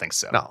 I don't think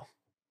so. No.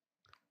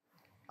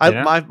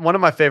 One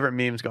of my favorite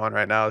memes going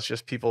right now is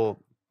just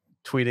people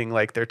tweeting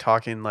like they're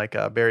talking like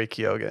Barry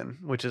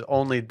Keoghan, which is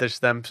only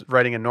just them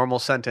writing a normal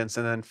sentence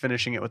and then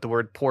finishing it with the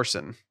word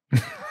porcine.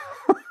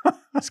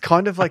 It's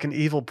kind of like an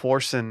evil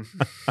porcine.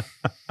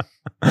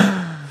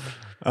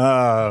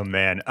 Oh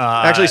man!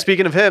 Actually,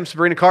 speaking of him,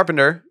 Sabrina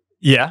Carpenter.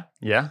 Yeah.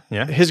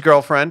 His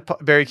girlfriend,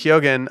 Barry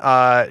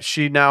Keoghan.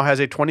 She now has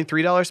a $23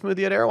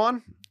 smoothie at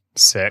Erewhon.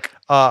 Sick.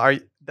 Are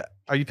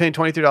you paying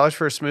 $23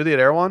 for a smoothie at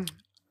Erewhon?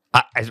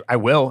 I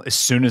will as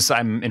soon as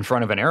I'm in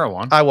front of an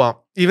Erewhon. I won't.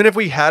 Even if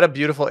we had a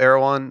beautiful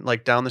Erewhon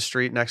like down the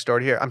street next door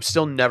to here, I'm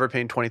still never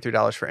paying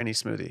 $23 for any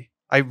smoothie.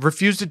 I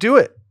refuse to do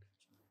it.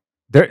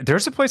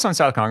 There's a place on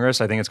South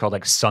Congress. I think it's called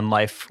like Sun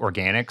Life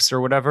Organics or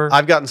whatever.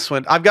 I've gotten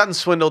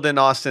swindled in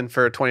Austin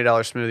for a $20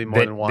 smoothie more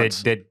than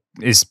once. That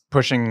is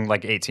pushing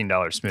like $18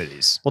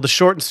 smoothies. Well, the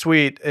short and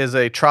sweet is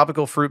a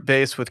tropical fruit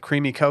base with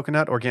creamy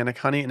coconut, organic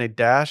honey, and a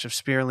dash of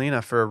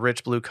spirulina for a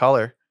rich blue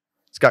color.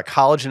 It's got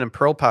collagen and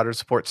pearl powder to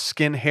support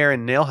skin, hair,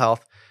 and nail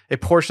health. A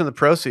portion of the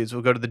proceeds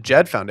will go to the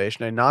JED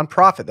Foundation, a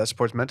nonprofit that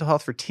supports mental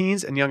health for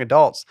teens and young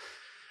adults.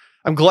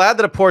 I'm glad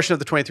that a portion of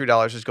the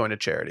 $23 is going to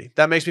charity.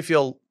 That makes me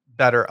feel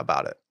better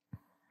about it.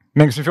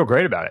 Makes me feel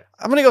great about it.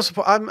 I'm gonna go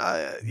support.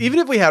 Even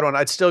if we had one,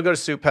 I'd still go to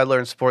Soup Peddler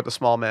and support the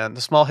small man, the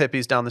small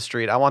hippies down the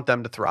street. I want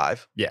them to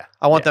thrive. Yeah,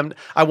 I want them.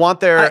 I want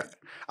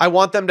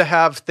them to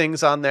have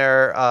things on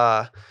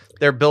their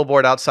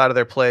billboard outside of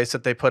their place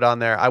that they put on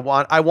there. I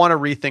want to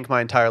rethink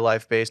my entire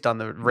life based on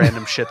the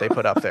random shit they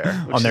put up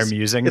there. On their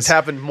musings. It's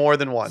happened more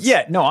than once.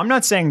 Yeah, no, I'm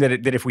not saying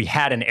that if we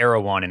had an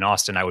Erewhon in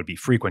Austin, I would be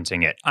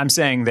frequenting it. I'm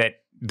saying that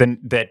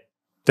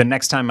the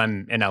next time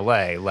I'm in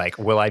LA, like,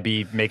 will I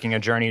be making a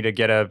journey to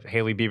get a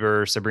Hailey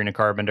Bieber, Sabrina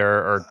Carpenter,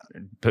 or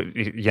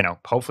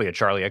hopefully a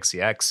Charlie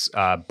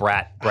XCX,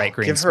 bright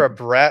green. Give her a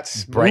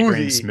bright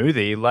green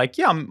smoothie. Like,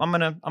 yeah, I'm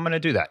gonna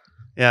do that.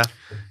 Yeah.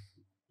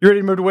 You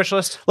ready to move to wish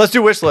list? Let's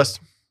do wish list.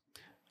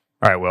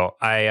 All right, Will.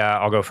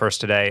 I'll go first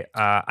today.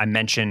 I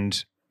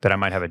mentioned that I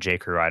might have a J.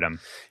 Crew item.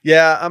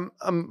 Yeah,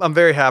 I'm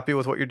very happy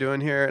with what you're doing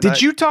here. Did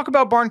you talk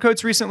about barn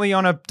coats recently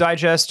on a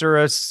digest or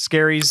a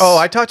Scaries? Oh,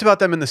 I talked about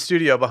them in the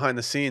studio behind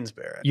the scenes,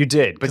 Barrett. You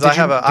did, but did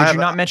you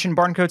not mention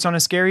barn coats on a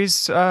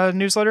Scaries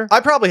newsletter? I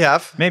probably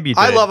have. Maybe you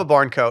did. I love a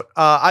barn coat.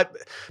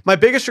 My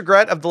biggest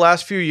regret of the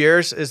last few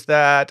years is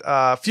that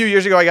a few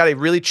years ago I got a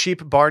really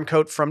cheap barn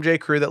coat from J.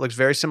 Crew that looks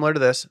very similar to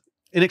this.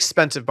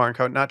 Inexpensive barn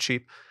coat, not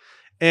cheap.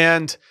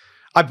 And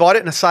I bought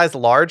it in a size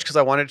large because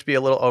I wanted it to be a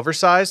little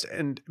oversized.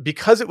 And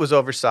because it was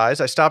oversized,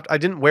 I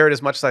didn't wear it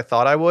as much as I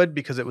thought I would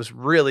because it was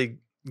really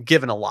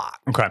given a lot.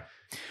 Okay.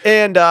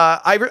 And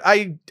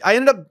I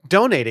ended up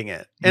donating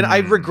it. And I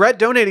regret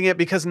donating it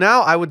because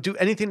now I would do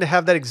anything to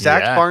have that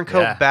exact barn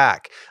coat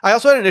back. I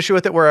also had an issue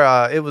with it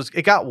where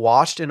it got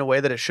washed in a way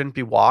that it shouldn't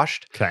be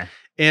washed. Okay.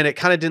 And it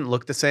kind of didn't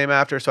look the same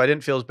after, so I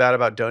didn't feel as bad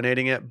about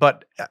donating it.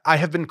 But I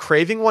have been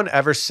craving one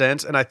ever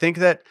since. And I think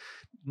that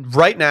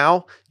right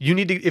now, you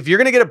need to, if you're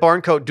going to get a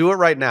barn coat, do it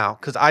right now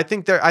because I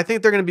think they're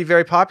going to be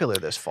very popular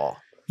this fall.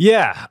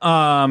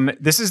 Yeah,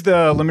 this is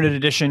the limited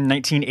edition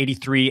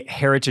 1983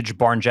 Heritage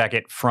Barn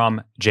Jacket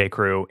from J.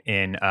 Crew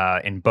in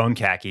bone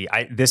khaki.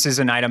 This is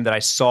an item that I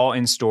saw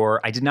in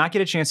store. I did not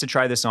get a chance to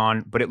try this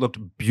on, but it looked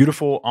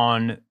beautiful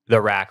on the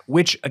rack.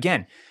 Which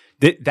again,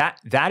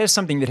 that is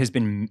something that has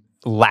been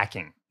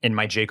lacking in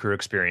my J. Crew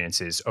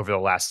experiences over the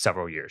last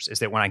several years. Is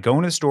that when I go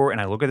into the store and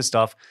I look at the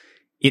stuff.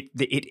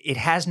 It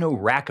has no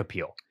rack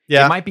appeal.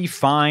 Yeah. It might be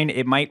fine.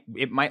 It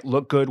might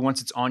look good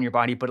once it's on your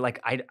body, but like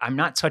I'm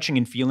not touching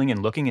and feeling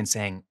and looking and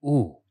saying,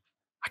 "Ooh,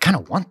 I kind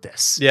of want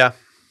this." Yeah.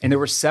 And there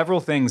were several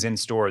things in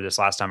store this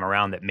last time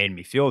around that made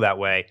me feel that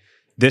way.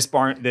 This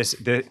barn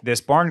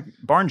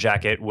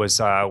jacket was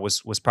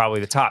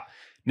probably the top.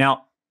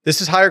 Now,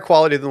 this is higher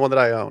quality than the one that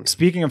I owned.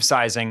 Speaking of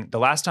sizing, the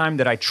last time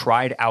that I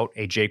tried out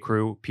a J.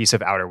 Crew piece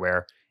of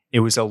outerwear,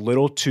 it was a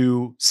little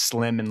too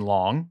slim and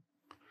long.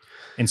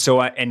 And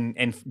so,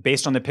 and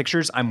based on the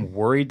pictures, I'm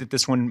worried that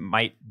this one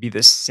might be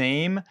the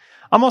same.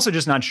 I'm also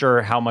just not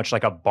sure how much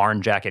like a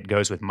barn jacket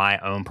goes with my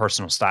own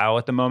personal style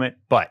at the moment.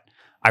 But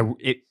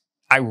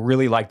I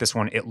really like this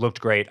one. It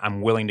looked great.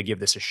 I'm willing to give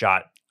this a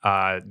shot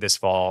this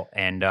fall,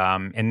 and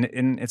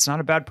it's not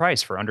a bad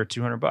price for under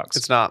 $200.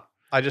 It's not.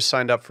 I just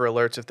signed up for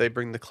alerts if they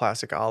bring the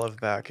classic olive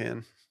back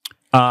in.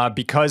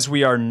 Because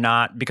we're going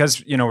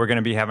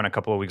to be having a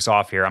couple of weeks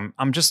off here.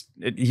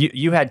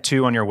 You had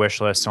 2 on your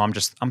wish list, so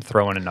I'm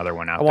throwing another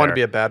one out there. I want to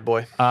be a bad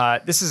boy.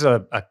 This is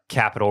a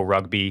Capital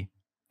Rugby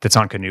that's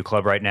on Canoe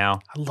Club right now.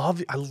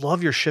 I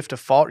love your shift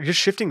of fall. You're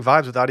shifting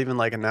vibes without even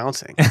like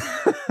announcing.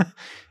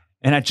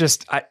 And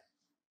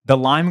the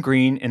lime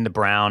green and the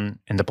brown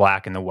and the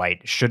black and the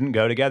white shouldn't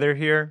go together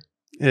here.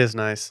 It is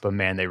nice. But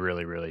man, they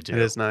really, really do. It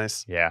is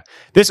nice. Yeah.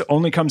 This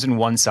only comes in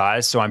one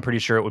size, so I'm pretty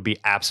sure it would be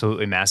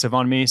absolutely massive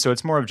on me. So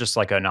it's more of just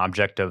like an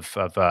object of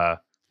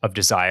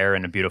desire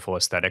and a beautiful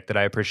aesthetic that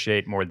I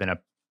appreciate more than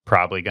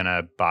probably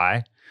gonna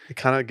buy. It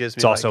kind of gives me.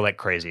 It's also like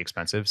crazy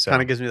expensive. So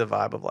kind of gives me the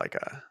vibe of like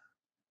a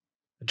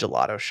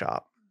gelato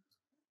shop.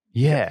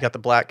 Yeah. You got the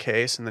black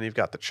case, and then you've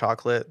got the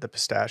chocolate, the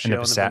pistachio,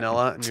 and the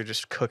vanilla, and you're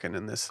just cooking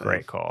in this thing.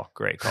 Great call.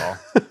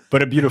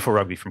 But a beautiful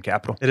rugby from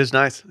Capital. It is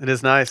nice.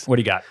 What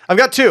do you got? I've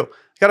got 2.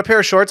 Got a pair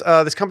of shorts.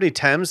 This company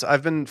Thames,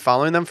 I've been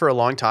following them for a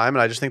long time,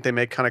 and I just think they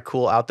make kind of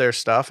cool out there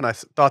stuff. And I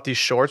thought these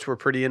shorts were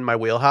pretty in my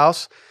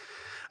wheelhouse.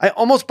 I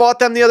almost bought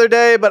them the other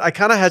day, but I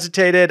kind of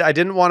hesitated. I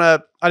didn't want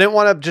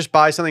to just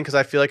buy something because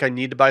I feel like I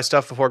need to buy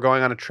stuff before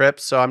going on a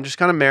trip. So I'm just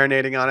kind of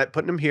marinating on it,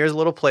 putting them here as a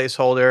little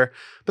placeholder.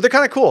 But they're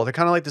kind of cool. They're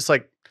kind of like this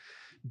like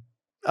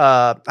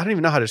I don't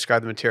even know how to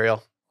describe the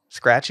material.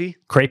 Scratchy,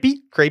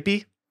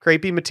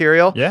 crepey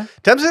material. Yeah.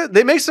 Thames,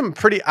 they make some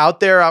pretty out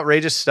there,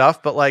 outrageous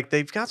stuff, but like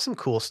they've got some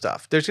cool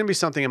stuff. There's gonna be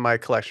something in my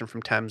collection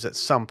from Thames at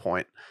some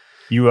point.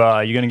 You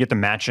gonna get the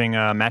matching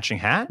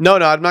hat? No,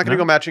 I'm not gonna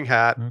go matching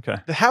hat. Okay.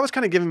 The hat was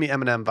kind of giving me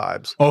Eminem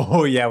vibes.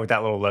 Oh yeah, with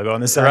that little logo on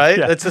the side. Right?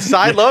 Yeah. It's a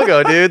side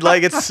logo, dude.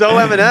 Like it's so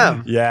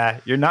Eminem. Yeah,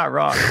 you're not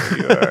wrong.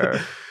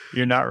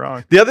 You're not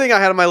wrong. The other thing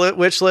I had on my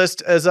wish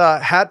list is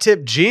Hat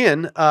Tip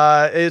Gian.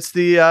 It's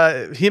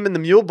the him and the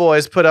Mule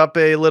Boys put up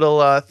a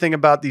little thing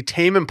about the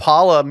Tame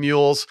Impala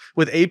mules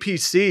with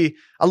APC.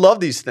 I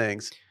love these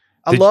things.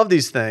 Love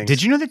these things.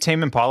 Did you know that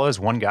Tame Impala is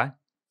one guy?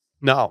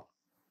 No.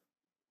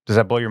 Does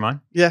that blow your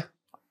mind? Yeah.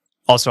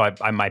 Also,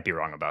 I might be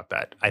wrong about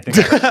that. I think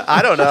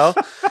I don't know.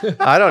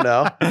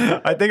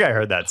 I think I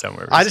heard that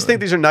somewhere recently. I just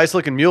think these are nice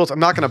looking mules. I'm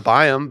not going to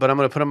buy them, but I'm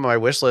going to put them on my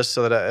wish list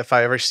so that if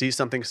I ever see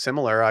something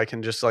similar, I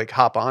can just like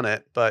hop on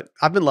it. But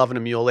I've been loving a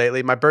mule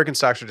lately. My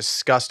Birkenstocks are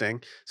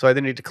disgusting, so I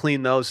either need to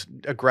clean those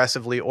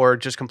aggressively or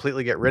just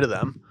completely get rid of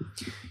them.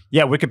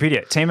 Yeah,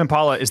 Wikipedia. Tame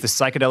Impala is the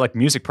psychedelic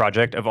music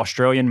project of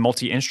Australian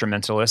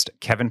multi-instrumentalist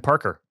Kevin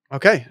Parker.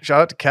 Okay,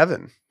 shout out to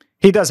Kevin.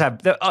 He does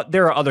have.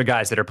 There are other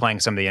guys that are playing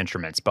some of the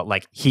instruments, but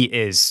like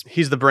he's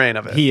the brain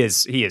of it. He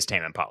is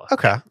Tame Impala.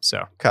 Okay,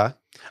 so okay.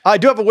 I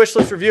do have a wish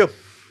list review.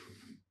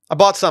 I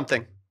bought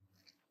something.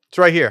 It's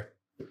right here.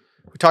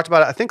 We talked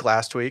about it, I think,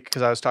 last week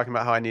because I was talking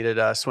about how I needed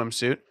a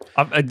swimsuit.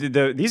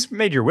 These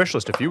made your wish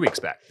list a few weeks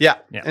back. Yeah.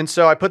 And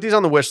so I put these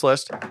on the wish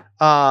list.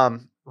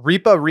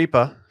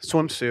 Ripa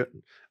swimsuit.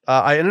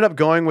 I ended up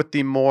going with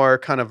the more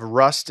kind of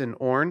rust and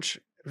orange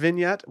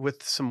vignette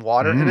with some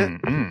water in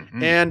it.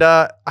 And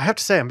I have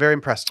to say, I'm very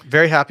impressed.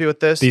 Very happy with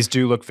this. These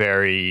do look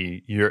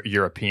very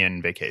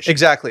European vacation.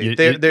 Exactly.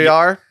 They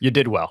are. You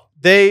did well.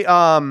 They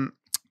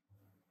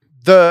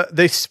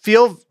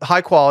feel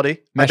high quality.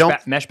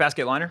 Mesh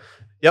basket liner?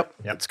 Yep.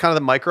 It's kind of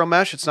the micro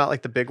mesh. It's not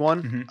like the big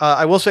one.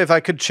 I will say if I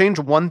could change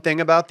one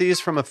thing about these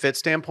from a fit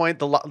standpoint,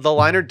 the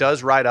liner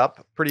does ride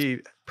up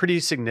pretty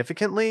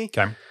significantly.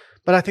 Okay.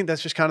 But I think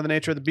that's just kind of the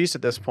nature of the beast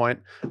at this point.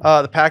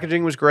 The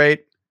packaging was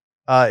great.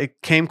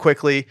 It came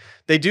quickly.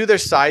 They do their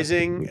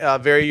sizing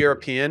very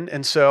European.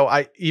 And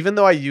so even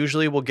though I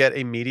usually will get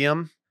a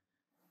medium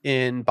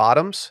in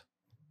bottoms,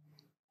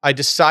 I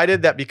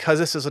decided that because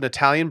this is an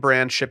Italian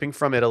brand shipping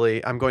from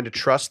Italy, I'm going to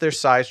trust their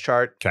size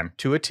chart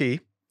to a T.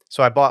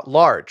 So I bought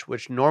large,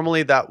 which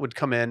normally that would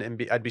come in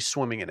and I'd be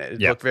swimming in it.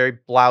 It looked very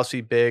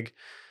blousy, big.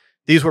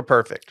 These were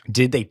perfect.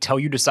 Did they tell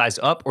you to size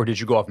up or did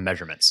you go off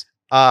measurements?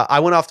 I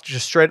went off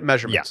just straight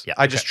measurements.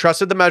 I just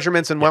trusted the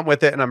measurements and went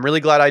with it. And I'm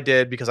really glad I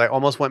did because I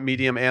almost went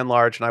medium and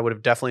large and I would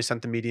have definitely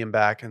sent the medium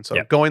back. And so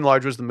going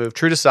large was the move.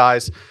 True to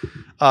size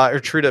or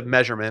true to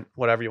measurement,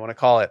 whatever you want to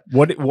call it.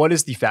 What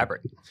is the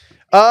fabric?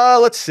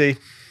 Let's see.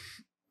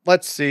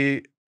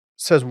 It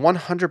says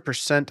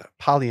 100%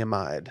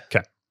 polyamide.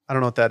 Okay. I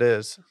don't know what that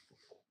is.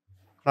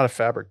 Not a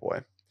fabric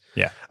boy.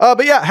 Yeah.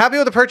 But yeah, happy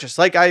with the purchase.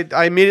 Like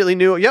I immediately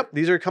knew,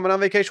 these are coming on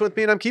vacation with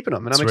me and I'm keeping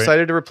them. And I'm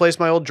excited to replace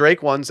my old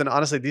Drake ones. And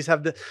honestly, these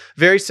have the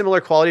very similar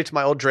quality to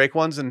my old Drake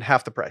ones and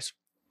half the price.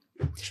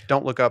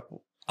 Don't look up.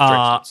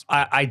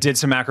 I did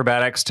some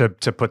acrobatics to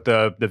put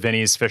the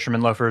Vinny's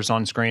fisherman loafers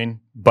on screen,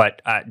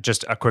 but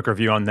just a quick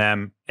review on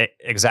them.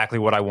 Exactly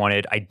what I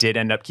wanted. I did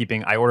end up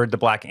keeping. I ordered the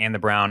black and the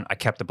brown. I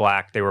kept the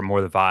black. They were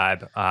more the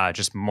vibe.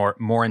 Just more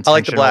intentional. I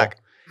like the black.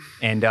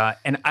 And I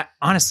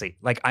honestly,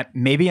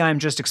 maybe I'm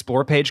just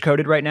explore page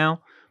coded right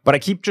now, but I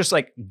keep just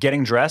like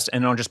getting dressed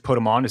and I'll just put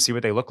them on to see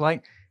what they look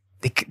like.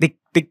 They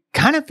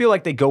kind of feel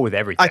like they go with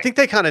everything. I think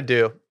they kind of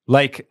do.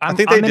 Like I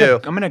think they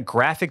do. I'm in a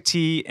graphic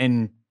tee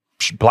and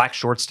black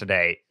shorts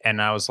today, and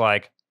I was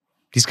like,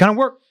 these kind of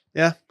work.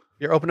 Yeah,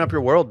 you're opening up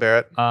your world,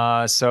 Barrett.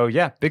 So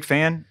yeah, big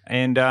fan,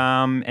 and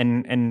yeah,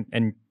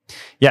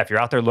 if you're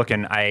out there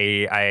looking,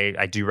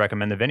 I do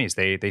recommend the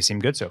Vinnies. They seem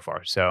good so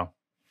far. So.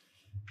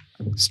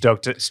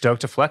 Stoked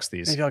to flex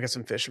these. Maybe I'll get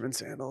some fisherman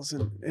sandals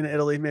in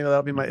Italy. Maybe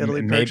that'll be my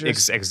Italy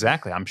purchase.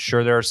 Exactly. I'm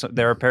sure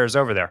there are pairs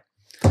over there.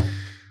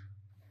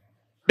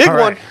 Big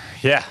one.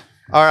 Yeah.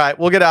 All right.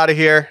 We'll get out of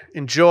here.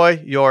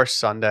 Enjoy your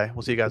Sunday.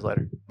 We'll see you guys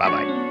later.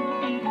 Bye-bye.